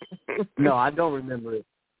 No, I don't remember it.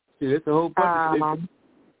 See, it's a whole bunch of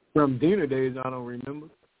from Dina days I don't remember.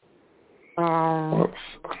 All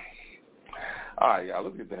right, y'all,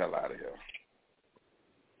 let's get the hell out of here.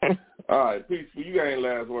 All right, Peaceful, you got any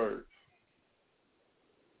last words?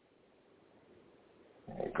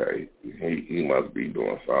 Okay, he must be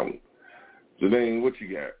doing something. Janine, what you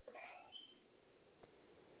got?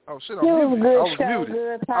 Oh, shit, I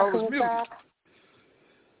was muted.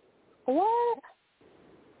 What?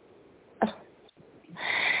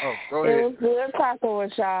 Oh, go ahead. It was good talking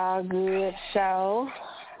with y'all. Good show.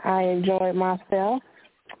 I enjoyed myself,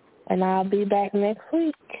 and I'll be back next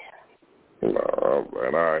week. All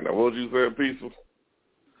right. Now, what did you say, Peaceful?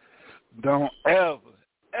 Don't ever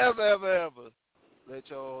let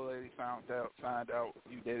your old lady find out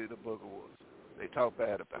you dated a booger wolf. They talk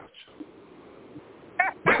bad about you.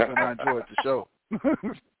 And I enjoyed the show.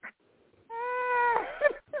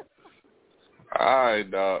 All right,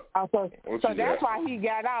 dog. So that's why he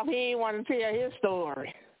got off. He didn't want to tell his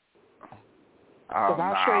story.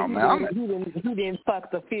 He didn't fuck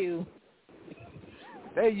the few.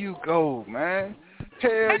 There you go, man.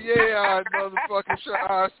 Hell yeah,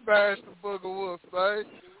 I smashed the booger wolf, man.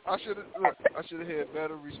 I should have had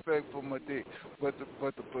better respect for my dick. But the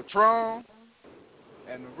Patron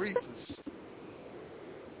and the Reefers,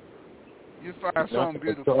 you find something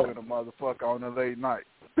beautiful in a motherfucker on a late night.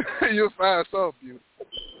 You'll find something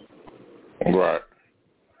beautiful. Right.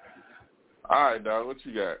 All right, dog. What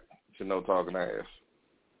you got? You know, talking ass.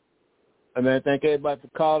 And man, thank everybody for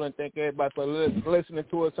calling. Thank everybody for listening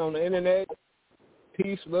to us on the internet.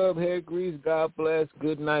 Peace, love, hair grease. God bless.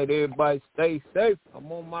 Good night, everybody. Stay safe.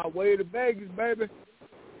 I'm on my way to Vegas, baby.